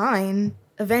down the line,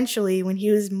 eventually, when he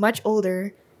was much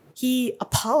older, he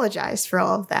apologized for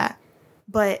all of that.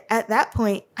 But at that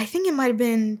point, I think it might have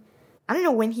been, I don't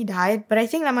know when he died, but I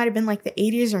think that might have been like the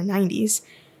 80s or 90s.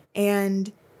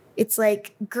 And it's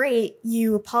like, great,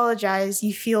 you apologize,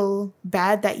 you feel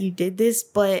bad that you did this,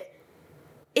 but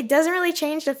it doesn't really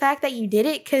change the fact that you did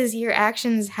it because your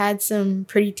actions had some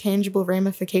pretty tangible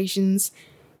ramifications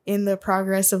in the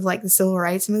progress of like the civil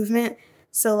rights movement.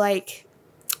 So like,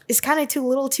 it's kind of too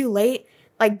little too late.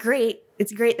 Like, great,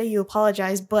 it's great that you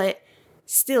apologize, but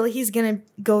still he's gonna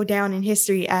go down in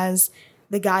history as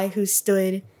the guy who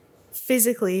stood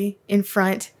physically in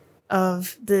front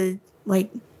of the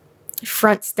like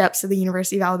front steps of the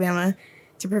University of Alabama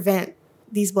to prevent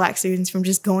these black students from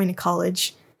just going to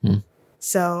college.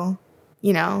 So,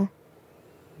 you know,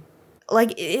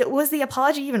 like, it was the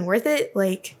apology even worth it?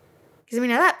 Like, because I mean,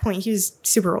 at that point he was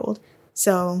super old.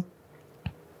 So,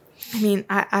 I mean,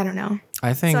 I don't know.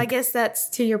 I think, so I guess that's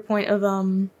to your point of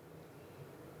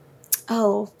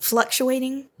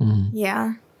fluctuating.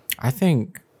 Yeah. I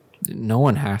think no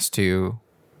one has to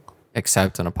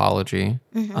accept an apology.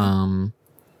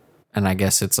 And I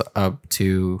guess it's up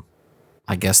to,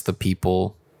 the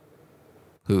people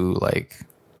who like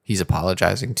he's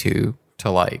apologizing to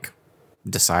like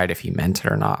decide if he meant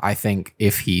it or not. I think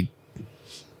if he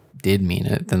did mean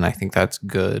it, then I think that's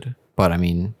good. But I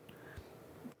mean,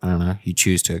 I don't know, you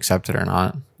choose to accept it or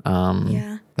not.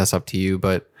 That's up to you.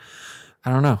 But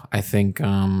I don't know. I think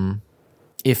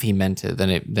if he meant it, then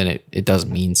it does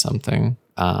mean something.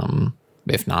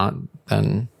 If not,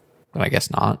 then I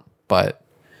guess not. But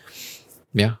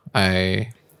yeah,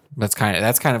 that's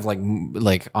kind of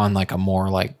like on like a more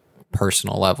like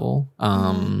personal level,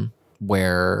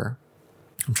 where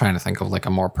I'm trying to think of like a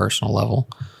more personal level.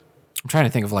 I'm trying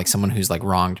to think of like someone who's like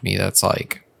wronged me that's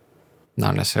like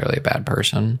not necessarily a bad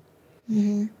person.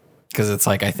 Because it's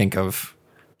like I think of,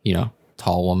 you know,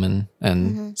 tall woman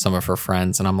and some of her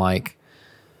friends, and I'm like,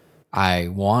 I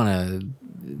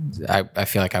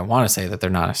feel like I want to say that they're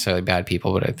not necessarily bad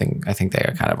people, but I think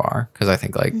they kind of are, because I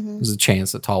think like there's a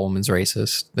chance that tall woman's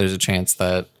racist. There's a chance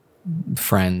that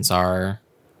friends are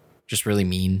just really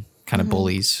mean, kind of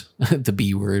bullies, the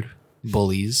B word,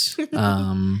 bullies.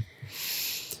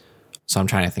 So I'm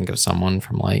trying to think of someone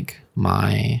from like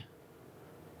my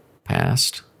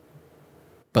past,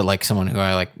 but like someone who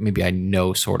I like, maybe I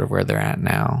know sort of where they're at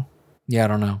now. Yeah, I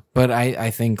don't know. But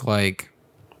I think like,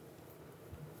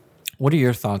 what are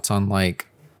your thoughts on like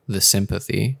the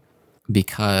sympathy?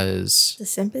 Because the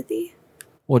sympathy?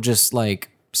 Well, just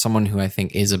like someone who I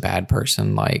think is a bad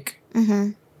person, like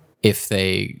if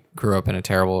they grew up in a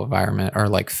terrible environment or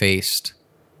like faced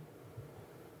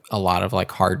a lot of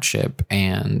like hardship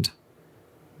and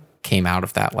came out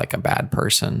of that like a bad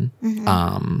person,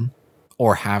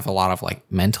 or have a lot of like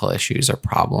mental issues or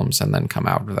problems and then come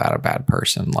out of that a bad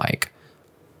person, like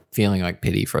feeling like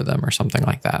pity for them or something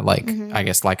like that. Like, I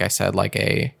guess, like I said, like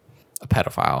a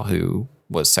pedophile who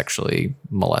was sexually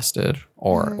molested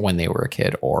or when they were a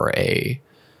kid, or a,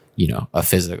 you know,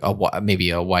 maybe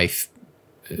a wife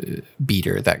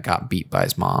beater that got beat by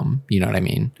his mom. You know what I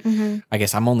mean? I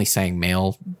guess I'm only saying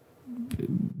male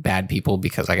bad people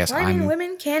because I guess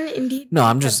women can indeed. No,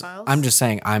 I'm just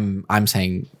saying I'm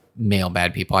saying male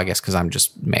bad people, I guess, because I'm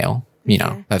just male. You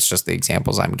know, that's just the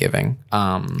examples I'm giving.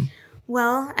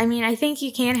 Well, I mean, I think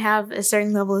you can have a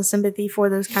certain level of sympathy for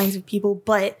those kinds of people,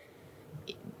 but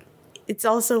it's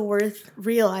also worth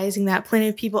realizing that plenty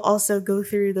of people also go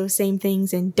through those same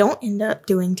things and don't end up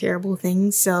doing terrible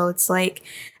things. So it's like,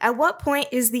 at what point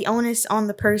is the onus on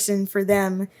the person for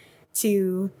them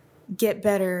to get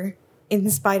better in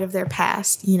spite of their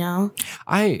past, you know?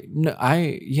 I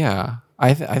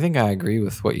think I agree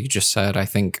with what you just said. I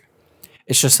think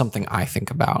it's just something I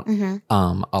think about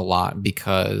a lot,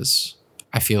 because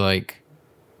I feel like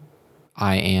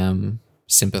I am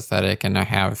sympathetic and I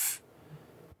have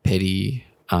pity.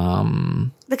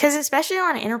 Because especially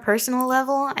on an interpersonal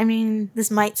level, I mean,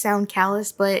 this might sound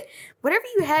callous, but whatever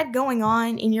you had going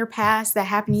on in your past that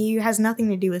happened to you has nothing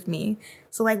to do with me.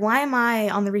 So, like, why am I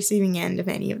on the receiving end of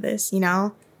any of this, you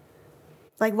know?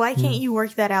 Like, why can't you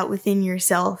work that out within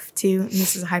yourself too? And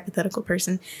this is a hypothetical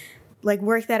person. Like,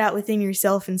 work that out within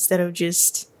yourself instead of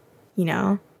just, you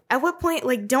know? At what point,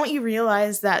 like, don't you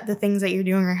realize that the things that you're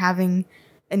doing are having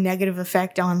a negative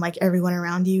effect on, like, everyone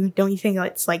around you? Don't you think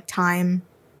it's, like, time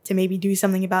to maybe do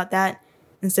something about that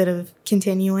instead of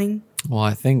continuing? Well,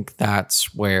 I think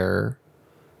that's where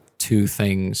two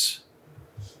things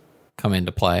come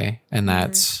into play, and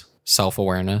that's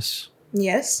self-awareness.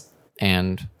 Yes.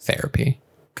 And therapy.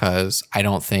 Because I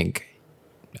don't think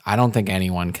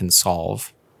anyone can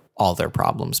solve all their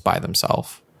problems by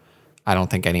themselves. I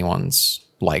don't think anyone's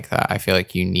like that. I feel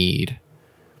like you need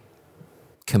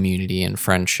community and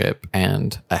friendship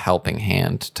and a helping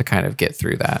hand to kind of get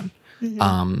through that.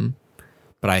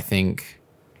 But I think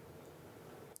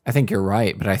you're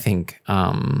right. But I think,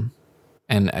 and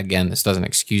again, this doesn't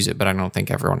excuse it, but I don't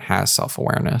think everyone has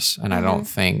self-awareness. And I don't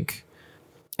think,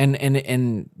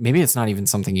 and maybe it's not even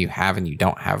something you have and you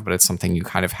don't have, but it's something you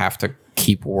kind of have to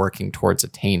keep working towards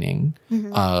attaining,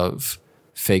 of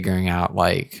figuring out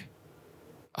like,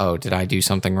 oh, did I do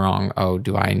something wrong? Oh,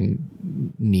 do I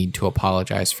need to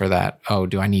apologize for that? Oh,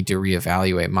 do I need to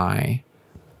reevaluate my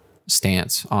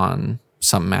stance on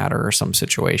some matter or some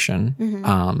situation?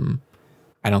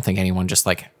 I don't think anyone just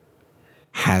like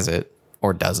has it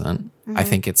or doesn't. I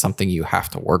think it's something you have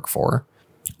to work for.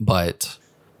 But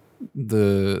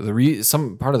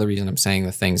some part of the reason I'm saying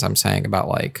the things I'm saying about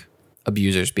like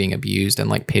abusers being abused and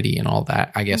like pity and all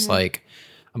that, I guess like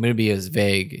I'm going to be as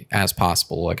vague as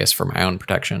possible, I guess, for my own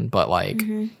protection. But like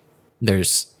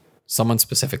there's someone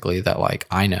specifically that like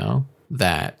I know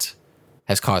that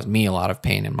has caused me a lot of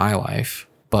pain in my life.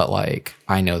 But like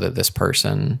I know that this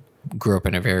person grew up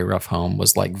in a very rough home,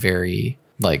 was like very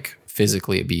like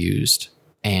physically abused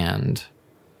and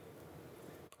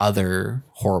other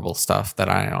horrible stuff that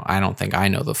I don't think I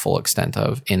know the full extent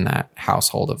of in that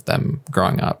household of them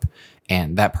growing up.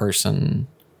 And that person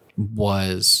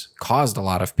caused a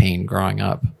lot of pain growing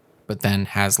up, but then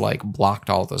has like blocked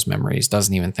all those memories,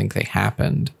 doesn't even think they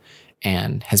happened,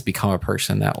 and has become a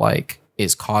person that like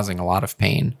is causing a lot of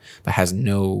pain, but has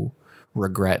no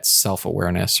regrets,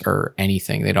 self-awareness, or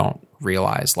anything. They don't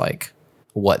realize like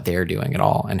what they're doing at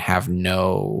all and have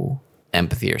no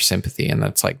empathy or sympathy. And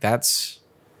that's like,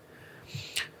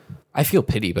 I feel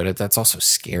pity, but that's also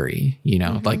scary, you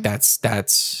know, like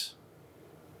that's,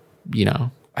 you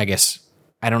know, I guess,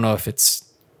 I don't know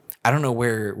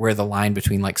where the line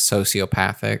between like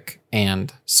sociopathic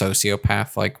and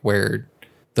sociopath, like where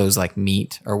those like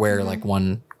meet, or where like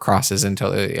one crosses into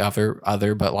the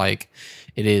other, but like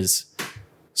it is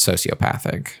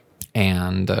sociopathic.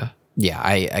 And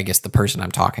I guess the person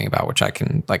I'm talking about, which I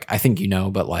can like, I think, you know,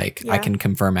 but like I can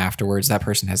confirm afterwards, that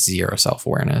person has zero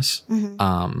self-awareness.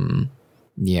 And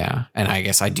I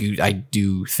guess I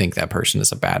do think that person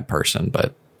is a bad person,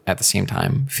 but at the same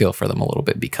time feel for them a little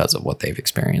bit because of what they've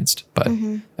experienced. But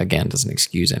again, doesn't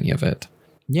excuse any of it.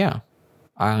 Yeah.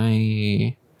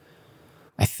 I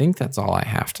think that's all I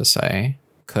have to say.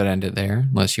 Could end it there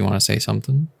unless you want to say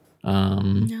something.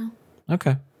 No.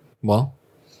 Okay. Well,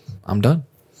 I'm done.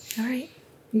 All right.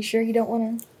 You sure you don't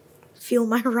want to feel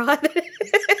my rod?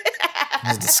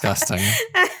 That's disgusting.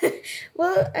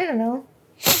 Well, I don't know.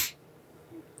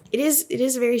 It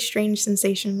is a very strange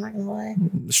sensation, I'm not gonna lie.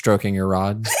 Stroking your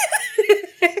rod.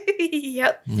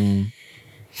 Yep.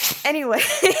 Anyway,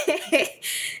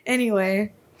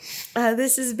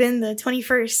 this has been the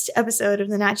 21st episode of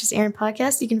the Not Just Arin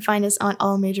podcast. You can find us on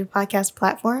all major podcast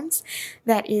platforms.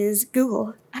 That is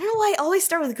Google. I don't know why I always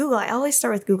start with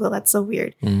Google. That's so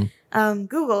weird.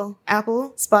 Google,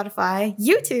 Apple, Spotify,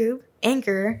 YouTube,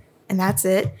 Anchor, and that's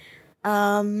it.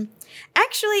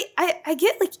 Actually, I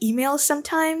get like emails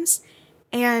sometimes,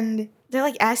 and they're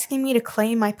like asking me to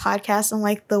claim my podcast on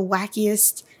like the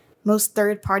wackiest, most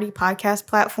third-party podcast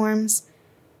platforms.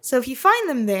 So if you find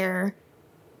them there,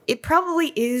 it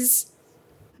probably is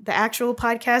the actual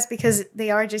podcast, because they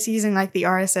are just using like the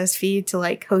RSS feed to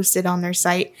like host it on their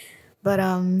site. But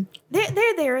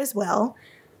they're there as well.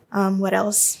 What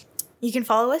else? You can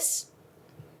follow us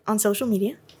on social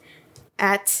media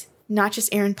at Not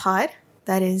Just Arin Pod.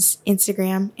 That is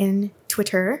Instagram and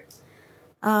Twitter.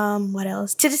 What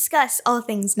else? To discuss all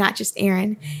things Not Just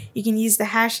Arin, you can use the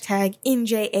hashtag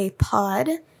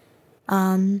NJAPod.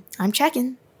 I'm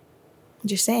checking.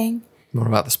 Just saying. What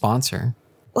about the sponsor?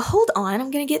 Well, hold on.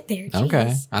 I'm going to get there. Jeez.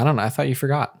 Okay. I don't know. I thought you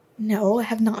forgot. No, I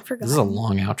have not forgotten. This is a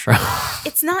long outro.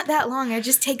 It's not that long. I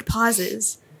just take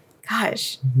pauses.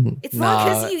 Gosh. It's long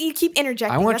because you keep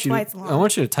interjecting. That's why it's long. I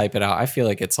want you to type it out. I feel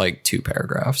like it's like 2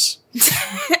 paragraphs.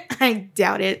 I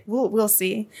doubt it. We'll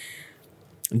see.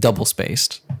 Double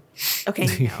spaced.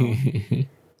 Okay.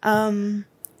 No.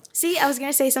 See, I was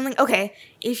going to say something. Okay.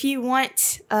 If you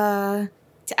want to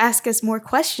ask us more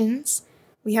questions,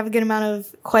 we have a good amount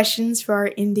of questions for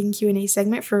our ending Q&A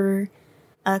segment for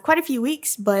quite a few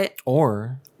weeks,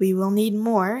 or we will need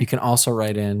more. You can also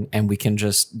write in, and we can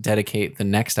just dedicate the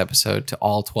next episode to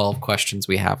all 12 questions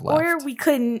we have left. Or we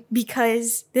couldn't,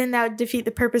 because then that would defeat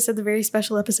the purpose of the very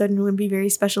special episode and it wouldn't be very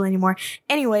special anymore.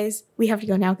 Anyways, we have to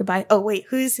go now. Goodbye. Oh wait,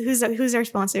 who's our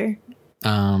sponsor?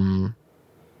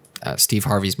 Steve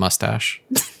Harvey's mustache.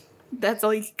 That's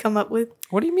all you could come up with?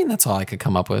 What do you mean that's all I could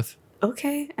come up with?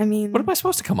 Okay, I mean... What am I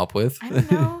supposed to come up with? I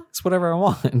don't know. It's whatever I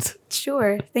want.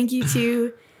 Sure. Thank you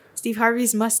to Steve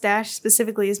Harvey's mustache,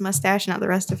 specifically his mustache, not the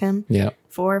rest of him,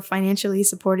 for financially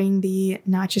supporting the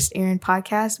Not Just Arin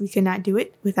podcast. We could not do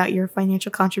it without your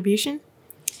financial contribution.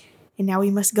 And now we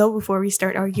must go before we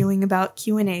start arguing about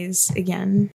Q&As again.